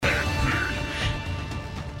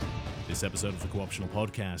This episode of the Co-Optional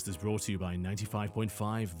Podcast is brought to you by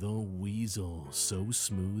 95.5 The Weasel, so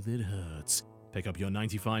smooth it hurts. Pick up your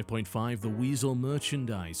 95.5 The Weasel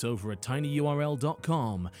merchandise over at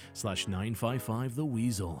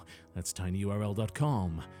tinyurl.com/955theweasel. That's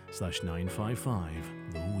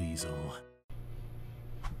tinyurl.com/955theweasel.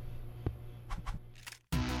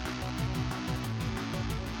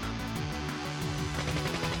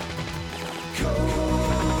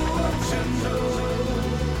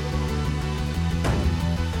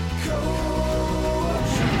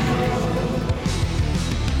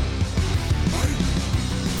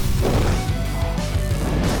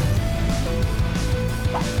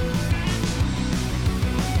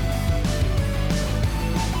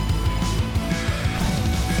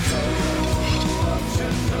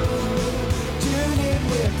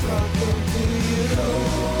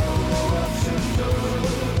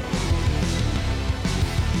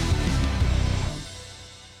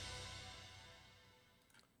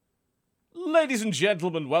 Ladies and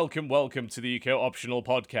gentlemen, welcome to the Co-Optional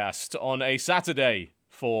Podcast on a Saturday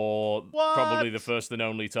for probably the first and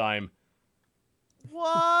only time.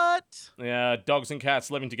 What? Yeah, dogs and cats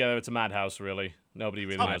living together. It's a madhouse, really. Nobody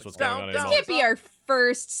really knows what's going on This anymore. can't be our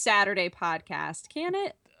first Saturday podcast, can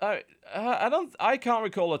it? I can't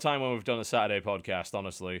recall a time when we've done a Saturday podcast,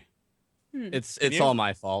 honestly. It's all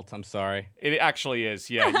my fault. I'm sorry. It actually is,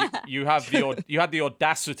 yeah. You had the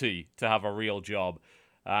audacity to have a real job.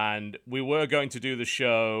 And we were going to do the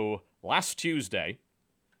show last Tuesday,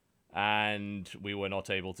 and we were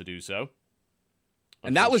not able to do so.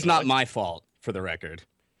 And that was not my fault, for the record.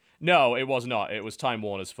 No, it was not. It was Time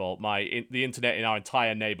Warner's fault. The internet in our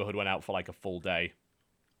entire neighborhood went out for like a full day.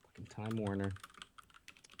 Fucking Time Warner.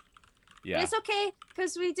 Yeah. But it's okay,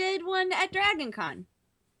 because we did one at Dragon Con.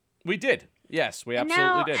 We did. Yes, we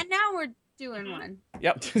absolutely did. And now we're doing one.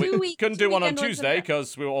 Yep. We couldn't do one on Tuesday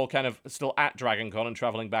because we were all kind of still at Dragon Con and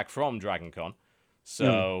traveling back from Dragon Con.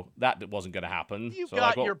 So that wasn't going to happen. You've so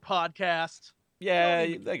got your podcast. Yeah,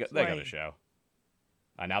 they got a show.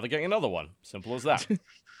 And now they're getting another one. Simple as that.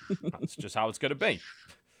 That's just how it's going to be.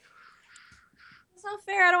 It's not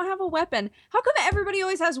fair. I don't have a weapon. How come everybody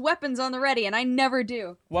always has weapons on the ready and I never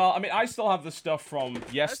do? Well, I mean, I still have the stuff from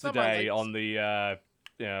yesterday on the...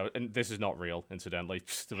 and this is not real, incidentally.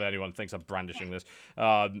 If anyone thinks I'm brandishing this,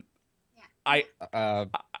 I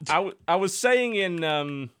was saying in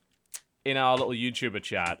our little YouTuber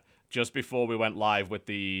chat just before we went live with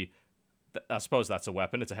I suppose that's a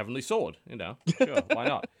weapon. It's a heavenly sword. Sure, why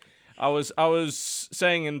not? I was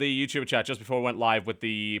saying in the YouTuber chat just before we went live with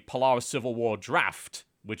the Polaris Civil War draft,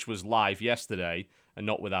 which was live yesterday and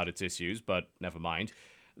not without its issues, but never mind.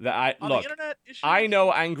 I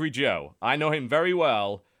know Angry Joe. I know him very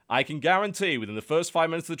well. I can guarantee within the first 5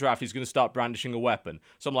 minutes of the draft, he's going to start brandishing a weapon.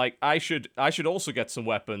 So I'm like, I should also get some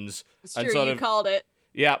weapons. It's true, you called it.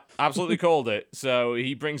 Yeah, absolutely called it. So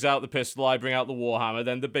he brings out the pistol, I bring out the Warhammer,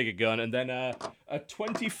 then the bigger gun, and then a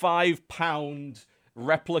 25-pound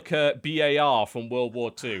replica BAR from World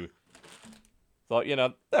War II. Thought,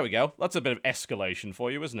 there we go. That's a bit of escalation for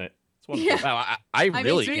you, isn't it? It's wonderful. Yeah. Wow, I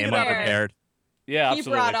really came unprepared. Yeah, he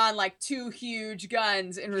brought on like 2 huge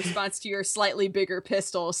guns in response to your slightly bigger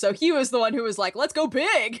pistol. So he was the one who was like, let's go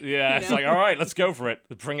big. Yeah, it's like, all right, let's go for it.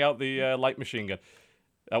 Bring out the light machine gun.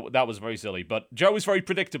 That was very silly. But Joe is very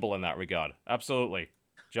predictable in that regard. Absolutely.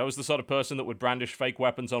 Joe is the sort of person that would brandish fake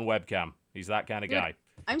weapons on webcam. He's that kind of guy.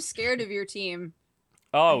 I'm scared of your team.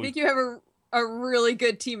 Oh. I think you have a really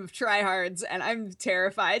good team of tryhards, and I'm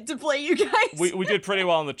terrified to play you guys. We did pretty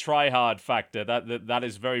well on the tryhard factor. That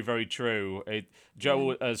is very, very true.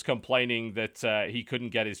 Joe is complaining that he couldn't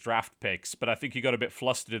get his draft picks, but I think he got a bit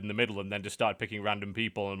flustered in the middle and then just started picking random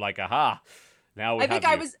people. And I'm like, aha! Now we have you.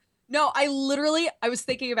 I was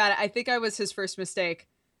thinking about it. I think I was his first mistake.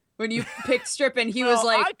 When you picked Strip and he was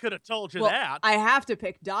like, I could have told you that. I have to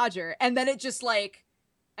pick Dodger. And then it just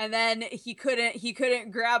and then he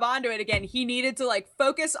couldn't grab onto it again. He needed to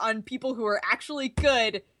focus on people who were actually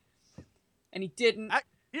good, and he didn't.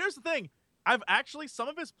 Here's the thing. Some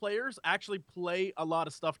of his players actually play a lot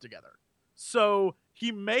of stuff together. So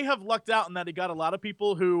he may have lucked out in that he got a lot of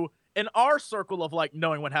people who, in our circle of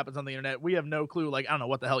knowing what happens on the internet, we have no clue. I don't know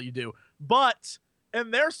what the hell you do. But in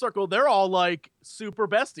their circle, they're all super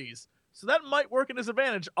besties. So that might work in his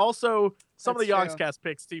advantage. Also, some of the Yogscast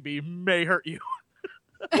picks, TB, may hurt you.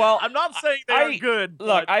 Well, I'm not saying they're good.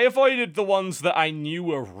 Look, I avoided the ones that I knew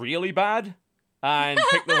were really bad, and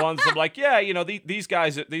picked the ones I'm like, yeah, these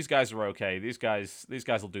guys are okay. These guys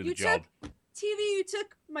will do the job. TV, you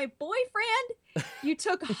took my boyfriend, you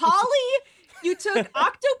took Holly, you took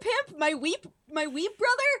Octopimp, my weep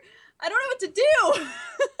brother. I don't know what to do.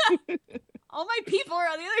 All my people are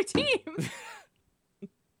on the other team.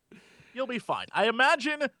 You'll be fine. I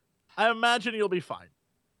imagine you'll be fine.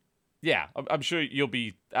 Yeah, I'm sure you'll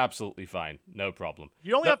be absolutely fine. No problem.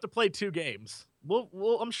 You only have to play 2 games.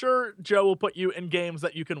 I'm sure Joe will put you in games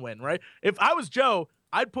that you can win, right? If I was Joe,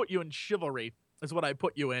 I'd put you in Chivalry, is what I'd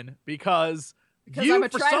put you in, because you, I'm a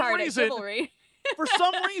for some tryhard at reason, Chivalry. for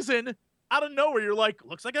some reason, out of nowhere, you're like,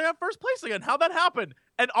 looks like I got first place again. How'd that happen?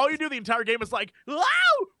 And all you do the entire game is like, whoa,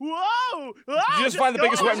 whoa, You just find the go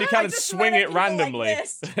biggest on. weapon you can and swing it randomly. Like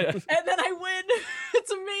this, and then I win.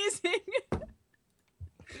 It's amazing.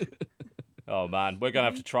 Oh man, we're gonna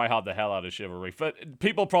have to try hard the hell out of Chivalry.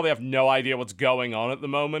 People probably have no idea what's going on at the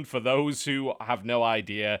moment. For those who have no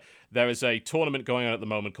idea, there is a tournament going on at the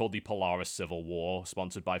moment called the Polaris Civil War,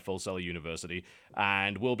 sponsored by Full Sail University,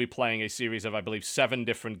 and we'll be playing a series of, I believe, 7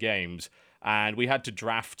 different games. And we had to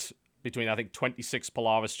draft between, I think, 26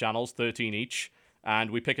 Polaris channels, 13 each, and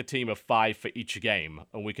we pick a team of 5 for each game,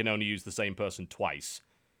 and we can only use the same person twice.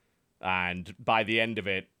 And by the end of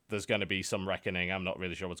it, there's going to be some reckoning. I'm not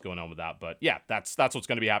really sure what's going on with that, but yeah, that's what's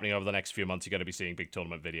going to be happening over the next few months. You're going to be seeing big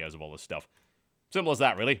tournament videos of all this stuff. Simple as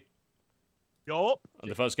that, really. Yup.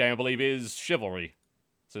 And the first game, I believe, is Chivalry,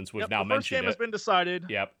 since we've now the first mentioned game it. has been decided.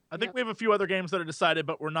 Yep. I think we have a few other games that are decided,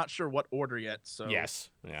 but we're not sure what order yet. So Yes.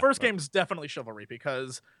 Yeah, first game's definitely Chivalry,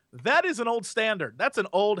 because that is an old standard. That's an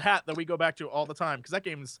old hat that we go back to all the time, because that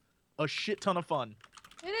game's a shit ton of fun.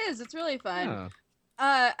 It is. It's really fun.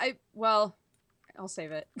 Huh. I'll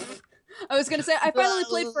save it. I was gonna say I finally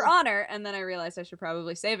played For Honor, and then I realized I should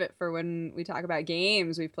probably save it for when we talk about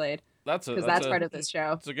games we've played, because that's part of this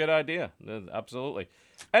show. It's a good idea. Absolutely.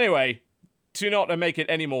 Anyway, to not make it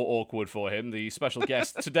any more awkward for him, the special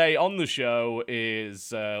guest today on the show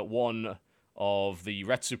is one of the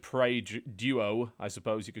Retsupre duo, I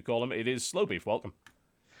suppose you could call him. It is Slowbeef. Welcome.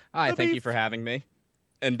 Hi, thank you for having me.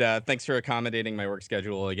 And thanks for accommodating my work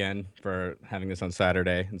schedule again, for having this on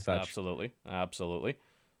Saturday and such. Absolutely.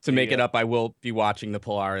 To make it up, I will be watching the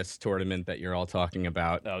Polaris tournament that you're all talking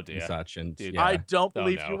about. Oh, dear. And such. And Dude, yeah. I don't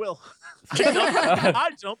believe no. you will.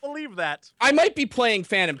 I don't believe that. I might be playing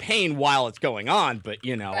Phantom Pain while it's going on, but,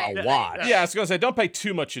 I'll watch. Yeah, I was going to say, don't pay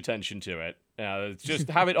too much attention to it.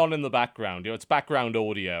 Just have it on in the background. It's background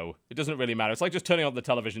audio. It doesn't really matter. It's like just turning on the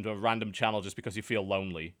television to a random channel just because you feel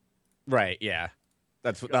lonely. Right, yeah.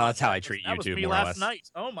 That's how I treat That was YouTube, me more or last less. night.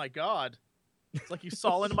 Oh my god. It's like you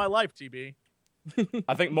saw into my life, TB.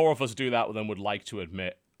 I think more of us do that than would like to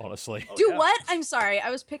admit, honestly. Oh, Do yeah. what? I'm sorry. I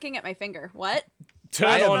was picking at my finger. What? Turn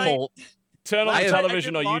I have on whole- Turn on I the have-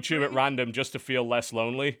 television or I did YouTube at laundry. random just to feel less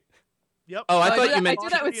lonely. Yep. Oh, I I thought do you meant I do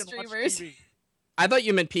that with TV and watch streamers. TV. I thought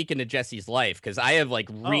you meant peek into Jesse's life, because I have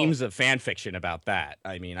reams of fan fiction about that.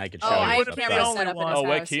 I mean, I could show Oh, you. I wouldn't some be the camera stuff. only set up in one. his Oh,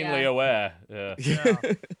 we're house, keenly yeah. aware. Yeah.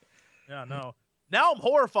 Yeah, no. Now I'm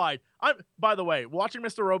horrified. By the way, watching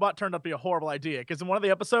Mr. Robot turned out to be a horrible idea, because in one of the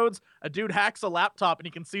episodes, a dude hacks a laptop and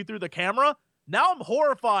he can see through the camera. Now I'm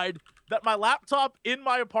horrified that my laptop in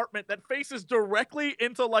my apartment that faces directly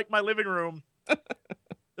into my living room.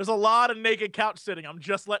 There's a lot of naked couch sitting. I'm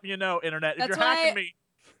just letting you know, internet. If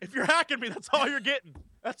you're hacking me, that's all you're getting.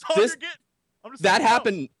 That's all you're getting. I'm just That letting you know.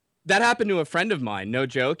 happened. That happened to a friend of mine. No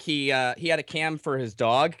joke. He had a cam for his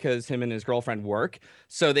dog because him and his girlfriend work,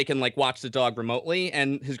 so they can watch the dog remotely,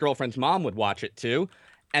 and his girlfriend's mom would watch it too.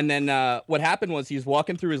 And then what happened was he was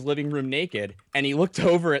walking through his living room naked, and he looked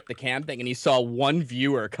over at the cam thing, and he saw one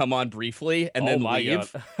viewer come on briefly and then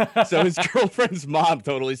leave. So his girlfriend's mom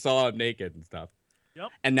totally saw him naked and stuff. Yep.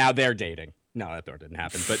 And now they're dating. No, that didn't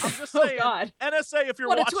happen. But I'm just Oh, saying, God. NSA, if you're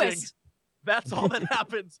What a watching, twist. that's all that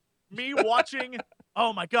happens. Me watching,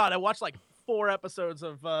 oh my god, I watched 4 episodes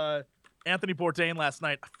of Anthony Bourdain last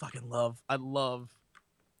night. I love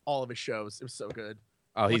all of his shows. It was so good.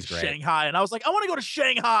 oh, he's Went to great. Shanghai, and I was like, I want to go to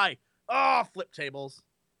Shanghai. Oh, flip tables.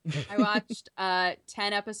 I watched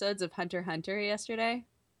 10 episodes of Hunter x Hunter yesterday.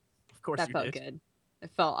 Of course That you felt did. good. It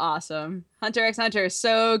felt awesome. Hunter x Hunter is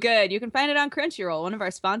so good. You can find it on Crunchyroll, one of our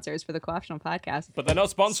sponsors for the Co-optional podcast. But they're not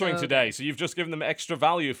sponsoring So today, so you've just given them extra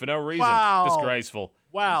value for no reason. Wow. Disgraceful.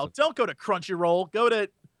 Wow, don't go to Crunchyroll. Go to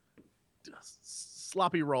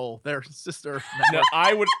Sloppy Roll, their sister. No,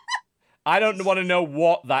 I don't want to know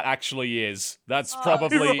what that actually is. That's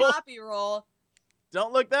probably... Floppy roll.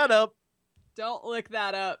 Don't look that up. Don't look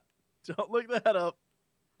that up. Don't look that up.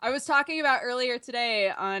 I was talking about earlier today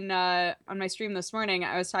on my stream this morning.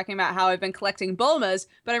 I was talking about how I've been collecting Bulmas,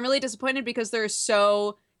 but I'm really disappointed because there's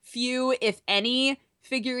so few, if any,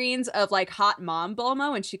 figurines of hot mom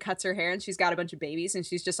Bulma when she cuts her hair and she's got a bunch of babies and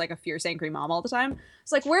she's just a fierce angry mom all the time.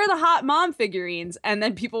 It's like, where are the hot mom figurines? And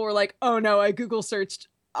then people were like, oh no, I Google searched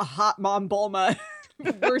a hot mom Bulma.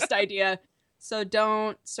 Worst idea. So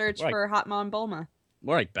don't search Right. for Hot Mom Bulma.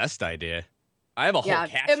 More like best idea. I have a whole Yeah,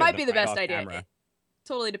 cache it of might them be the right best off idea. camera. It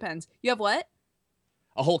totally depends. You have what?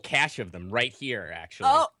 A whole cache of them right here, actually.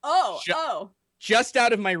 Oh. Just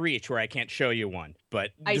out of my reach where I can't show you one.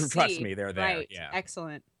 But I trust see. me, they're there. Right. Yeah.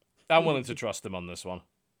 Excellent. I'm willing to trust them on this one.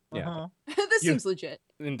 Yeah. Uh-huh. This You- seems legit.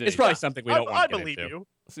 Indeed. It's probably something we don't I want to get believe into. you.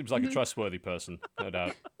 Seems like a Mhm. trustworthy person, no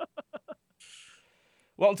doubt.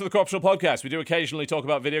 Welcome to the Corruptional Podcast. We do occasionally talk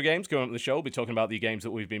about video games. Going up to the show, we'll be talking about the games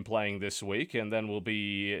that we've been playing this week, and then we'll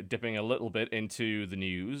be dipping a little bit into the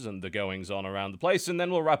news and the goings-on around the place, and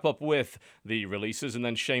then we'll wrap up with the releases, and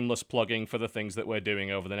then shameless plugging for the things that we're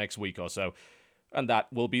doing over the next week or so. And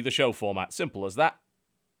that will be the show format. Simple as that.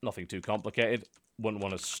 Nothing too complicated. Wouldn't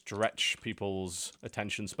want to stretch people's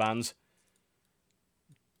attention spans.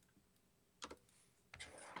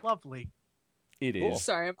 Lovely. It is.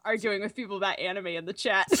 Sorry, I'm arguing with people about anime in the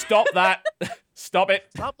chat. Stop that. Stop it.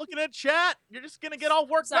 Stop looking at chat. You're just gonna get all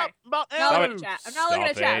worked Sorry. up about I'm not Stop looking anime. at chat. I'm not looking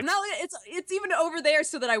at Stop chat. it. I'm not looking, it's even over there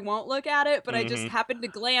so that I won't look at it, but I just Mhm. happened to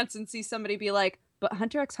glance and see somebody be like, but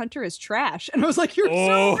Hunter x Hunter is trash. And I was like, you're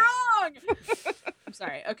Oh. so wrong. I'm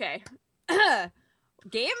sorry. Okay.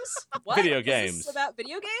 Games? What? Video Is games. this about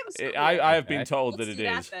video games? I have been Okay. told Let's that do it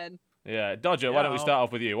that is. then. Yeah, Dodger, why don't we Yeah. start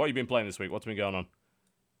off with you? What have you been playing this week? What's been going on?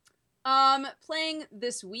 Playing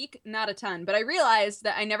this week, not a ton, but I realized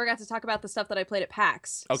that I never got to talk about the stuff that I played at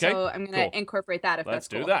PAX. Okay, So I'm gonna cool. incorporate that if Let's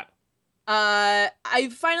that's cool. do that. I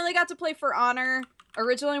finally got to play For Honor.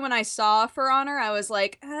 Originally, when I saw For Honor, I was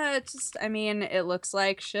like, it looks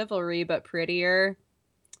like Chivalry, but prettier.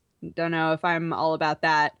 Don't know if I'm all about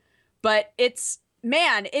that. But it's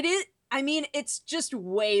just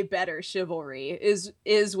way better Chivalry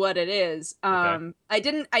is what it is. Okay. I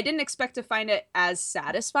didn't expect to find it as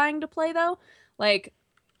satisfying to play though. Like,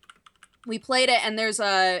 we played it, and there's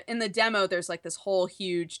in the demo there's like this whole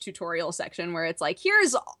huge tutorial section where it's like,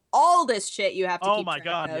 here's all this shit you have to Oh keep my track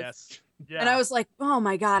god, of. yes. Yeah. And I was like, oh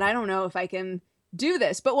my god, I don't know if I can do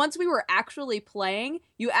this. But once we were actually playing,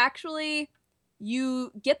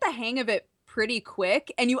 you get the hang of it pretty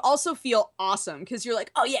quick, and you also feel awesome because you're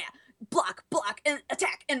like, oh yeah, block, and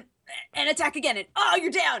attack, and attack again, and oh,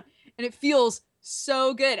 you're down. And it feels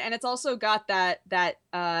so good. And it's also got that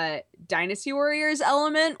Dynasty Warriors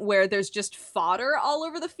element where there's just fodder all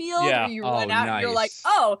over the field. Yeah. Where you run out and you're like, nice.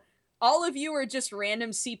 oh, all of you are just random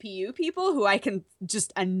CPU people who I can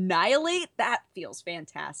just annihilate. That feels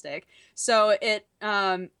fantastic. So it,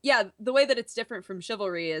 the way that it's different from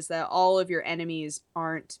Chivalry is that all of your enemies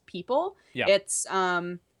aren't people. Yeah. It's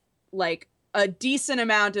like a decent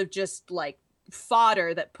amount of just like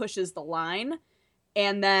fodder that pushes the line.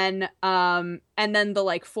 And then the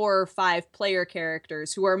like 4 or 5 player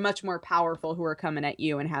characters who are much more powerful, who are coming at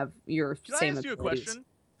you and have your Can same I ask you a abilities. question?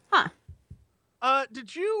 Huh.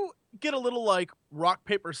 Did you get a little like rock,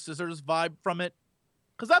 paper, scissors vibe from it?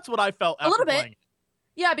 Because that's what I felt after little bit. playing it.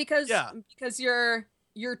 Yeah, because Yeah.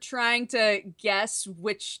 you're trying to guess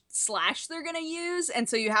which slash they're gonna use, and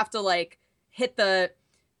so you have to like hit the.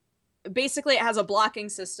 Basically, it has a blocking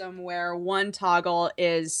system where one toggle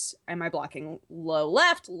is, am I blocking low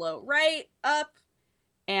left, low right, up,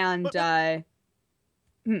 and But-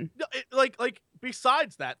 No, like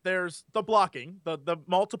besides that, there's the blocking, the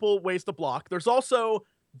multiple ways to block. There's also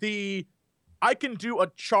I can do a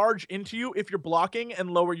charge into you if you're blocking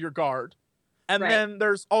and lower your guard. And Right. then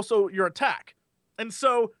there's also your attack. And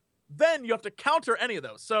so then you have to counter any of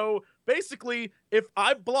those. So basically, if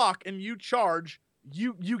I block and you charge,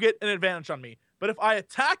 you get an advantage on me. But if I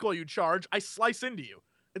attack while you charge, I slice into you.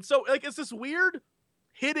 And so like it's this weird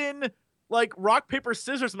hidden like rock, paper,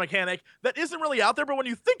 scissors mechanic that isn't really out there, but when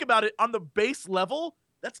you think about it on the base level,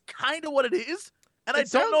 that's kind of what it is. And I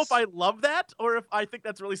It don't know if sounds- I love that or if I think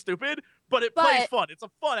that's really stupid, but it plays fun. It's a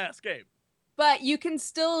fun ass game. but you can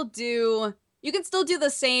still do the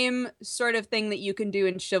same sort of thing that you can do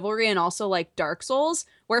in Chivalry and also like Dark Souls,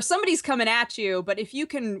 where somebody's coming at you, but if you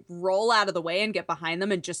can roll out of the way and get behind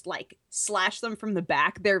them and just like slash them from the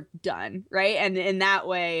back, they're done, right? And in that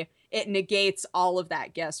way, it negates all of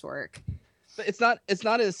that guesswork. But it's not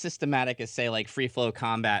as systematic as say like free flow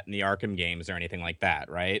combat in the Arkham games or anything like that,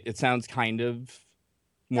 right? It sounds kind of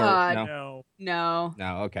more No. no.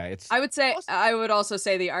 No. Okay. It's I would also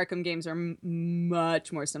say the Arkham games are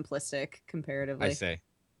much more simplistic comparatively. I see.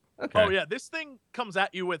 Okay. Oh yeah, this thing comes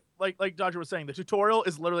at you with like Dodger was saying, the tutorial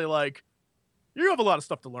is literally like, you have a lot of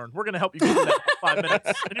stuff to learn. We're gonna help you get through that in 5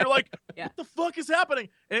 minutes. And you're like, Yeah. what the fuck is happening?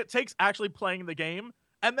 And it takes actually playing the game.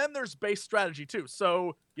 And then there's base strategy too.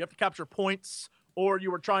 So you have to capture points, or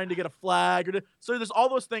you were trying to get a flag, so there's all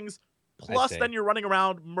those things. Plus, see. then you're running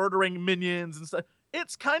around murdering minions and stuff.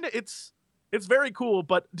 It's It's very cool,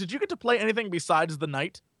 but did you get to play anything besides the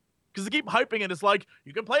knight? Because they keep hyping it. It's like,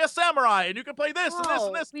 you can play a samurai, and you can play this, and this,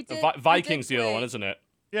 and this. We did, Vikings we the did other play one, isn't it?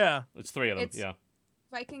 Yeah. It's 3 of them, It's- yeah.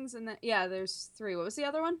 Vikings and there's 3. What was the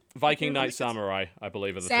other one? Viking, Knight, Samurai, I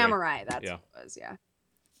believe, are the 3. Samurai, that's Yeah. what it was, yeah.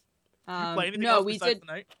 Did you play anything no, else we besides did. the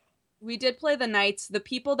knight? We did play the knights. The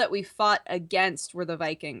people that we fought against were the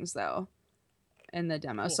Vikings, though, in the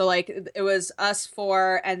demo. Cool. So like it was us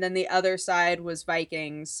 4, and then the other side was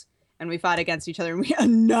Vikings, and we fought against each other, and we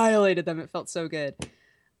annihilated them. It felt so good.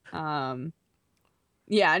 Yeah,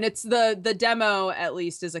 and it's the demo at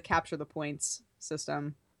least is a capture the points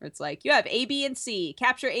system. Where it's like you have A, B, and C.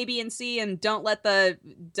 Capture A, B, and C, and don't let the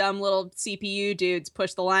dumb little CPU dudes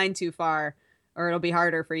push the line too far, or it'll be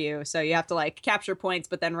harder for you. So you have to like capture points,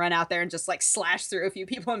 but then run out there and just like slash through a few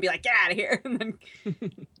people and be like, get out of here, and then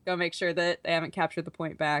go make sure that they haven't captured the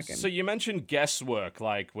point back. And... So you mentioned guesswork,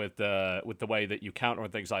 like with the way that you counter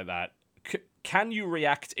and things like that. Can you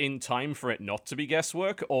react in time for it not to be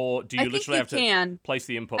guesswork, or do you literally have to place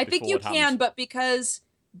the input? I think you can, but because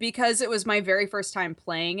it was my very first time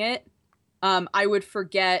playing it, I would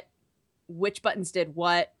forget which buttons did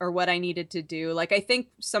what or what I needed to do. Like I think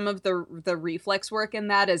some of the reflex work in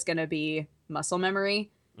that is going to be muscle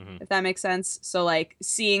memory, if that makes sense. So like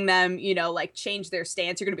seeing them, like change their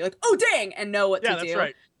stance, you're going to be like, oh dang, and know what to do. Yeah, that's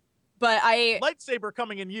right. But lightsaber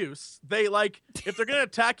coming in use, they like if they're gonna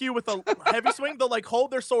attack you with a heavy swing, they'll like hold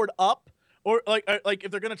their sword up, or like if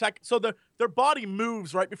they're gonna attack, so their body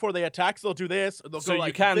moves right before they attack. So they'll do this, or they'll go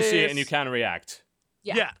like this. So you can see it and you can react.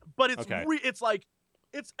 Yeah, but it's it's like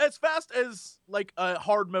it's as fast as like a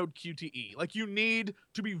hard mode QTE. Like you need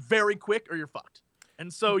to be very quick or you're fucked.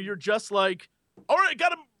 And so you're just like, all right,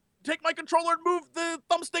 gotta take my controller and move the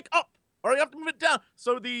thumbstick up, or you have to move it down.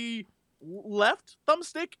 So the left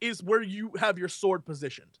thumbstick is where you have your sword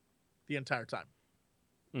positioned the entire time.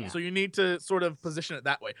 So you need to sort of position it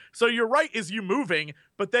that way. So your right is you moving,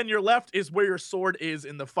 but then your left is where your sword is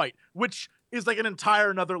in the fight, which is like an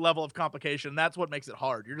entire another level of complication. That's what makes it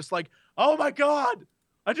hard. You're just like, oh my god,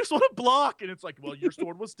 I just want to block. And it's like, well, your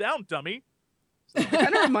sword was down, dummy. So. It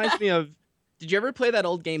kind of reminds me of, did you ever play that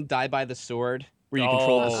old game Die by the Sword? Where you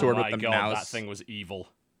controlled the sword with the mouse? That thing was evil.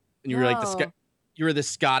 And you were like you were the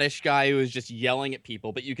Scottish guy who was just yelling at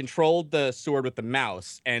people, but you controlled the sword with the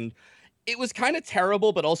mouse. And it was kind of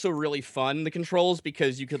terrible, but also really fun, the controls,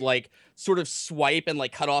 because you could like sort of swipe and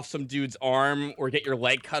like cut off some dude's arm or get your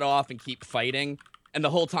leg cut off and keep fighting. And the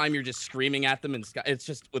whole time you're just screaming at them. And it's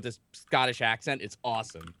just with this Scottish accent. It's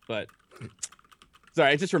awesome. But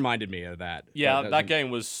sorry, it just reminded me of that. Yeah, that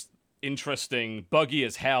game was interesting, buggy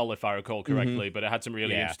as hell if I recall correctly, but it had some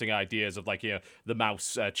really interesting ideas of like, the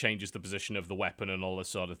mouse changes the position of the weapon and all this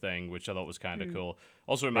sort of thing, which I thought was kind of cool.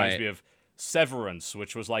 Also reminds me of Severance,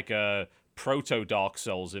 which was like a proto Dark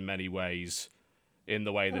Souls in many ways in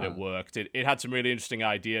the way that it worked. It had some really interesting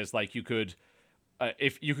ideas, like you could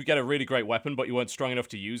if you could get a really great weapon but you weren't strong enough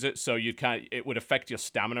to use it, so it would affect your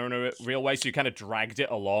stamina in a real way, so you kind of dragged it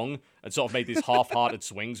along and sort of made these half-hearted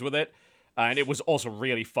swings with it. And it was also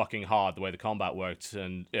really fucking hard the way the combat worked,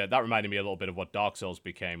 and that reminded me a little bit of what Dark Souls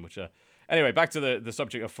became. Which, anyway, back to the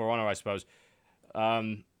subject of For Honor, I suppose.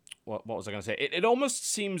 What was I going to say? It almost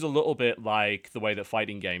seems a little bit like the way that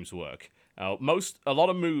fighting games work. A lot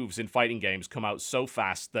of moves in fighting games come out so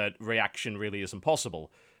fast that reaction really isn't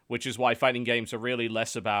possible, which is why fighting games are really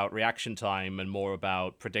less about reaction time and more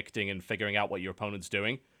about predicting and figuring out what your opponent's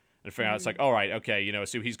doing. And figuring out, it's like, all right, okay,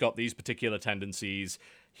 so he's got these particular tendencies.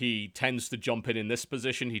 He tends to jump in this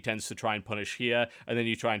position. He tends to try and punish here. And then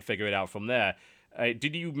you try and figure it out from there.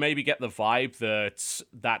 Did you maybe get the vibe that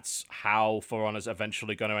that's how For Honor's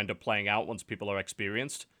eventually going to end up playing out once people are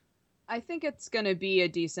experienced? I think it's going to be a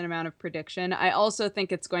decent amount of prediction. I also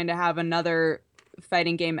think it's going to have another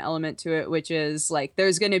fighting game element to it, which is like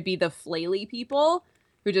there's going to be the flaily people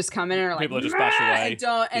who just come in and are like, people just bash away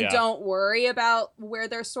and don't worry about where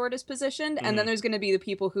their sword is positioned. And then there's going to be the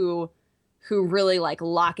people who really like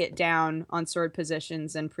lock it down on sword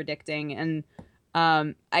positions and predicting. And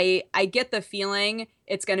I get the feeling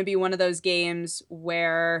it's going to be one of those games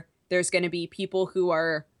where there's going to be people who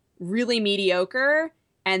are really mediocre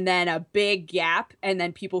and then a big gap and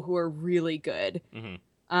then people who are really good.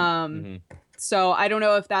 So I don't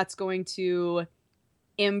know if that's going to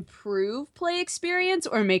improve play experience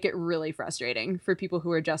or make it really frustrating for people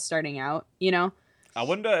who are just starting out, I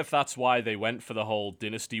wonder if that's why they went for the whole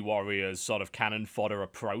Dynasty Warriors sort of cannon fodder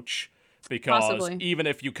approach, because possibly, even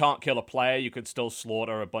if you can't kill a player, you could still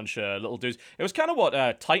slaughter a bunch of little dudes. It was kind of what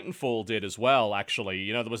Titanfall did as well,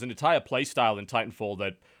 actually. There was an entire playstyle in Titanfall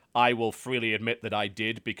that I will freely admit that I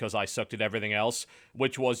did because I sucked at everything else,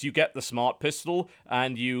 which was you get the smart pistol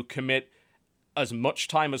and you commit as much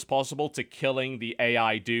time as possible to killing the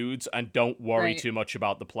AI dudes and don't worry Right. too much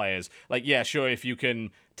about the players. Like, yeah, sure, if you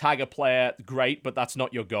can tag a player, great, but that's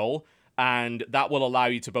not your goal. And that will allow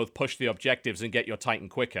you to both push the objectives and get your Titan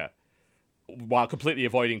quicker while completely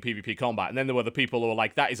avoiding PvP combat. And then there were the people who were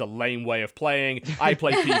like, that is a lame way of playing. I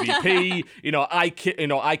play PvP.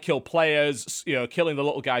 I kill players. Killing the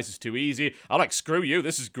little guys is too easy. I'm like, screw you.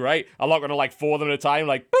 This is great. I'm not going to like 4 of them at a time.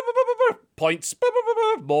 Like, points,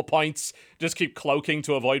 more points. Just keep cloaking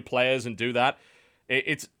to avoid players and do that.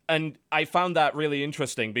 And I found that really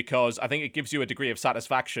interesting because I think it gives you a degree of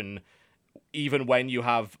satisfaction even when you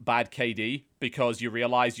have bad KD, because you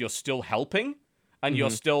realize you're still helping and you're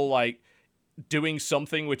still like doing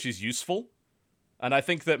something which is useful. And I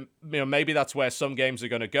think that maybe that's where some games are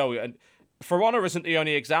going to go. And For Honor isn't the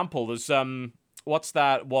only example. There's what's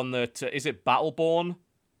that one that is it Battleborn?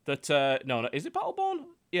 That no, is it Battleborn?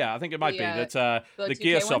 Yeah, I think it might be that the 2K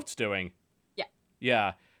Gearsoft's doing. Yeah.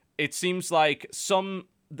 Yeah. It seems like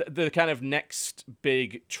the kind of next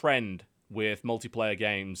big trend with multiplayer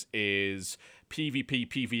games is PvP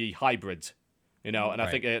PvE hybrid. And I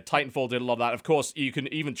think Titanfall did a lot of that. Of course, you can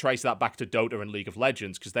even trace that back to Dota and League of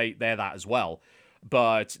Legends because they're that as well.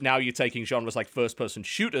 But now you're taking genres like first-person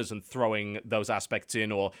shooters and throwing those aspects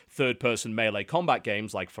in, or third-person melee combat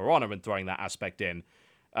games like For Honor and throwing that aspect in.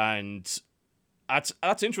 And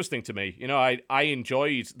that's interesting to me. I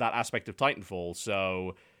enjoyed that aspect of Titanfall,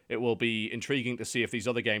 so it will be intriguing to see if these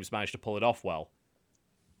other games manage to pull it off well.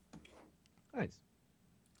 Nice.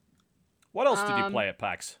 What else did you play at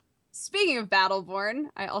PAX? Speaking of Battleborn,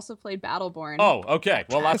 I also played Battleborn. Oh, okay.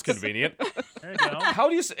 Well, that's convenient. There you go. How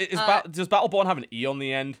do you... does Battleborn have an E on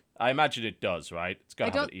the end? I imagine it does, right? It's got I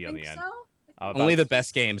to have don't an E on the think end. so. Only the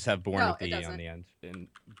best games have born No, with the it E on doesn't. the end. In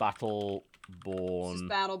It's Battleborn... just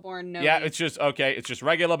Battleborn. No. Yeah, E. it's just... Okay, it's just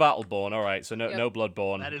regular Battleborn. All right, so no, Yep. no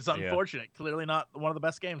Bloodborne. That is Yeah. unfortunate. Clearly not one of the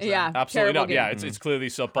best games. then. Yeah. Absolutely terrible not. Yeah, game. it's clearly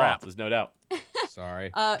subpar. Crap. There's no doubt.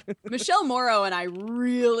 Sorry. Michelle Morrow and I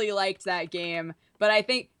really liked that game, but I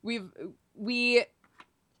think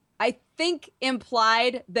I think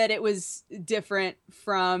implied that it was different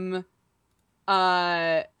from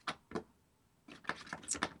I'm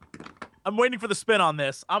waiting for the spin on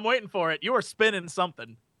this. I'm waiting for it. You are spinning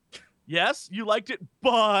something. Yes, you liked it,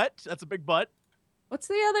 but that's a big but. what's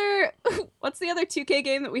the other 2K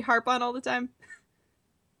game that we harp on all the time?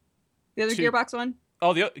 The other Gearbox one?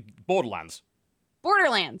 Oh, the Borderlands.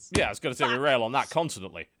 Borderlands. Yeah, I was going to say we rail on that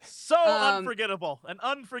constantly. So unforgettable. An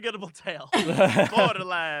unforgettable tale.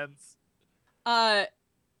 Borderlands. I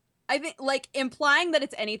think like implying that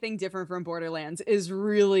it's anything different from Borderlands is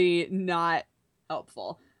really not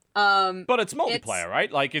helpful. But it's multiplayer,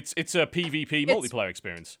 right? Like it's a PvP multiplayer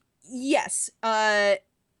experience. Yes.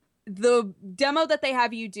 The demo that they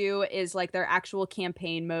have you do is like their actual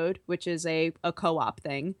campaign mode, which is a co-op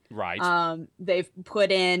thing. Right. They've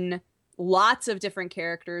put in lots of different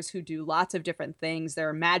characters who do lots of different things. There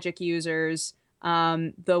are magic users.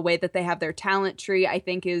 The way that they have their talent tree, I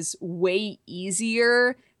think, is way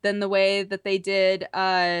easier than the way that they did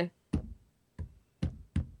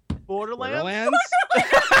Borderlands?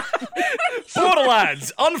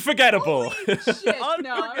 Borderlands, unforgettable. Holy shit. No, I'm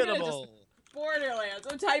gonna Unforgettable. just Borderlands.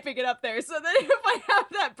 I'm typing it up there so that if I have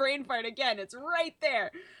that brain fart again, it's right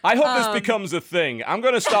there. I hope this becomes a thing. I'm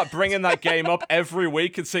going to start bringing that game up every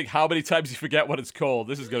week and seeing how many times you forget what it's called.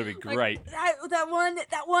 This is going to be great. Like, that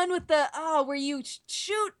one with the where you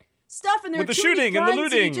shoot stuff and they're With the shooting and the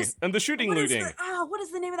looting and the shooting what looting. What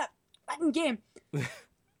is the name of that fucking game?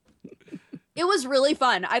 It was really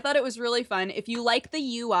fun. I thought it was really fun. If you like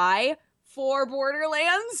the UI for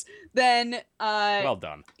Borderlands, then Well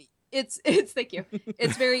done. it's thank you.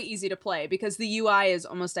 It's very easy to play because the UI is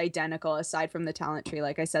almost identical aside from the talent tree.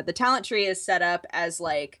 Like I said, the talent tree is set up as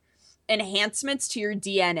like enhancements to your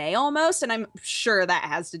DNA almost, and I'm sure that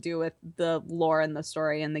has to do with the lore and the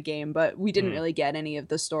story in the game, but we didn't really get any of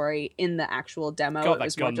the story in the actual demo. God, It that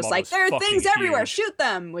was more gun just mod like was there are fucking things everywhere, huge. shoot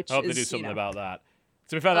them, which I hope is they do something you know, about that.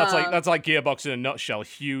 To be fair, that's like Gearbox in a nutshell.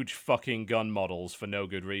 Huge fucking gun models for no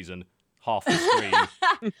good reason. Half the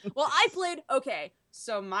screen. Well, I played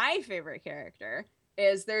so my favorite character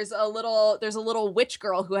is there's a little witch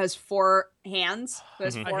girl who has 4 hands, who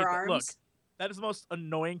has Mhm. 4 I hate that. arms. Look, that is the most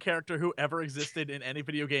annoying character who ever existed in any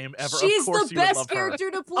video game ever. She's of course the you would best love her.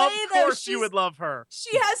 character to play, Of though. course you would love her.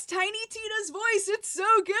 She has Tiny Tina's voice. It's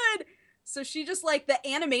so good. So she just like the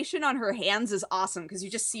animation on her hands is awesome because you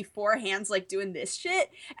just see 4 hands like doing this shit,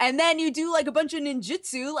 and then you do like a bunch of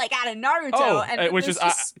ninjutsu like out of Naruto, and which is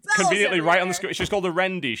there's just spells conveniently right on the everywhere. screen. She's called a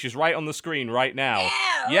Rendi. She's right on the screen right now.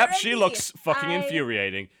 Yeah, Yep, she Rendi. looks fucking I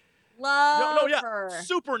infuriating. Love No, yeah, her.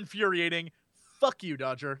 super infuriating. Fuck you,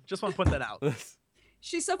 Dodger. Just want to point that out.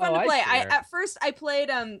 She's so fun to I play. see I her. at first I played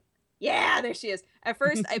yeah, there she is. At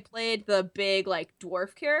first I played the big like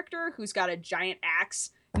dwarf character who's got a giant axe.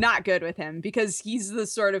 Not good with him because he's the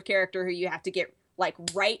sort of character who you have to get like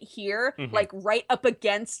right here, like right up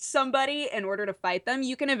against somebody in order to fight them.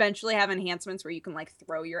 You can eventually have enhancements where you can like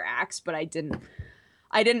throw your axe, but I didn't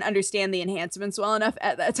understand the enhancements well enough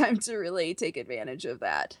at that time to really take advantage of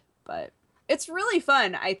that. But it's really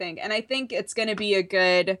fun, I think. And I think it's going to be a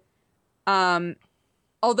good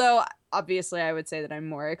although obviously I would say that I'm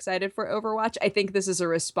more excited for Overwatch. I think this is a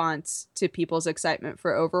response to people's excitement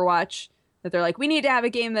for Overwatch. That they're like, we need to have a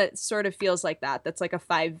game that sort of feels like that. That's like a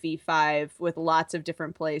 5v5 with lots of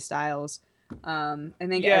different play styles. I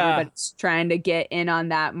think everybody's trying to get in on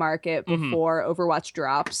that market before Overwatch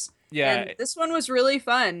drops. Yeah. And this one was really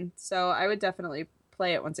fun. So I would definitely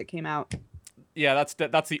play it once it came out. Yeah, that's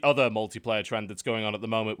the other multiplayer trend that's going on at the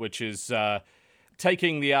moment, which is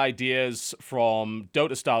taking the ideas from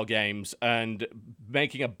Dota-style games and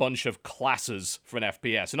making a bunch of classes for an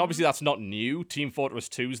FPS. And obviously that's not new. Team Fortress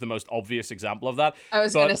 2 is the most obvious example of that. I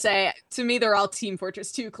was going to say, to me, they're all Team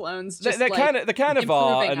Fortress 2 clones. Just they kind of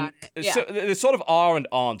are. And yeah. so, they sort of are and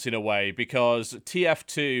aren't in a way, because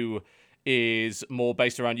TF2 is more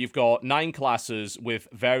based around, you've got 9 classes with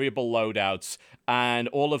variable loadouts, and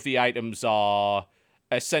all of the items are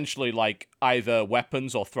essentially like either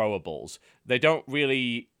weapons or throwables. They don't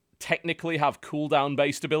really technically have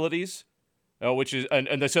cooldown-based abilities, which is,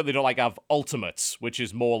 and they certainly don't like have ultimates, which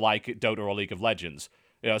is more like Dota or League of Legends.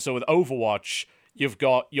 So with Overwatch, you've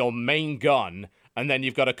got your main gun, and then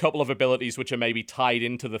you've got a couple of abilities which are maybe tied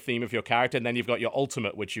into the theme of your character, and then you've got your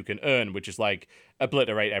ultimate, which you can earn, which is like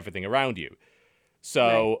obliterate everything around you.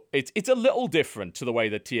 So it's a little different to the way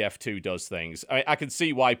that TF2 does things. I can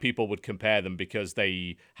see why people would compare them, because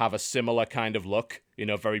they have a similar kind of look,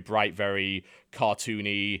 very bright, very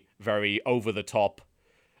cartoony, very over-the-top,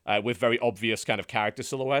 with very obvious kind of character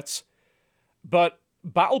silhouettes. But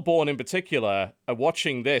Battleborn in particular,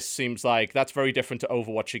 watching this seems like that's very different to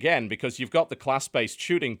Overwatch again, because you've got the class-based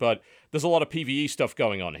shooting, but there's a lot of PvE stuff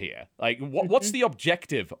going on here. Like, what's the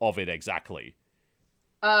objective of it exactly?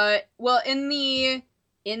 Well, in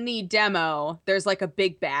the demo, there's like a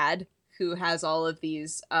big bad who has all of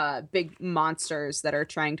these big monsters that are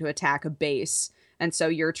trying to attack a base, and so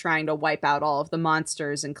you're trying to wipe out all of the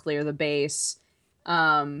monsters and clear the base.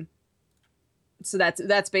 So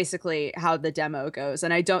that's basically how the demo goes,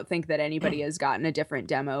 and I don't think that anybody has gotten a different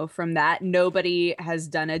demo from that. Nobody has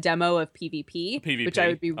done a demo of PvP. Which I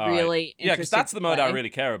would be really interested. Yeah, because that's the mode I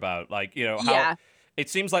really care about. Like, how it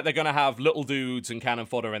seems like they're going to have little dudes and cannon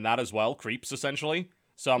fodder in that as well, creeps essentially.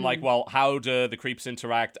 So I'm like, well, how do the creeps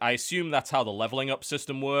interact? I assume that's how the leveling up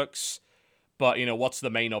system works, but what's the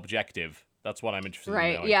main objective? That's what I'm interested in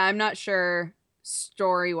knowing. Yeah, I'm not sure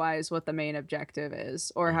story-wise what the main objective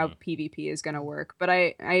is or how PvP is going to work, but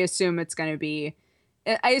I assume it's going to be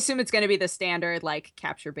the standard, like,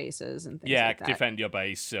 capture bases and things like that. Yeah, defend your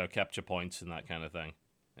base, capture points and that kind of thing.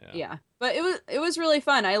 Yeah, but it was really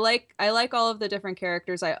fun. I like all of the different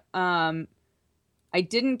characters. I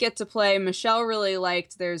didn't get to play. Michelle really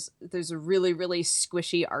liked. There's a really really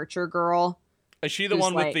squishy archer girl. Is she the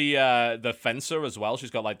one with the fencer as well? She's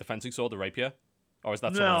got like the fencing sword, the rapier, or is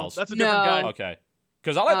that someone else? That's a different guy. Okay,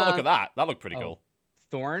 because I like the look of that. That looked pretty cool.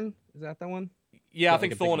 Thorn, is that the one? Yeah, I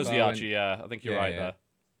think Thorn is the archer. Yeah, I think you're right there.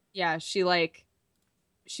 Yeah,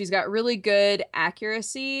 she's got really good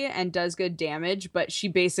accuracy and does good damage, but she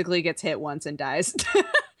basically gets hit once and dies.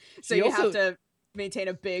 So you have to maintain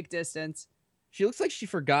a big distance. She looks like she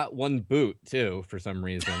forgot one boot, too, for some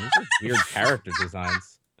reason. Weird character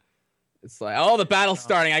designs. It's like, the battle's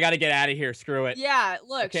starting. I got to get out of here. Screw it. Yeah,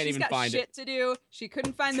 look, she's got shit to do. She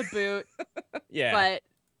couldn't find the boot. Yeah. But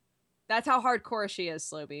that's how hardcore she is,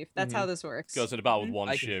 Slowbeef. That's how this works. Goes in about with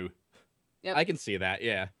one shoe. Yep. I can see that,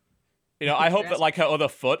 yeah. I hope that like her other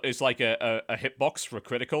foot is like a hitbox for a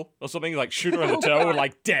critical or something. Like shoot her in the toe and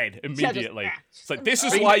like dead immediately. It's like, this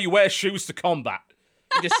is why you wear shoes to combat.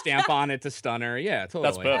 You just stamp on it to stun her. Yeah, totally.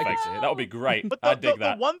 That's perfect. That would be great. But I dig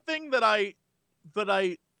that. The one thing that I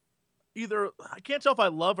either I can't tell if I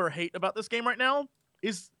love or hate about this game right now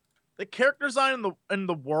is the character design in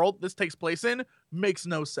the world this takes place in makes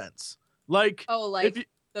no sense. Like, if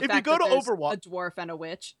you go to Overwatch, a dwarf and a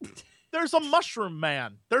witch. There's a mushroom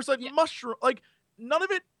man. There's a mushroom. Like, none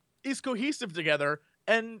of it is cohesive together.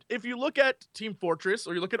 And if you look at Team Fortress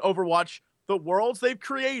or you look at Overwatch, the worlds they've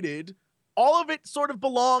created, all of it sort of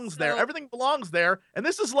belongs there. Everything belongs there. And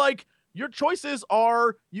this is like, your choices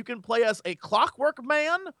are, you can play as a clockwork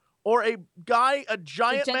man or a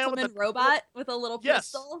giant man with a robot with a little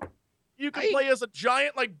pistol. You can play as a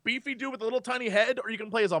giant, like, beefy dude with a little tiny head, or you can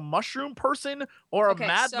play as a mushroom person or a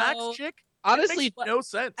Mad Max chick. Honestly, it makes no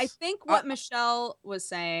sense. I think what Michelle was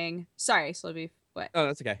saying. Sorry, Slowbeef. What? Oh,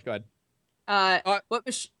 that's okay. Go ahead. What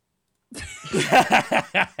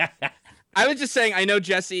I was just saying, I know,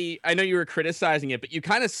 Jesse, I know you were criticizing it, but you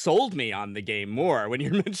kind of sold me on the game more when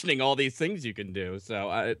you're mentioning all these things you can do. So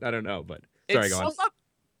I don't know, but sorry, go on.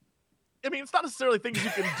 It's not necessarily things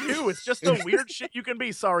you can do. It's just the weird shit you can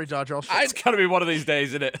be. Sorry, Dodger. It's gotta be one of these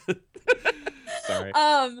days, isn't it? Sorry.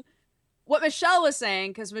 What Michelle was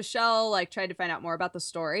saying, because Michelle like tried to find out more about the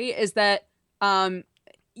story, is that I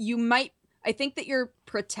think that you're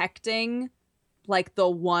protecting like the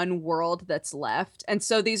one world that's left. And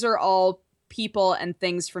so these are all people and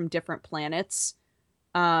things from different planets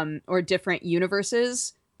or different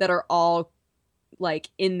universes that are all like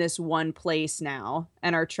in this one place now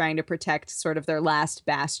and are trying to protect sort of their last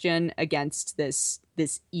bastion against this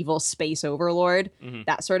evil space overlord. Mm-hmm.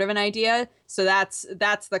 That sort of an idea. So that's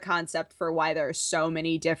the concept for why there are so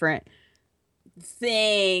many different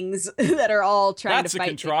things that are all trying to fight. That's a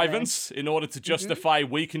contrivance in order to justify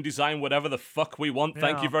we can design whatever the fuck we want. Yeah.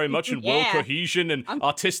 Thank you very much. And world cohesion and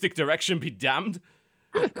artistic direction be damned.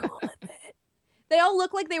 I'm cool with it. They all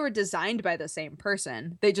look like they were designed by the same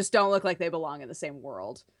person. They just don't look like they belong in the same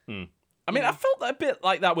world. I mean, I felt a bit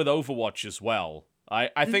like that with Overwatch as well.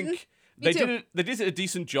 I think they did a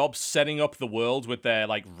decent job setting up the world with their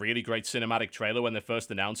like really great cinematic trailer when they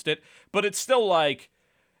first announced it. But it's still like,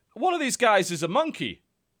 one of these guys is a monkey,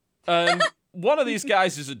 and one of these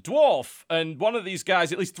guys is a dwarf, and one of these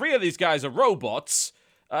guys, at least 3 of these guys are robots.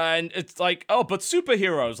 And it's like, oh, but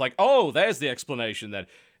superheroes. Like, oh, there's the explanation then.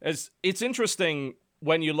 It's interesting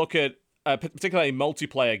when you look at particularly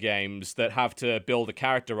multiplayer games that have to build a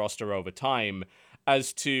character roster over time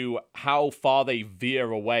as to how far they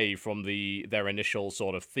veer away from their initial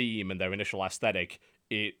sort of theme and their initial aesthetic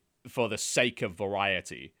for the sake of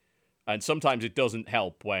variety. And sometimes it doesn't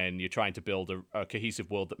help when you're trying to build a cohesive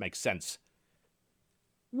world that makes sense.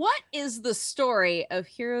 What is the story of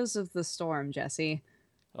Heroes of the Storm, Jesse?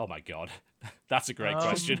 Oh my god. That's a great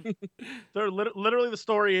question. They're literally the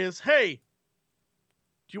story is, hey,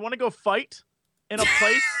 do you want to go fight in a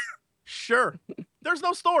place? Sure. There's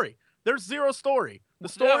no story. There's zero story. The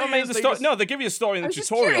story No, they give you a story in the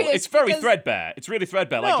tutorial. It's very threadbare. It's really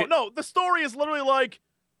threadbare. No, the story is literally like,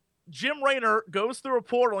 Jim Raynor goes through a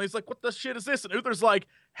portal and he's like, what the shit is this? And Uther's like,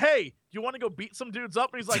 hey, do you want to go beat some dudes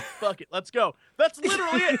up? And he's like, fuck it, let's go. That's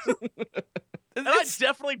literally it. And I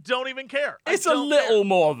definitely don't even care. It's a little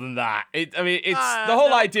more than that. The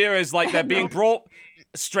whole idea is like they're being brought,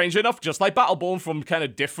 strange enough, just like Battleborn, from kind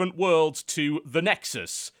of different worlds to the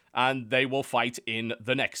Nexus. And they will fight in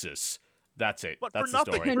the Nexus. That's it. But that's for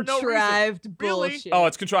nothing, the story. for no Contrived reason. bullshit. Really? Oh,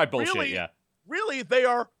 it's contrived bullshit, yeah. Really, they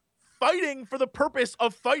are fighting for the purpose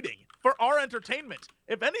of fighting, for our entertainment.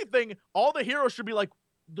 If anything, all the heroes should be like,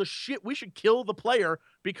 the shit, we should kill the player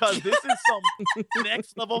because this is some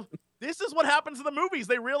next level. This is what happens in the movies.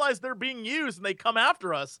 They realize they're being used and they come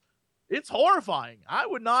after us. It's horrifying. I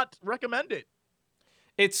would not recommend it.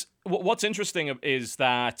 What's interesting is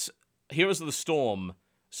that Heroes of the Storm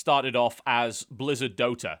started off as Blizzard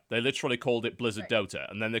Dota. They literally called it Blizzard Dota,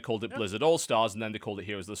 and then they called it Blizzard All-Stars, and then they called it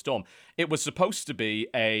Heroes of the Storm. It was supposed to be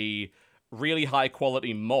a really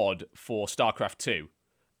high-quality mod for StarCraft 2,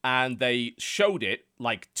 and they showed it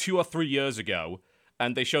like 2 or 3 years ago,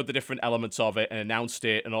 and they showed the different elements of it and announced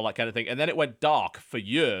it and all that kind of thing, and then it went dark for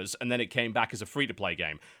years, and then it came back as a free-to-play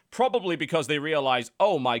game. Probably because they realized,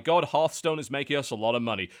 oh my god, Hearthstone is making us a lot of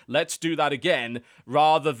money. Let's do that again,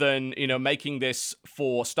 rather than, making this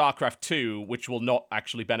for StarCraft 2, which will not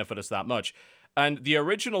actually benefit us that much. And the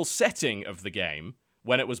original setting of the game,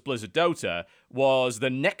 when it was Blizzard Dota, was the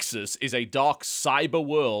Nexus is a dark cyber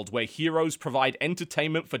world where heroes provide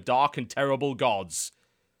entertainment for dark and terrible gods.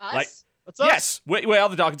 Us? What's up? Yes, we are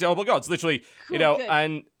the dark and terrible gods, literally, cool, good.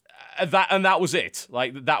 and that was it.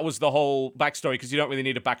 Like, that was the whole backstory, because you don't really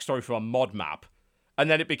need a backstory for a mod map.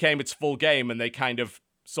 And then it became its full game, and they kind of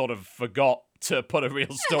sort of forgot to put a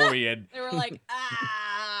real story in. They were like,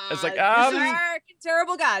 it's like,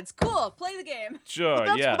 terrible gods. Cool, play the game. Sure,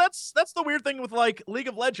 That's the weird thing with like League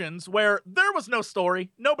of Legends, where there was no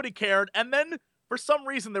story, nobody cared, and then for some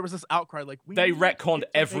reason there was this outcry like they retconned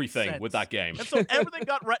everything with that game. And so everything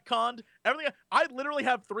got retconned. I literally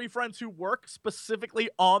have 3 friends who work specifically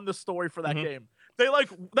on the story for that game. They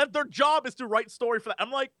that their job is to write story for that.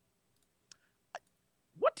 I'm like,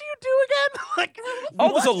 what do you do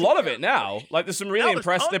again? There's a lot of it now. Like, there's some really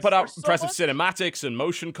impressive. They put out impressive cinematics and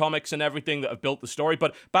motion comics and everything that have built the story.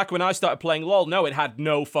 But back when I started playing LoL, no, it had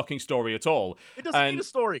no fucking story at all. It doesn't need a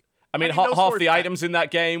story. I mean, no half story's the bad. items in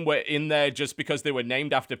that game were in there just because they were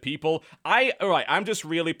named after people. I'm just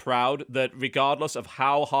really proud that regardless of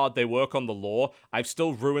how hard they work on the lore, I've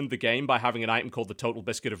still ruined the game by having an item called the Total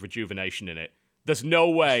Biscuit of Rejuvenation in it. There's no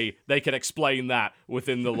way they can explain that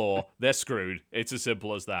within the lore. They're screwed. It's as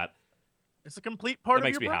simple as that. It's a complete part That of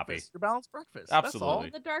makes your me breakfast, happy. your balanced breakfast. Absolutely.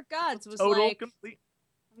 The Dark Gods was That's all. Total like, complete.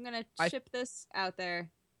 I'm gonna ship this out there.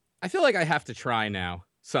 I feel like I have to try now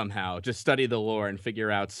somehow. Just study the lore and figure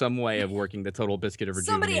out some way of working the Total Biscuit of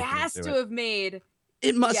Rejuvenation. Somebody has into to it. have made.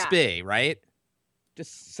 It must Yeah. be, right?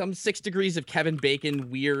 Just some 6 degrees of Kevin Bacon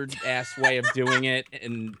weird ass way of doing it,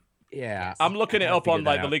 and yeah. I'm looking I it gotta up on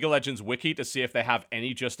figure that the out. League of Legends wiki to see if they have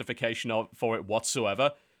any justification for it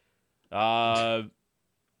whatsoever.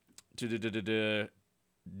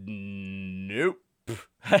 Nope.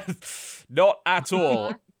 Not at all.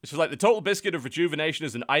 It's just like the Total Biscuit of Rejuvenation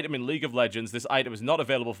is an item in League of Legends. This item is not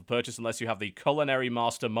available for purchase unless you have the Culinary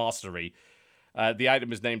Master Mastery. The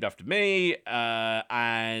item is named after me,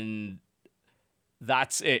 and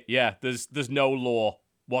that's it. Yeah, there's no lore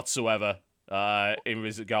whatsoever in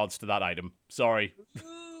regards to that item. Sorry.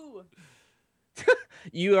 Ooh.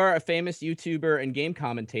 You are a famous YouTuber and game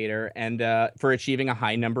commentator, and for achieving a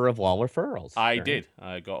high number of LOL referrals. I Right? did.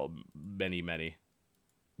 I got many.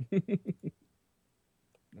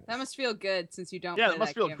 That must feel good since you don't. Yeah, play it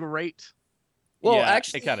must that feel game. great. Well, Yeah,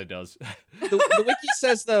 actually, it kind of does. the wiki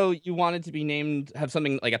says though you wanted to be named, have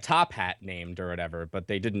something like a top hat named or whatever, but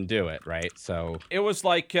they didn't do it, right? So It was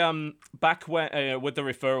like back when with the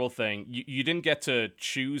referral thing, you didn't get to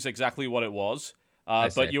choose exactly what it was, but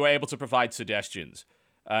see. you were able to provide suggestions.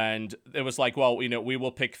 And it was like, well, we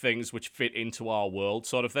will pick things which fit into our world,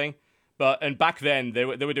 sort of thing. And back then they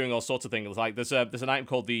were doing all sorts of things. Like there's an item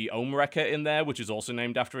called the Ohm Wrecker in there, which is also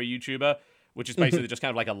named after a YouTuber, which is basically just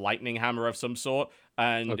kind of like a lightning hammer of some sort.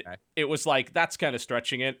 And Okay. it was like that's kind of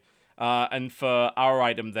stretching it. And for our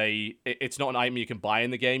item, it's not an item you can buy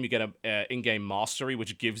in the game. You get a in-game mastery,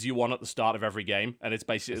 which gives you one at the start of every game, and it's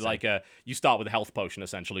basically like you start with a health potion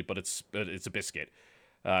essentially, but it's a biscuit.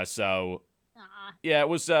 So Aw. yeah, it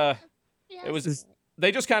was it was.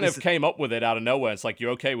 They just kind of came up with it out of nowhere. It's like,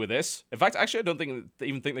 you're okay with this? In fact, actually, I don't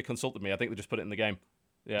think they consulted me. I think they just put it in the game.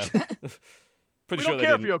 Yeah, pretty We sure don't they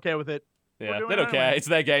care if didn't. you're okay with it. Yeah, doing they it don't care. anyway. It's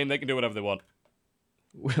their game. They can do whatever they want.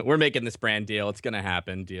 we're making this brand deal. It's gonna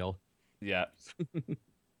happen. Deal. Yeah,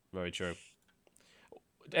 very true.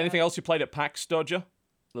 Anything else you played at PAX, Dodger?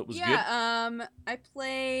 That was good. I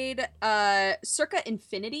played Circa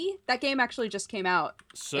Infinity. That game actually just came out.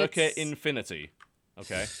 Circa it's- Infinity.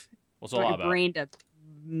 Okay, what's I all want that your about? brain to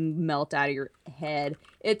melt out of your head.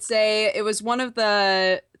 It was one of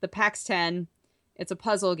the PAX 10. It's a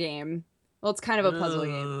puzzle game. Well, it's kind of a puzzle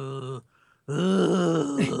game.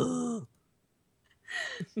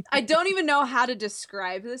 I don't even know how to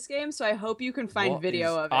describe this game, so I hope you can find What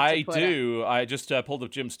video is- of it. I to put it. do. I just pulled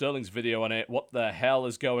up Jim Sterling's video on it. What the hell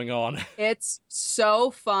is going on? It's so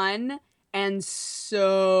fun and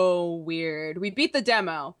so weird. We beat the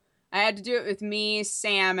demo. I had to do it with me,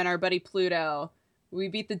 Sam, and our buddy Pluto. We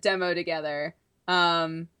beat the demo together.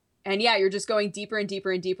 And yeah, you're just going deeper and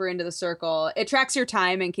deeper and deeper into the circle. It tracks your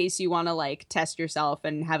time in case you want to like test yourself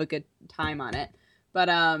and have a good time on it. But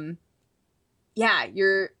yeah,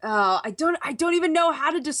 I don't even know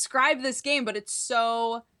how to describe this game, but it's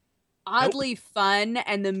so oddly fun,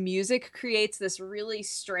 and the music creates this really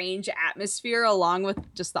strange atmosphere along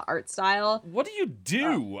with just the art style. What do you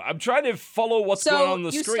do? I'm trying to follow what's going on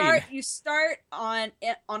the screen. You start on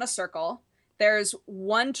a circle. There's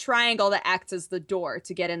one triangle that acts as the door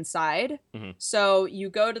to get inside. Mhm. So you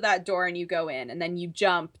go to that door and you go in, and then you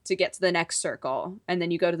jump to get to the next circle, and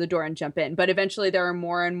then you go to the door and jump in. But eventually there are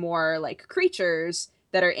more and more like creatures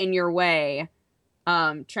that are in your way,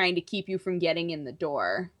 trying to keep you from getting in the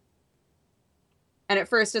door. And at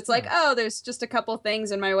first it's like, oh, there's just a couple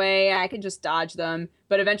things in my way. I can just dodge them.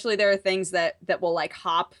 But eventually there are things that will like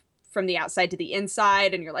hop from the outside to the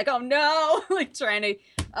inside, and you're like, oh no, like trying to,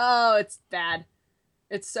 oh, it's bad.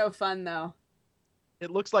 It's so fun though. It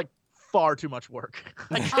looks like far too much work.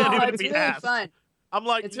 I can't even It's be really asked. fun. I'm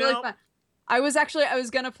like, It's you really know, fun. I was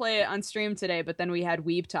gonna play it on stream today, but then we had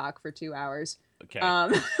Weeb Talk for 2 hours. Okay.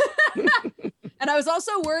 And I was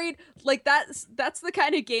also worried, like that's the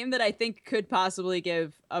kind of game that I think could possibly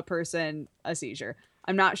give a person a seizure.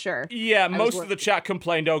 I'm not sure. Yeah, was most of the worried. chat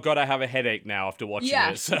complained, oh god, I have a headache now after watching Yeah.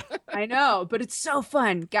 this. I know, but it's so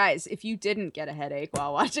fun. Guys, if you didn't get a headache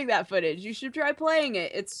while watching that footage, you should try playing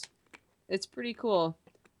it. It's pretty cool.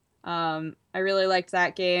 I really liked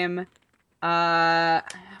that game.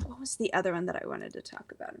 What was the other one that I wanted to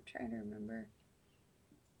talk about? I'm trying to remember.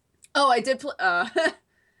 Oh, I did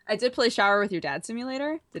I I did play Shower with Your Dad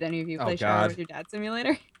Simulator. Did any of you play Shower God. with Your Dad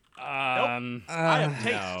Simulator? I have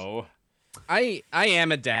taste. No. I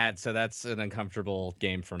am a dad, so that's an uncomfortable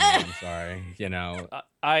game for me. I'm sorry. You know.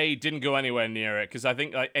 I didn't go anywhere near it because I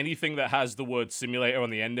think like anything that has the word simulator on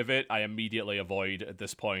the end of it, I immediately avoid at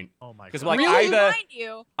this point. Oh my Because god. like Really? either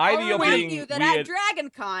I'll you're remind being you that weird. at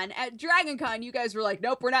Dragon Con, you guys were like,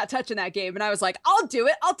 nope, we're not touching that game. And I was like, I'll do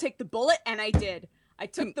it. I'll take the bullet. And I did. I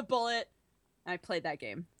took the bullet and I played that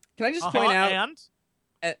game. Can I just point out and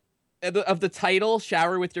of the title,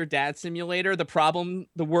 Shower with Your Dad Simulator, the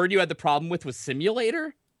word you had the problem with was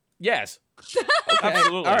simulator? Yes. Okay.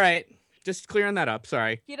 Absolutely. All right. Just clearing that up.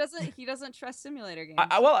 Sorry. He doesn't trust simulator games.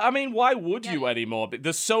 Well, I mean, why would Yeah. you anymore?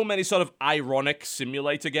 There's so many sort of ironic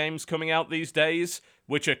simulator games coming out these days,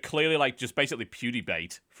 which are clearly like just basically pewdie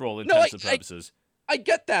bait for all intents and purposes. I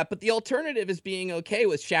get that, but the alternative is being okay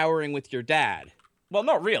with showering with your dad. Well,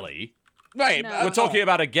 not really. Right. No. We're talking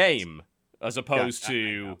about a game as opposed Yeah,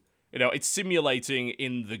 to, it's simulating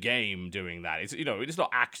in the game doing that. It's, it's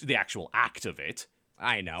not the actual act of it,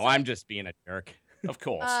 I know. I'm just being a jerk. of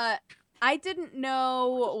course. I didn't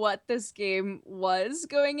know what this game was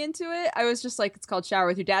going into it. I was just like, it's called Shower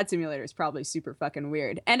with Your Dad Simulator. It's probably super fucking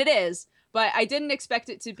weird. And it is, but I didn't expect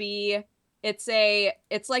it to be. It's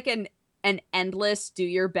like an endless do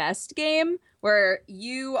your best game where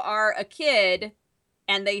you are a kid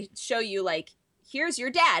and they show you like, here's your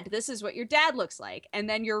dad. This is what your dad looks like. And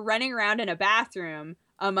then you're running around in a bathroom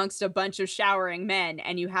amongst a bunch of showering men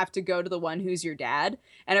and you have to go to the one who's your dad.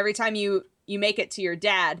 And every time you make it to your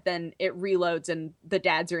dad, then it reloads and the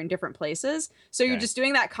dads are in different places. So you're just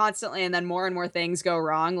doing that constantly and then more and more things go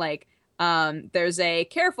wrong. Like there's a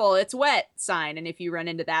careful, it's wet sign. And if you run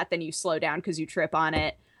into that, then you slow down because you trip on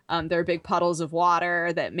it. There are big puddles of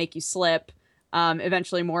water that make you slip.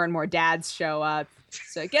 Eventually more and more dads show up.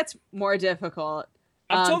 So it gets more difficult.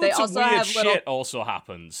 I'm told they that some also weird have shit little... also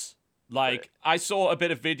happens. Like, I saw a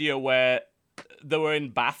bit of video where they were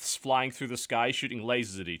in baths flying through the sky shooting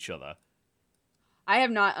lasers at each other. I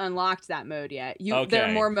have not unlocked that mode yet. There Okay.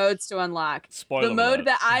 are more modes to unlock. Spoiler The mode alert.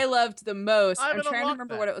 that I loved the most, I I'm haven't trying to unlocked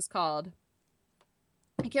remember that. what it was called.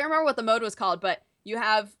 I can't remember what the mode was called, but you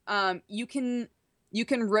have you can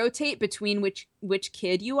rotate between which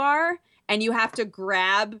kid you are, and you have to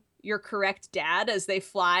grab your correct dad as they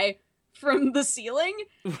fly from the ceiling.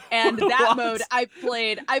 And that What? mode I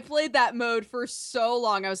played that mode for so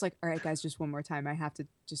long. I was like, all right guys, just one more time. I have to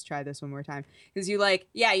just try this one more time. Because you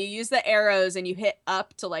you use the arrows and you hit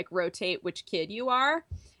up to like rotate which kid you are.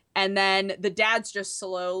 And then the dads just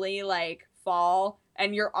slowly like fall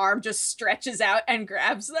and your arm just stretches out and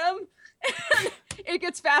grabs them. It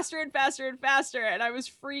gets faster and faster and faster. And I was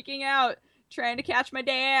freaking out trying to catch my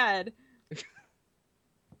dad.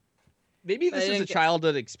 Maybe But I this is a didn't get-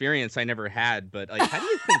 childhood experience I never had, but like, how do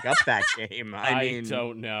you think up that game? I mean,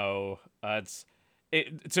 don't know.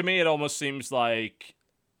 To me, it almost seems like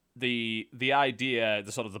the idea,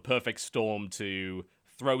 the sort of the perfect storm to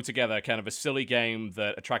throw together kind of a silly game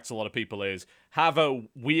that attracts a lot of people is have a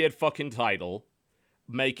weird fucking title,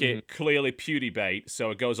 make it clearly pewdie bait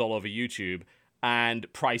so it goes all over YouTube,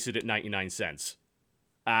 and price it at 99 cents.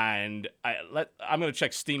 And I'm going to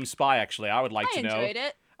check Steam Spy, actually. I would like I to know. enjoyed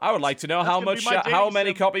it. I would like to know That's how gonna much, be my how dating many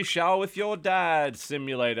sim. copies Shower with Your Dad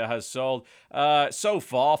Simulator has sold. So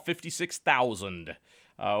far, 56,000,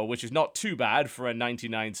 which is not too bad for a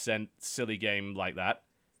 99-cent silly game like that.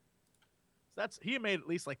 He made at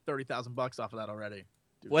least like $30,000 off of that already.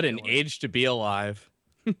 Dude's what an killing it. age to be alive.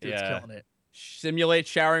 Dude's Yeah. killing it. Simulate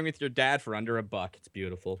showering with your dad for under $1. It's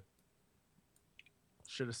beautiful.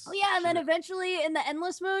 Oh yeah, and then eventually in the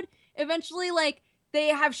endless mode, like they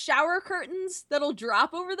have shower curtains that'll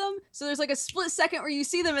drop over them. So there's like a split second where you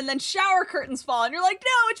see them and then shower curtains fall and you're like,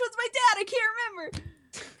 no, which one's my dad? I can't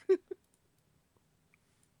remember.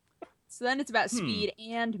 So then it's about speed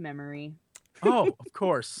and memory. Oh, of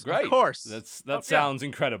course. Great. Of course. That sounds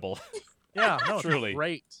incredible. Yeah, no, it's Truly.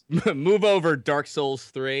 great. Move over, Dark Souls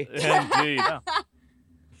 3. Indeed.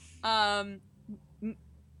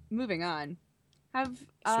 Moving on.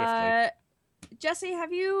 Swiftly. Jesse,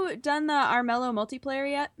 have you done the Armello multiplayer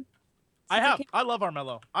yet? I Since it have. came- I love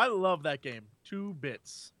Armello. I love that game. 2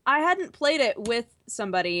 bits. I hadn't played it with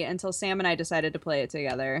somebody until Sam and I decided to play it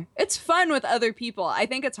together. It's fun with other people. I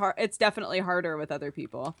think it's hard. It's definitely harder with other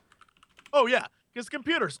people. Oh yeah, because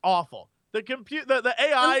computer's awful. The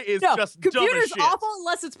AI is No, just dumb computer's as shit. awful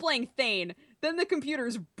unless it's playing Thane. Then the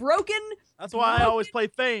computer's broken. That's why I always play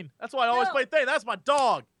Thane. That's No. That's my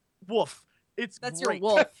dog. Woof. It's That's great. your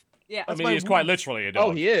wolf. Yeah. I That's mean, my he's quite wolf. literally a dog.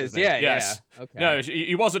 Oh, he is. isn't he? Yeah, Yes. yeah. Okay. No,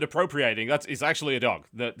 he wasn't appropriating. He's actually a dog.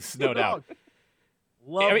 That's no doubt.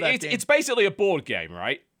 Love I mean, that it's, game. it's basically a board game,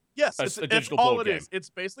 right? Yes, A it's digital all board it game. is. It's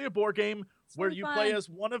basically a board game where really you fun. play as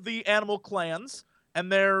one of the animal clans,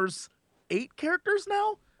 and there's 8 characters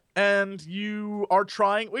now, and you are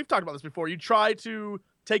trying. We've talked about this before. You try to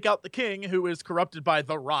take out the king, who is corrupted by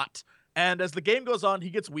the rot, and as the game goes on, he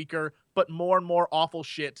gets weaker, but more and more awful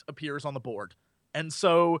shit appears on the board. And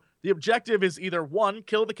so the objective is either 1,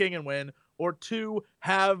 kill the king and win, or 2,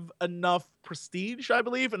 have enough prestige, I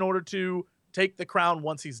believe, in order to take the crown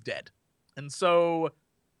once he's dead. And so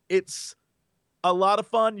it's a lot of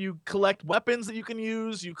fun. You collect weapons that you can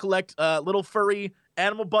use. You collect little furry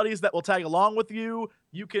animal buddies that will tag along with you.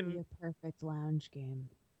 You Be can. a perfect lounge game.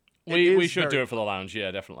 We should do it for the lounge.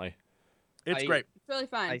 Yeah, definitely. It's great. It's really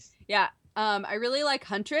fun. I- Yeah. I really like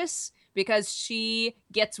Huntress because she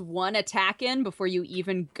gets 1 attack in before you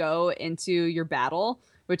even go into your battle,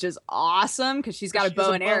 which is awesome because she's got a She bow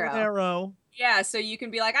has and arrow. arrow. Yeah, so you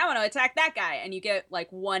can be like, I want to attack that guy, and you get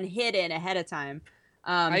like 1 hit in ahead of time.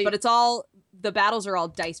 But it's all the battles are all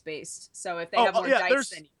dice based. So if they have more dice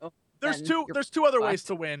than you, There's then two. you're There's 2 other ways fucked.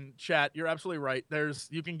 to win. Chat, you're absolutely right.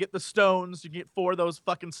 You can get the stones. You can get 4 of those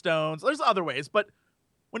fucking stones. There's other ways, but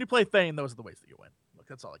when you play Thane, those are the ways that you win. Look,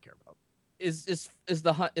 that's all I care about.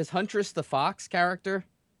 Is Huntress the fox character?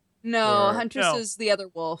 No, Or- Huntress No. is the other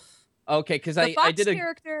wolf. Okay, because The I fox did a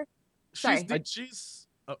character. Sorry. She's.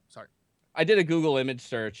 Oh, sorry. I did a Google image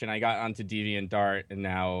search and I got onto DeviantArt and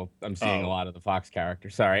now I'm seeing a lot of the fox character.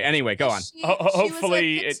 Sorry. Anyway, go on.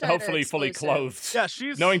 Hopefully fully exclusive. clothed. Yeah,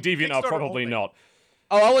 she's. Knowing DeviantArt, Kickstarter probably only. not.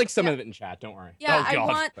 Oh, I'll link some Yeah. of it in chat. Don't worry. Yeah, Oh,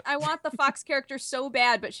 God. I want the fox character so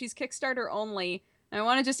bad, but she's Kickstarter only. And I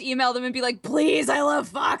want to just email them and be like, please, I love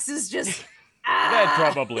foxes. Just They'd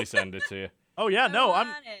probably send it to you. Oh yeah, no, I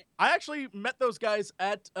actually met those guys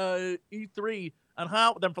at E3 and hung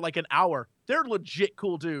out with them for like an hour. They're legit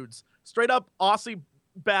cool dudes. Straight up Aussie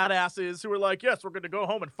badasses who were like, yes, we're going to go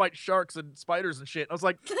home and fight sharks and spiders and shit. I was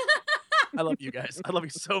like, I love you guys. I love you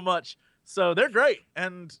so much. So they're great.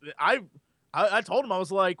 And I told them, I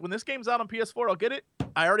was like, when this game's out on PS4, I'll get it.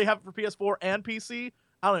 I already have it for PS4 and PC.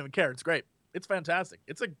 I don't even care. It's great. It's fantastic.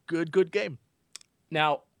 It's a good game.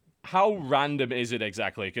 Now, how random is it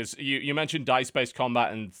exactly? Because you mentioned dice-based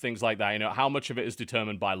combat and things like that. You know, how much of it is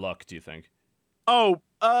determined by luck, do you think? Oh,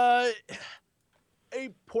 a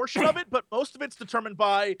portion of it, but most of it's determined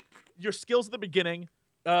by your skills at the beginning,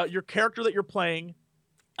 your character that you're playing,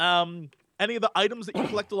 any of the items that you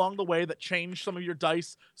collect along the way that change some of your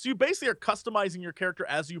dice. So you basically are customizing your character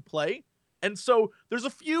as you play. And so there's a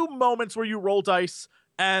few moments where you roll dice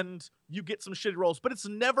and you get some shitty rolls, but it's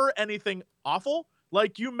never anything awful.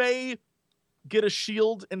 Like you may get a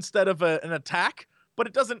shield instead of an attack, but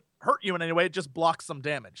it doesn't hurt you in any way. It just blocks some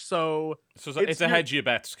damage. So it's a hedge your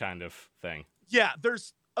bets kind of thing. yeah,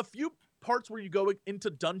 there's a few parts where you go into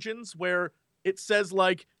dungeons where it says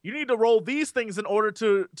like you need to roll these things in order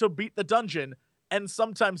to beat the dungeon, and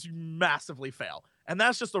sometimes you massively fail, and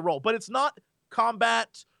that's just a roll. But it's not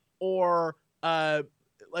combat or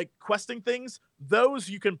like questing things. Those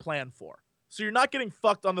you can plan for, so you're not getting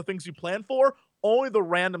fucked on the things you plan for. Only the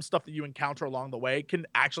random stuff that you encounter along the way can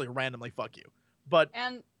actually randomly fuck you. But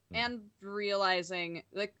and realizing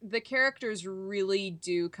like the characters really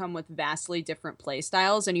do come with vastly different play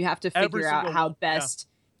styles, and you have to Every figure out single how one, best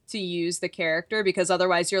to use the character, because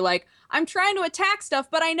otherwise you're like, I'm trying to attack stuff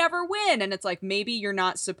but I never win, and it's like maybe you're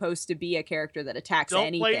not supposed to be a character that attacks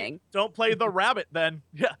anything. Don't play the rabbit then.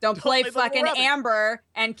 Yeah. Don't play the little fucking rabbit. Amber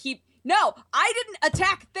and keep. No, I didn't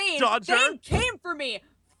attack Thane. Dodger. Thane came for me.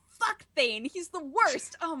 Fuck Thane. He's the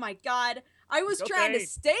worst. Oh my god. I was Go trying to Thane.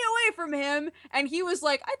 stay away from him, and he was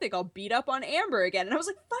like, I think I'll beat up on Amber again. And I was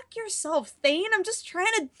like, fuck yourself, Thane. I'm just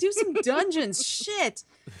trying to do some dungeons. Shit.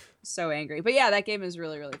 So angry. But yeah, that game is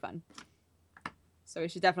really, really fun. So we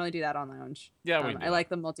should definitely do that on Lounge. Yeah, we can do I like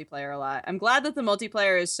the multiplayer a lot. I'm glad that the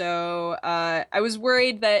multiplayer is so... I was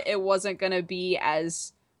worried that it wasn't going to be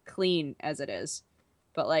as clean as it is.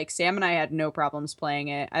 But, like, Sam and I had no problems playing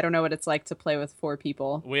it. I don't know what it's like to play with 4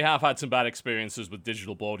 people. We have had some bad experiences with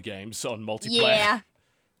digital board games on multiplayer. Yeah.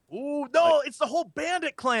 Ooh, no, it's the whole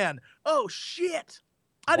Bandit clan. Oh shit.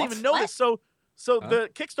 I didn't What? even know What? this. So the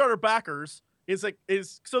Kickstarter backers is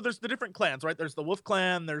so there's the different clans, right? There's the Wolf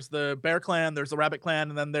clan, there's the Bear clan, there's the Rabbit clan,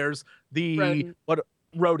 and then there's the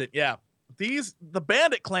Rodent, yeah. The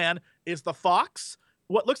Bandit clan is the fox,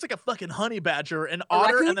 what looks like a fucking honey badger, an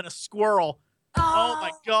otter, raccoon? and then a squirrel. Oh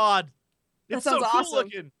my god. That It's so sounds cool awesome.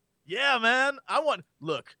 looking. Yeah, man.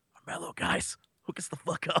 Look, Mellow guys. Hook us the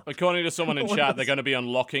fuck up. According to someone in One chat, of they're those- going to be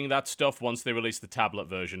unlocking that stuff once they release the tablet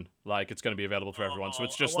version. Like, it's going to be available for everyone. So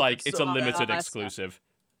it's I just want like, it it's so a bad. limited Oh, exclusive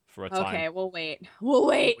for a time. Okay, we'll wait. We'll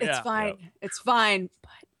wait. It's Yeah. fine. It's fine. But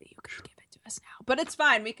you can give it to us now. But it's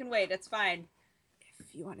fine. We can wait. It's fine.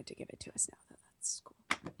 if you wanted to give it to us now, that's cool.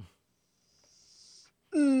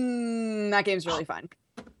 That game's really fun.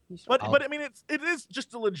 But I mean, it is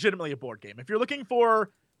just legitimately a board game. If you're looking for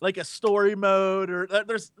like a story mode, or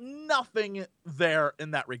there's nothing there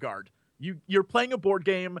in that regard. You're playing a board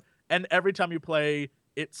game, and every time you play,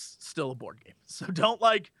 it's still a board game. So don't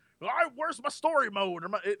where's my story mode?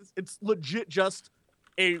 It's legit just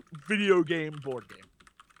a video game board game.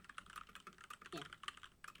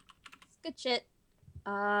 It's good shit.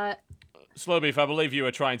 Slowbeef, I believe you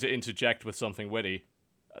were trying to interject with something witty.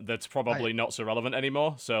 That's probably not so relevant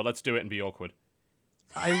anymore, so let's do it and be awkward.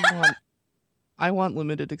 I want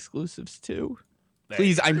limited exclusives too.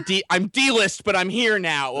 Please, I'm D-list, but I'm here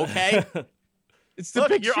now, okay? It's the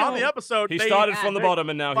big you're show. on the episode. He started from the bottom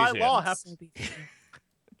and now he's here. By law, have to...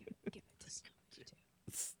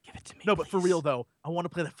 Give Give it to me. No, but for real though, I want to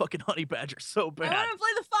play the fucking honey badger so I bad. want to play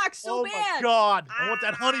the fox so bad. Oh my god, I want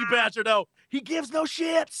that honey badger though. He gives no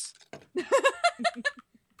shits. I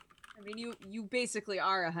mean, you basically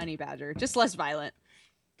are a honey badger, just less violent.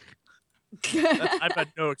 I've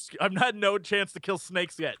had no chance to kill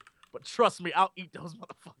snakes yet, but trust me, I'll eat those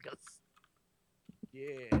motherfuckers.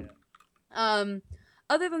 Yeah.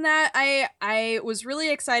 Other than that, I was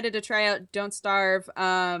really excited to try out Don't Starve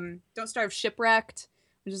Shipwrecked,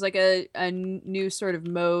 which is like a new sort of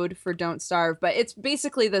mode for Don't Starve, but it's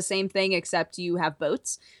basically the same thing except you have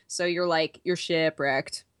boats. So you're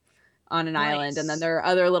shipwrecked on an island, and then there are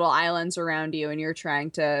other little islands around you, and you're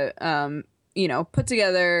trying to put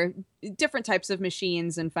together different types of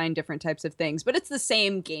machines and find different types of things, but it's the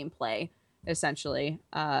same gameplay essentially.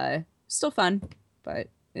 Still fun, but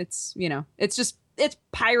it's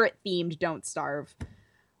pirate themed Don't Starve.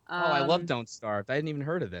 I love Don't Starve. I hadn't even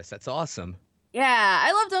heard of this. That's awesome. Yeah,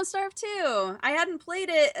 I love Don't Starve too. I hadn't played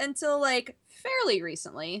it until fairly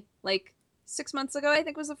recently, 6 months ago, I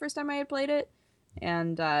think was the first time I had played it.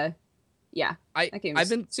 And yeah, that game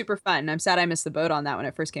was super fun. I'm sad I missed the boat on that when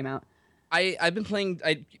it first came out. I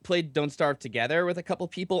played Don't Starve together with a couple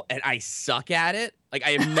people, and I suck at it.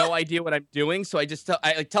 I have no idea what I'm doing, so I just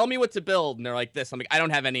tell me what to build, and they're like this. I'm like, I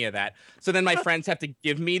don't have any of that. So then my friends have to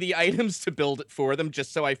give me the items to build it for them,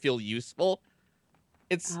 just so I feel useful.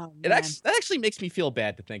 That actually makes me feel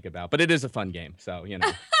bad to think about, but it is a fun game, so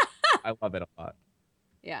I love it a lot.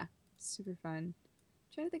 Yeah, super fun. I'm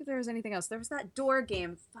trying to think if there was anything else. There was that door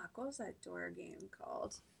game. Fuck, what was that door game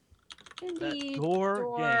called? That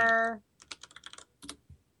door game.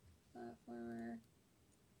 Platformer.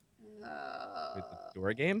 The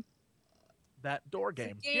door game? That door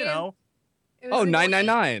game. Game. It was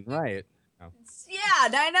 999, right. Oh. Yeah,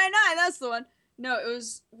 999, that's the one. No, it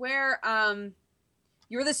was where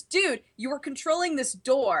you were this dude. You were controlling this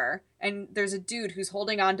door, and there's a dude who's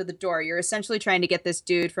holding onto the door. You're essentially trying to get this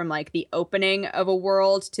dude from the opening of a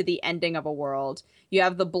world to the ending of a world. You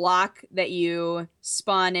have the block that you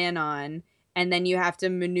spawn in on, and then you have to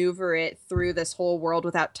maneuver it through this whole world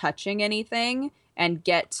without touching anything and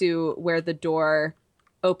get to where the door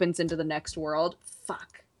opens into the next world.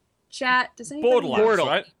 Fuck. Chat, does anybody know Borderlands,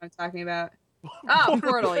 right? what I'm talking about? Oh,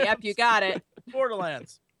 Portal. Yep, you got it.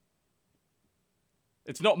 Borderlands.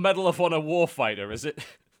 It's not Medal of Honor Warfighter, is it?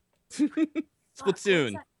 Splatoon. What's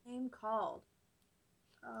that name called?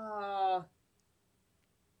 Oh.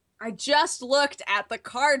 I just looked at the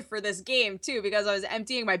card for this game, too, because I was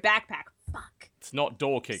emptying my backpack. Fuck. It's not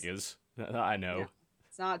Door Kickers. That I know. No,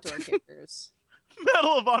 it's not Door Kickers.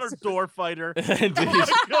 Medal of Honor door fighter. Indeed. Oh my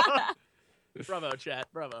God. Bravo, chat.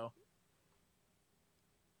 Bravo.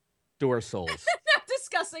 Door Souls. Not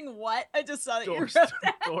discussing what? I just saw that you Door, wrote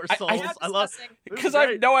that. door souls. I love Because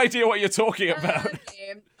I have no idea what you're talking about.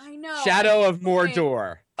 Game. I know. Shadow of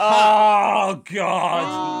Mordor. Oh,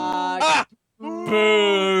 God.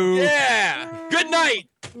 Boo. Yeah. Good night.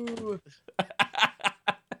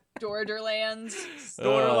 Borderlands.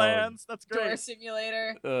 Borderlands. That's Door great.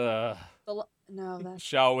 Simulator. No, that's...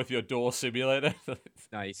 Shower with your door simulator.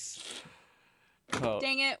 Nice. Oh.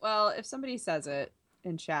 Dang it. Well, if somebody says it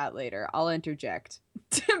in chat later, I'll interject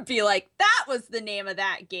to be like, that was the name of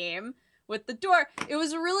that game with the door. It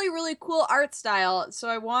was a really, really cool art style. So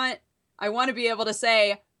I want to be able to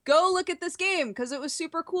say, go look at this game because it was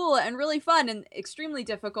super cool and really fun and extremely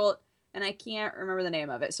difficult. And I can't remember the name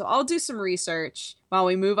of it. So I'll do some research while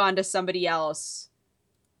we move on to somebody else.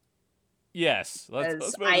 Yes,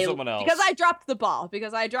 let's move to someone else. Because I dropped the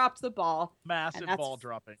ball. Massive ball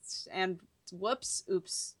dropping. And whoops,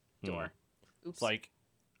 oops, door. Oops.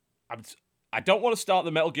 It's I don't want to start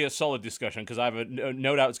the Metal Gear Solid discussion because I have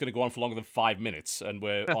no doubt it's going to go on for longer than 5 minutes, and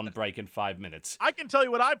we're on break in 5 minutes. I can tell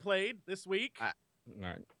you what I played this week. All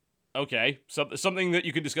right. Okay, something that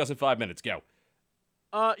you can discuss in 5 minutes. Go.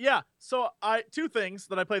 Yeah. So two things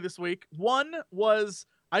that I played this week. One was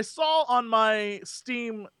I saw on my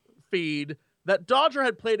Steam feed that Dodger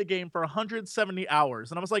had played a game for 170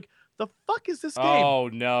 hours, and I was like, "The fuck is this game?" Oh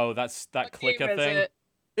no, that's that What clicker game is thing. it?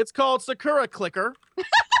 It's called Sakura Clicker.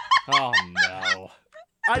 Oh no.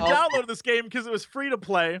 I downloaded this game because it was free to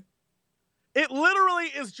play. It literally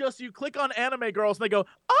is just you click on anime girls and they go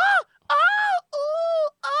ah.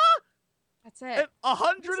 That's it. And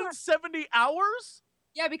 170 hours.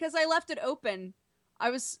 Yeah, because I left it open.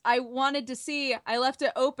 I wanted to see. I left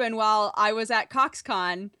it open while I was at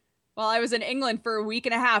CoxCon. While I was in England for a week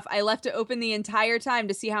and a half, I left it open the entire time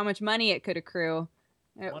to see how much money it could accrue.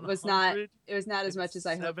 It was not as much as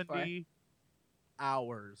I hoped for. 70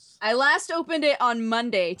 hours. I last opened it on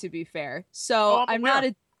Monday, to be fair. So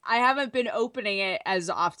I haven't been opening it as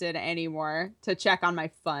often anymore to check on my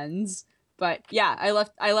funds. But yeah,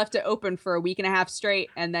 I left it open for a week and a half straight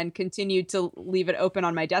and then continued to leave it open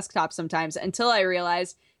on my desktop sometimes until I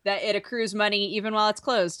realized that it accrues money even while it's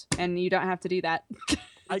closed, and you don't have to do that.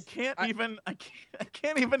 I can't even.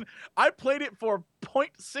 I played it for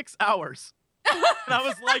 0.6 hours. And I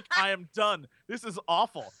was like, I am done. This is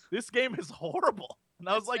awful. This game is horrible. And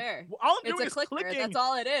I was like, fair. all I'm It's doing a is clicker. clicking. That's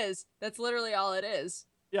all it is. That's literally all it is.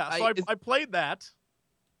 Yeah, so I played that.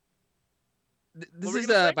 This were is you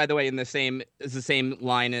gonna say? by the way, in the same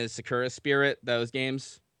line as Sakura Spirit. Those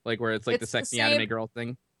games, like where it's like It's the the sexy anime same- girl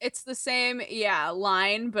thing. It's the same,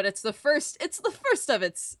 line, but it's the first of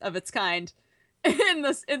its kind in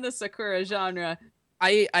the Sakura genre.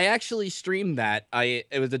 I actually streamed that.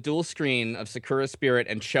 It was a dual screen of Sakura Spirit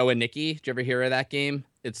and Showa Nikki. Did you ever hear of that game?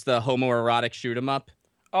 It's the homoerotic shoot 'em up.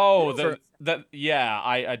 Oh,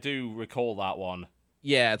 I do recall that one.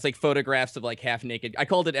 Yeah, it's like photographs of like half naked. I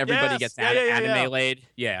called it Everybody Yes, Gets yeah. Anime Laid.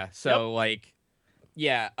 Yeah. So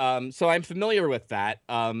so I'm familiar with that.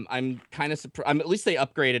 I'm kind of surprised. At least they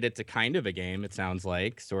upgraded it to kind of a game. It sounds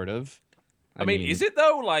like, sort of. I mean, is it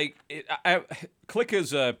though? Like,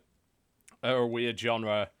 clickers are a weird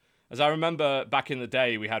genre. As I remember back in the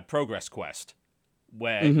day, we had Progress Quest,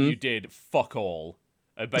 where you did fuck all.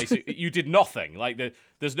 Basically, you did nothing. Like,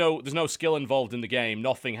 there's no skill involved in the game.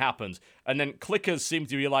 Nothing happens. And then clickers seem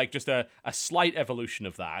to be like just a slight evolution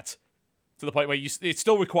of that, to the point where it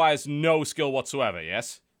still requires no skill whatsoever.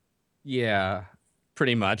 Yes. Yeah,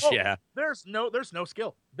 pretty much. Oh, yeah. There's no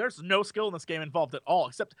skill. There's no skill in this game involved at all,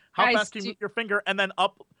 except how Guys, fast can you move your finger and then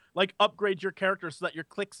upgrade your character so that your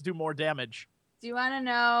clicks do more damage. Do you want to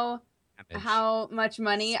know how much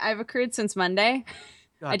money I've accrued since Monday?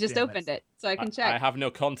 God I just damn opened it so I can check. I have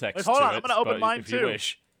no context. Wait, hold to on, it, I'm gonna open but mine if too. You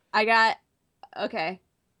wish. I got okay.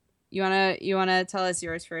 You wanna tell us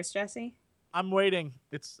yours first, Jesse? I'm waiting.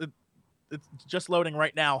 It's just loading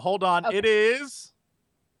right now. Hold on. Okay. It is.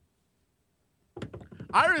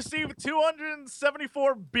 I received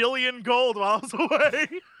 274 billion gold while I was away.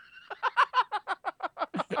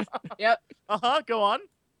 Yep. Go on.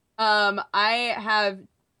 I have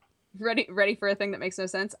ready for a thing that makes no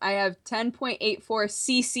sense. I have 10.84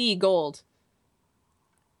 CC gold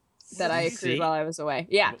that I accrued CC? while I was away.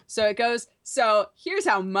 Yeah. So it goes. So here's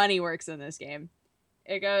how money works in this game.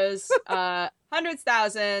 It goes hundreds,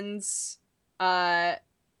 thousands,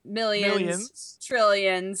 millions,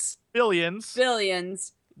 trillions,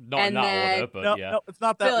 billions. Not in And that then- order, but No, yeah. no, it's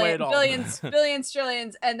not that way at all. billions,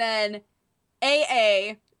 trillions, and then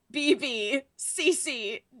AA, BB,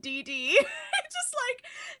 CC, DD. Just like,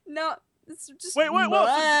 no, it's just Wait, whoa. So you know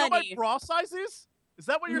my money. bra sizes? Is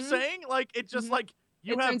that what you're Mhm. saying? Like, it just Mhm. like,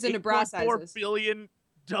 you It have turns into bra 8.4 sizes. billion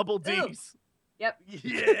double Ooh. Ds. Yep.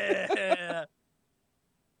 Yeah.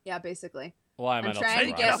 Yeah, basically. Why am I I'm not trying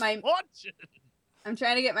to surprised? get my- fortune. I'm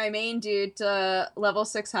trying to get my main dude to level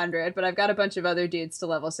 600, but I've got a bunch of other dudes to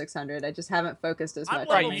level 600. I just haven't focused as I'm much.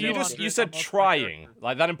 level on Right, my you main just dude. you said on most of my trying. characters.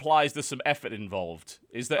 Like that implies there's some effort involved.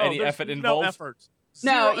 Is there Oh, any there's effort no involved? effort.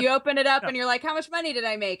 No, Zero you open it up No. and you're like, how much money did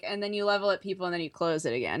I make? And then you level at people and then you close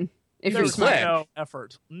it again. If you're There's smart. click. no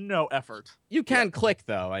effort. No effort. You can click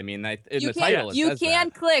though. I mean, in You the title, it you says can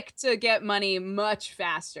that. click to get money much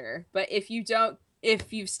faster, but if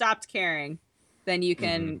you've stopped caring, then you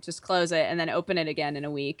can just close it and then open it again in a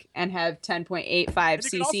week and have 10.85 And you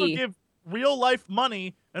can also CC. give real life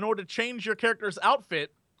money in order to change your character's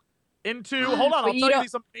outfit into. Hold on, But I'll you tell you don't-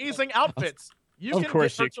 these amazing outfits. You Of can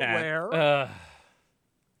course get her you to can. wear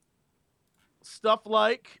stuff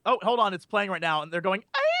like. Oh, hold on, it's playing right now, and they're going.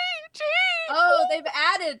 Oh, they've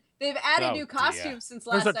added Oh, new dear. costumes since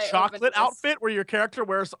last There's a I opened chocolate this. outfit where your character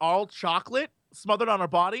wears all chocolate smothered on her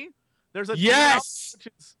body. There's a Yes! which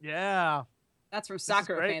is, yeah. That's from is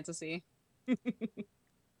Sakura great. Fantasy. Yep.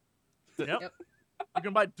 Yep. You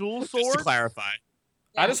can buy dual Just to swords. clarify.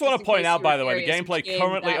 I just want to in point case out, you by were the way, the curious gameplay which game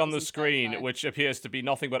currently that on the was inspired screen, by. which appears to be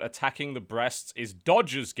nothing but attacking the breasts, is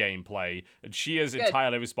Dodger's gameplay, and she is Good.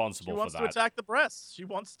 entirely She responsible for wants to that. attack the breasts. She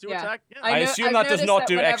wants to Yeah. attack. Yeah. I assume I've that does noticed not that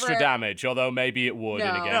do extra whenever- damage, although maybe it would in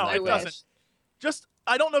a No, game No, like it I that. doesn't. wish. Just,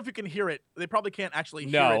 I don't know if you can hear it. They probably can't actually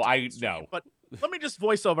hear No, it. no. But let me just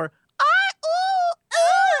voice over.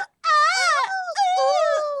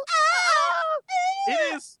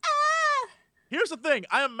 It is. Here's the thing.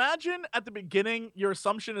 I imagine at the beginning, your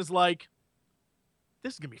assumption is like,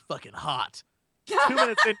 this is going to be fucking hot. 2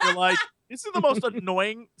 minutes in, you're like, this is the most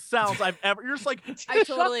annoying sounds I've ever. You're just like, I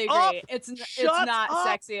totally "Shut agree. up, It's shut not up."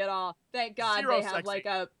 sexy at all. Thank God Zero they have sexy. like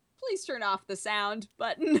a please turn off the sound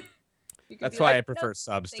button. You can That's be why like, I prefer "Nope,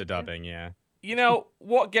 subs to thank you." dubbing. Yeah. You know,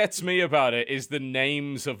 what gets me about it is the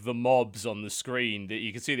names of the mobs on the screen that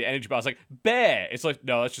you can see the energy bar. It's like, bear. It's like,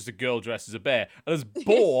 no, that's just a girl dressed as a bear. And there's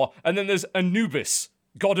boar, and then there's Anubis,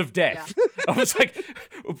 god of death. I was like,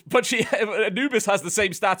 but Anubis has the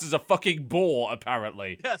same stats as a fucking boar,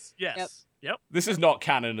 apparently. Yes. Yep. This is not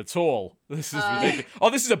canon at all. This is Uh, ridiculous. Oh,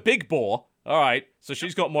 this is a big boar. All right, so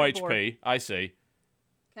she's got more big boar. HP. I see.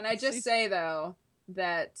 Can I just say though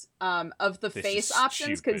that of the This face is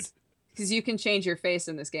options, stupid. because you can change your face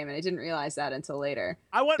in this game, and I didn't realize that until later.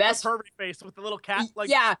 I went Best- for pervy face with the little cat. Like,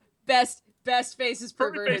 Yeah, best face is Pervy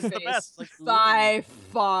perverted face is the best, like, by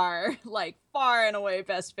far, like far and away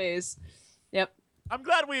best face. Yep. I'm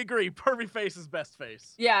glad we agree. Pervy face is best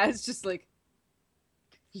face. Yeah, it's just like.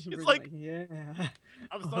 It's like, yeah.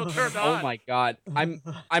 I'm so turned on. Oh my god.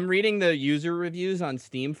 I'm reading the user reviews on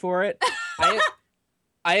Steam for it.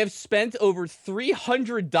 I have spent over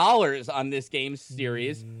 $300 on this game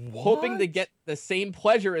series, hoping to get the same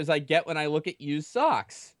pleasure as I get when I look at used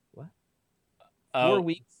socks. What? 4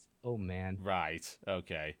 weeks. Oh man. Right.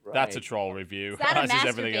 Okay. That's a Right. troll review. Is that a As is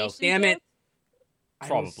everything else. masturbation Damn it. joke?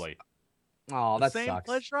 Probably. Oh, The that same sucks.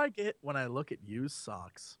 pleasure I get when I look at used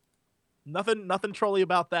socks. Nothing trolly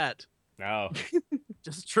about that. No.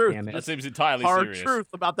 Just truth. Damn it. That seems entirely Hard serious. truth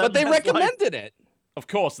about that. But they man's life. recommended it. Of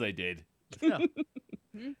course they did. Yeah.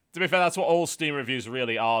 To be fair, that's what all Steam reviews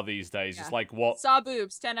really are these days. Yeah. It's like what Saw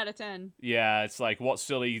boobs, 10 out of 10. yeah, it's like what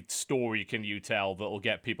silly story can you tell that'll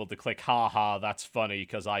get people to click haha, that's funny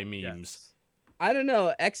because I memes. Yes. I don't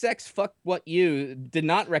know. XX fuck what you did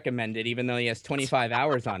not recommend it, even though he has 25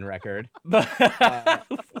 hours on record.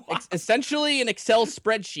 Essentially an Excel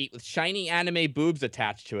spreadsheet with shiny anime boobs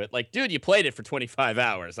attached to it. Like, dude, you played it for 25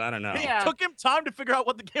 hours. I don't know. Yeah. It took him time to figure out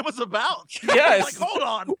what the game was about. Yes. Like, hold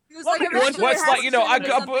on. He was What like, are you- eventually Well, it's there like, has you know, to I be need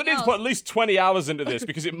to something put at least 20 hours into this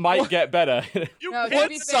because it might get better. You No, to can't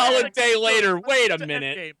be say fair- Solid it's day later. good. Wait a It's an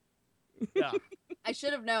minute. endgame. Yeah. I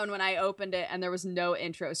should have known when I opened it and there was no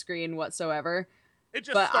intro screen whatsoever. It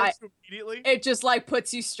just But starts immediately. It just like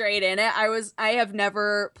puts you straight in it. I have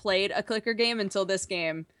never played a clicker game until this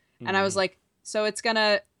game. And I was like, so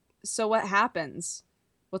what happens?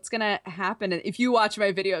 What's gonna happen? If you watch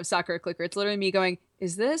my video of Sakura Clicker, it's literally me going,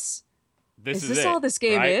 is this This is it, all this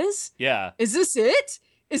game right? is? Yeah. Is this it?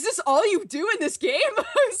 Is this all you do in this game? I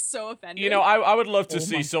was so offended. You know, I would love to Oh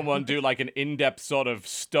see my someone do like an in-depth sort of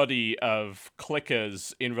study of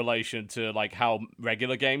clickers in relation to like how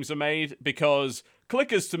regular games are made, because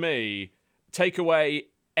clickers to me take away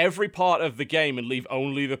every part of the game and leave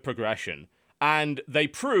only the progression. And they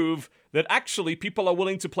prove that actually people are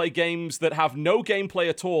willing to play games that have no gameplay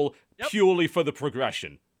at all purely for the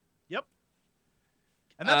progression. Yep.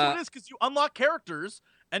 And that's what it is, because you unlock characters,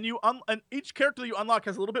 and and each character you unlock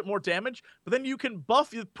has a little bit more damage, but then you can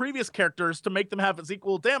buff your previous characters to make them have as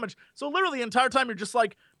equal damage. So literally the entire time you're just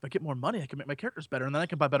like, if I get more money, I can make my characters better, and then I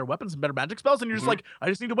can buy better weapons and better magic spells, and you're just like, I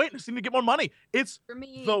just need to wait, I just need to get more money. It's for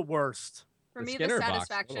me, the worst. for The me, Skinner the box,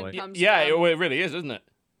 satisfaction totally. comes Yeah, from, it really is, isn't it?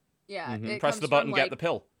 yeah, it Press comes the button, from, get like, the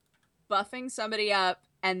pill. buffing somebody up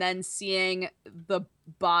and then seeing the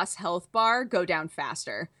boss health bar go down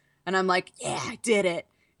faster. And I'm like, yeah, I did it.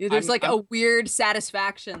 There's a weird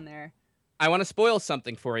satisfaction there. I want to spoil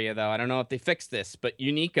something for you, though. I don't know if they fixed this, but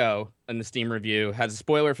Unico in the Steam review has a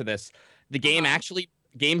spoiler for this. The game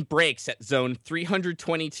game breaks at zone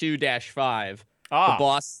 322-5.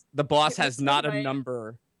 The boss has That's not right.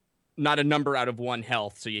 a number out of 1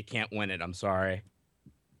 health, so you can't win it. I'm sorry.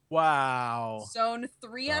 Wow. Zone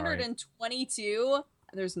 322,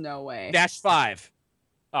 there's no way. -5.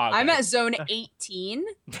 Oh, okay. I'm at zone 18.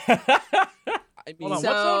 I Hold mean, on, So-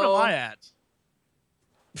 what zone am I at?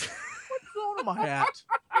 What zone am I at?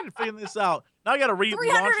 I need to figure this out. Now I gotta relaunch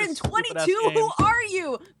this stupid-ass 322? game. Who are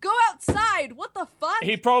you? Go outside. What the fuck?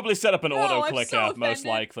 He probably set up an No, auto I'm clicker, so most offended.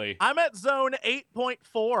 likely. I'm at zone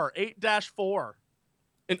 8.4, 8-4.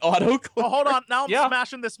 an auto click. Oh, hold on. Now I'm Yeah.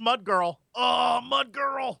 smashing this mud girl. Oh, mud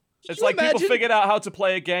girl. It's you like people imagine- figured out how to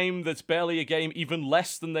play a game that's barely a game even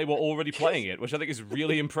less than they were already playing it, which I think is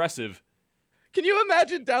really impressive. Can you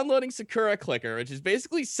imagine downloading Sakura Clicker, which is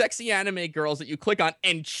basically sexy anime girls that you click on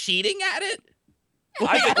and cheating at it?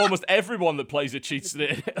 I think almost everyone that plays it cheats at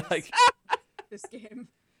it. Like, This game.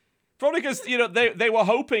 probably because, they were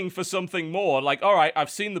hoping for something more. Like, all right, I've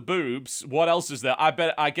seen the boobs. What else is there?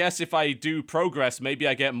 I guess if I do progress, maybe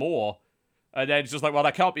I get more. And then it's just like, well,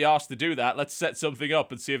 I can't be asked to do that. Let's set something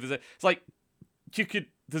up and see if there's it's like,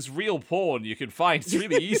 there's real porn you can find. It's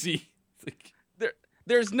really easy. It's like,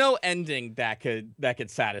 There's no ending that could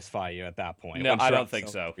satisfy you at that point. no, Once I you're don't up think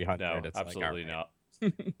to so. 300, No, it's like, absolutely all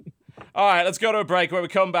not. All right, let's go to a break. When we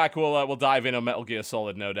come back, we'll dive in on Metal Gear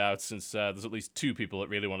Solid, no doubt, since there's at least two people that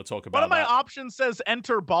really want to talk about One of my that. options says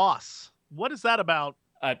enter boss. What is that about?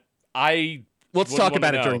 I Let's wouldn't talk wanna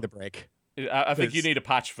about it know. during the break. I think you need a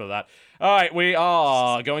patch for that. All right, we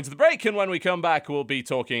are going to the break, and when we come back, we'll be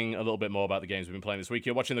talking a little bit more about the games we've been playing this week.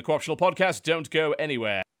 You're watching the Co-Optional Podcast. Don't go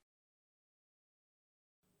anywhere.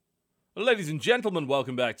 Ladies and gentlemen,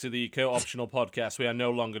 welcome back to the Co-Optional Podcast. We are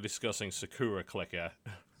no longer discussing Sakura Clicker.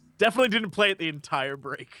 Definitely didn't play it the entire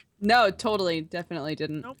break. No, totally, definitely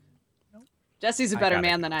didn't. Nope. Jesse's a I better got it.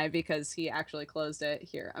 man than I because he actually closed it.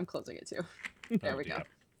 Here, I'm closing it too. There Oh, we dear. go.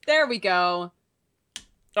 There we go.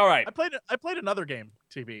 All right. I played another game,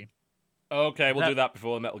 TB, Okay, we'll do that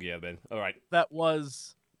before Metal Gear then. All right. that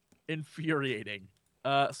was infuriating.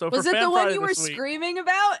 So Was for it Fan the one Friday you were this week, screaming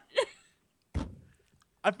about?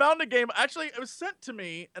 I found a game. Actually, it was sent to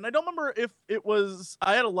me, and I don't remember if it was.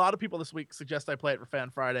 I had a lot of people this week suggest I play it for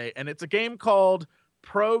Fan Friday, and it's a game called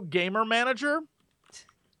Pro Gamer Manager.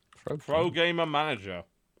 Pro Gamer Manager.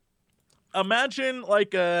 Imagine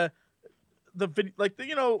like all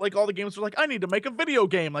the games are like, I need to make a video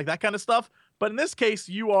game, like that kind of stuff. But in this case,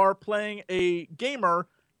 you are playing a gamer,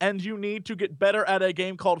 and you need to get better at a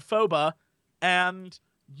game called FOBA, and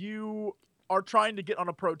you are trying to get on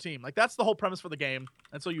a pro team. Like that's the whole premise for the game.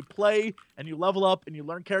 And so you play and you level up and you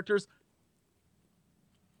learn characters.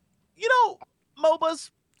 You know,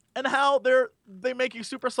 MOBAs and how they make you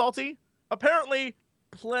super salty. Apparently,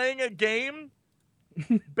 playing a game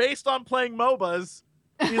based on playing MOBAs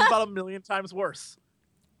is about 1 million times worse.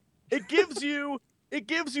 It gives you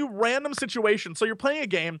random situations. So you're playing a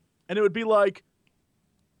game and it would be like,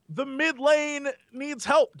 the mid lane needs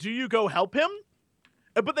help. Do you go help him?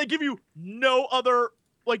 But they give you no other,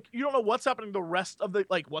 like, you don't know what's happening the rest of the,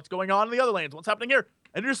 like, what's going on in the other lanes, what's happening here.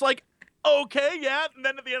 And you're just like, okay, yeah. And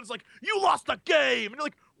then at the end, it's like, you lost the game. And you're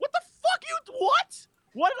like, what the fuck? What?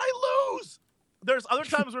 Why did I lose? There's other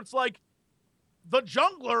times where it's like, the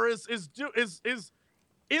jungler is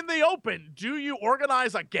in the open. Do you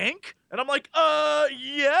organize a gank? And I'm like,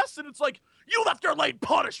 yes. And it's like, you left your lane,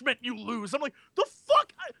 punishment, you lose. I'm like, the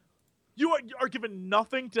fuck? You are given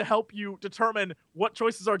nothing to help you determine what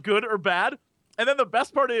choices are good or bad. And then the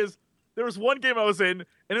best part is, there was one game I was in,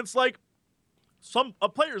 and it's like, a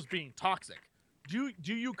player's being toxic. Do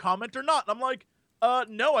you comment or not? And I'm like,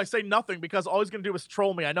 no, I say nothing because all he's going to do is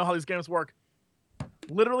troll me. I know how these games work.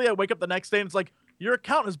 Literally, I wake up the next day and it's like, your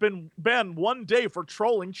account has been banned 1 day for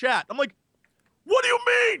trolling chat. I'm like, what do you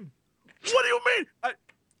mean? What do you mean?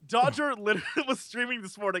 Dodger literally was streaming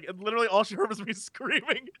this morning, and literally all she heard was me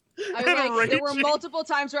screaming. I and was like, there were raging. multiple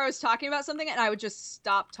times where I was talking about something and I would just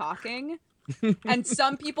stop talking. And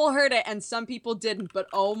some people heard it and some people didn't. But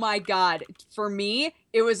oh my God, for me,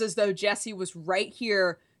 it was as though Jesse was right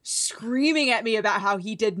here screaming at me about how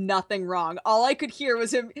he did nothing wrong. All I could hear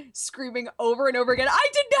was him screaming over and over again, I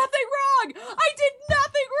did nothing wrong! I did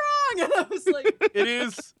nothing wrong! And I was like...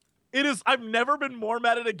 It is, I've never been more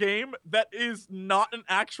mad at a game that is not an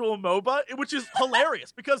actual MOBA, which is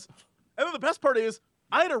hilarious because, and then the best part is,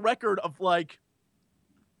 I had a record of like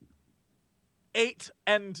 8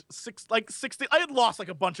 and 6, like 60. I had lost like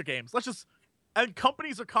a bunch of games. And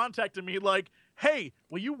companies are contacting me like, hey,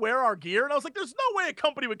 will you wear our gear? And I was like, there's no way a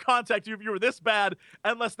company would contact you if you were this bad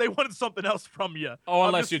unless they wanted something else from you. Oh, I'm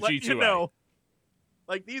unless just you're letting G2A. you know.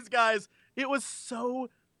 Like these guys, it was so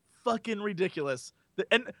fucking ridiculous.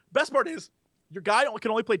 And best part is, your guy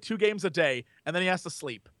can only play 2 games a day, and then he has to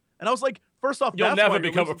sleep. And I was like, first off, You'll that's never why you're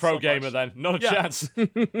become a losing pro so gamer much. then. Not a Yeah. chance.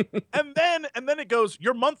 And then it goes,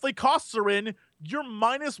 your monthly costs are in, you're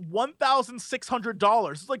minus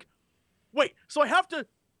 $1,600. It's like, wait, so I have to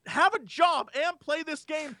have a job and play this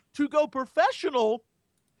game to go professional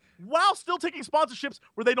while still taking sponsorships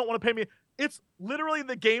where they don't want to pay me. It's literally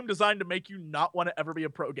the game designed to make you not want to ever be a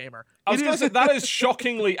pro gamer. I was It going is- to say, that is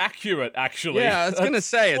shockingly accurate, actually. Yeah, I was gonna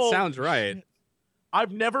say it Oh, sounds right.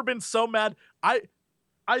 I've never been so mad.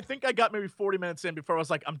 I think I got maybe 40 minutes in before I was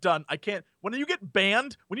like, I'm done. I can't. When you get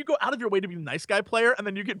banned, when you go out of your way to be a nice guy player and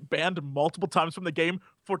then you get banned multiple times from the game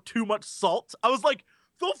for too much salt, I was like,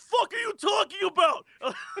 the fuck are you talking about?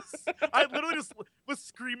 I literally just was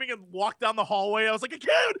screaming and walked down the hallway. I was like, I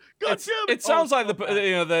can't. God damn it. It sounds like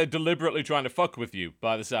bad. they're deliberately trying to fuck with you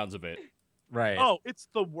by the sounds of it. Right. Oh, it's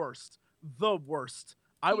the worst. The worst.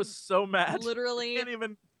 I was so mad. Literally Can't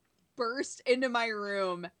even. burst into my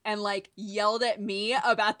room and like yelled at me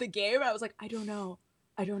about the game. I was like, I don't know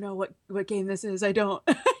what game this is. I don't.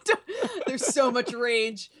 There's so much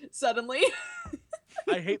rage suddenly.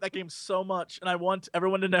 I hate that game so much, and I want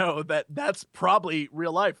everyone to know that that's probably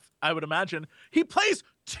real life, I would imagine. He plays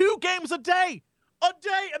 2 games a day,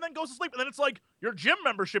 and then goes to sleep, and then it's like, your gym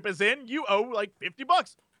membership is in, you owe like $50.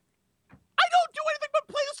 I don't do anything but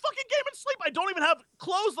play this fucking game and sleep. I don't even have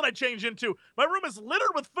clothes that I change into. My room is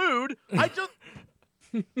littered with food. I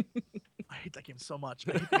hate that game so much.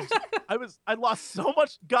 I lost so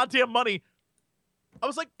much goddamn money. I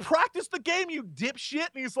was like, practice the game, you dipshit.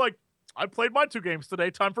 And he's like, I played my 2 games today.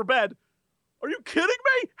 Time for bed. Are you kidding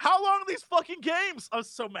me? How long are these fucking games? I was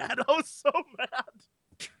so mad.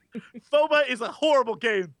 Phoba is a horrible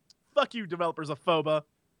game. Fuck you, developers of Phoba.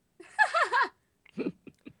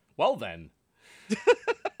 Well then.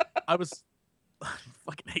 I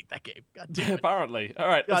fucking hate that game. God damn it. Apparently. All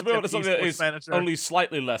right, let's move on to something that is Manager. only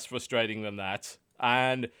slightly less frustrating than that.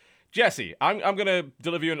 And Jesse, I'm going to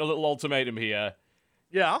deliver you a little ultimatum here.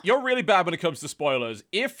 Yeah. You're really bad when it comes to spoilers.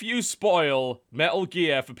 If you spoil Metal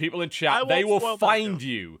Gear for people in chat, they will find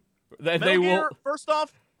you. They will. First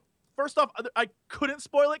off, I couldn't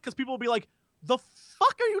spoil it because people will be like, "The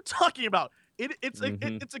fuck are you talking about?" It's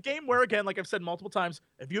a game where, again, like I've said multiple times,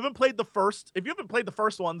 if you haven't played the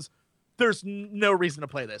first ones, there's no reason to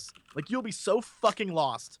play this. Like, you'll be so fucking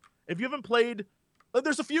lost. If you haven't played,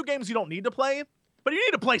 there's a few games you don't need to play, but you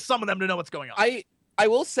need to play some of them to know what's going on. I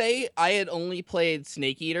will say I had only played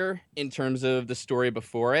Snake Eater in terms of the story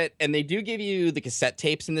before it, and they do give you the cassette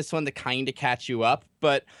tapes in this one to kind of catch you up,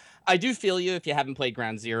 but I do feel you if you haven't played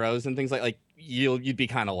Ground Zeroes and things like you'd be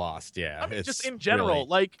kind of lost. Yeah. I mean, just in general,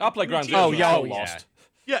 like, I'll play Ground Zeroes. Oh, Lost.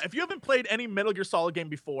 Yeah, if you haven't played any Metal Gear Solid game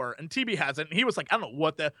before, and TB hasn't, and he was like, I don't know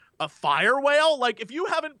what a fire whale? Like, if you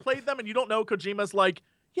haven't played them and you don't know Kojima's like,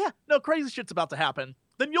 yeah, no, crazy shit's about to happen,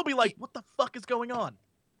 then you'll be like, what the fuck is going on?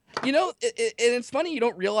 You know, it's funny you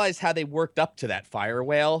don't realize how they worked up to that fire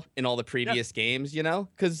whale in all the previous games, you know?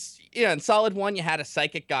 Because, in Solid 1, you had a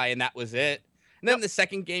psychic guy, and that was it. And then the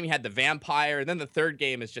second game, you had the vampire. And then the third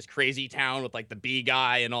game is just Crazy Town with, like, the bee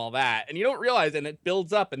guy and all that. And you don't realize, and it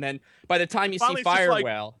builds up. And then by the time you see Fire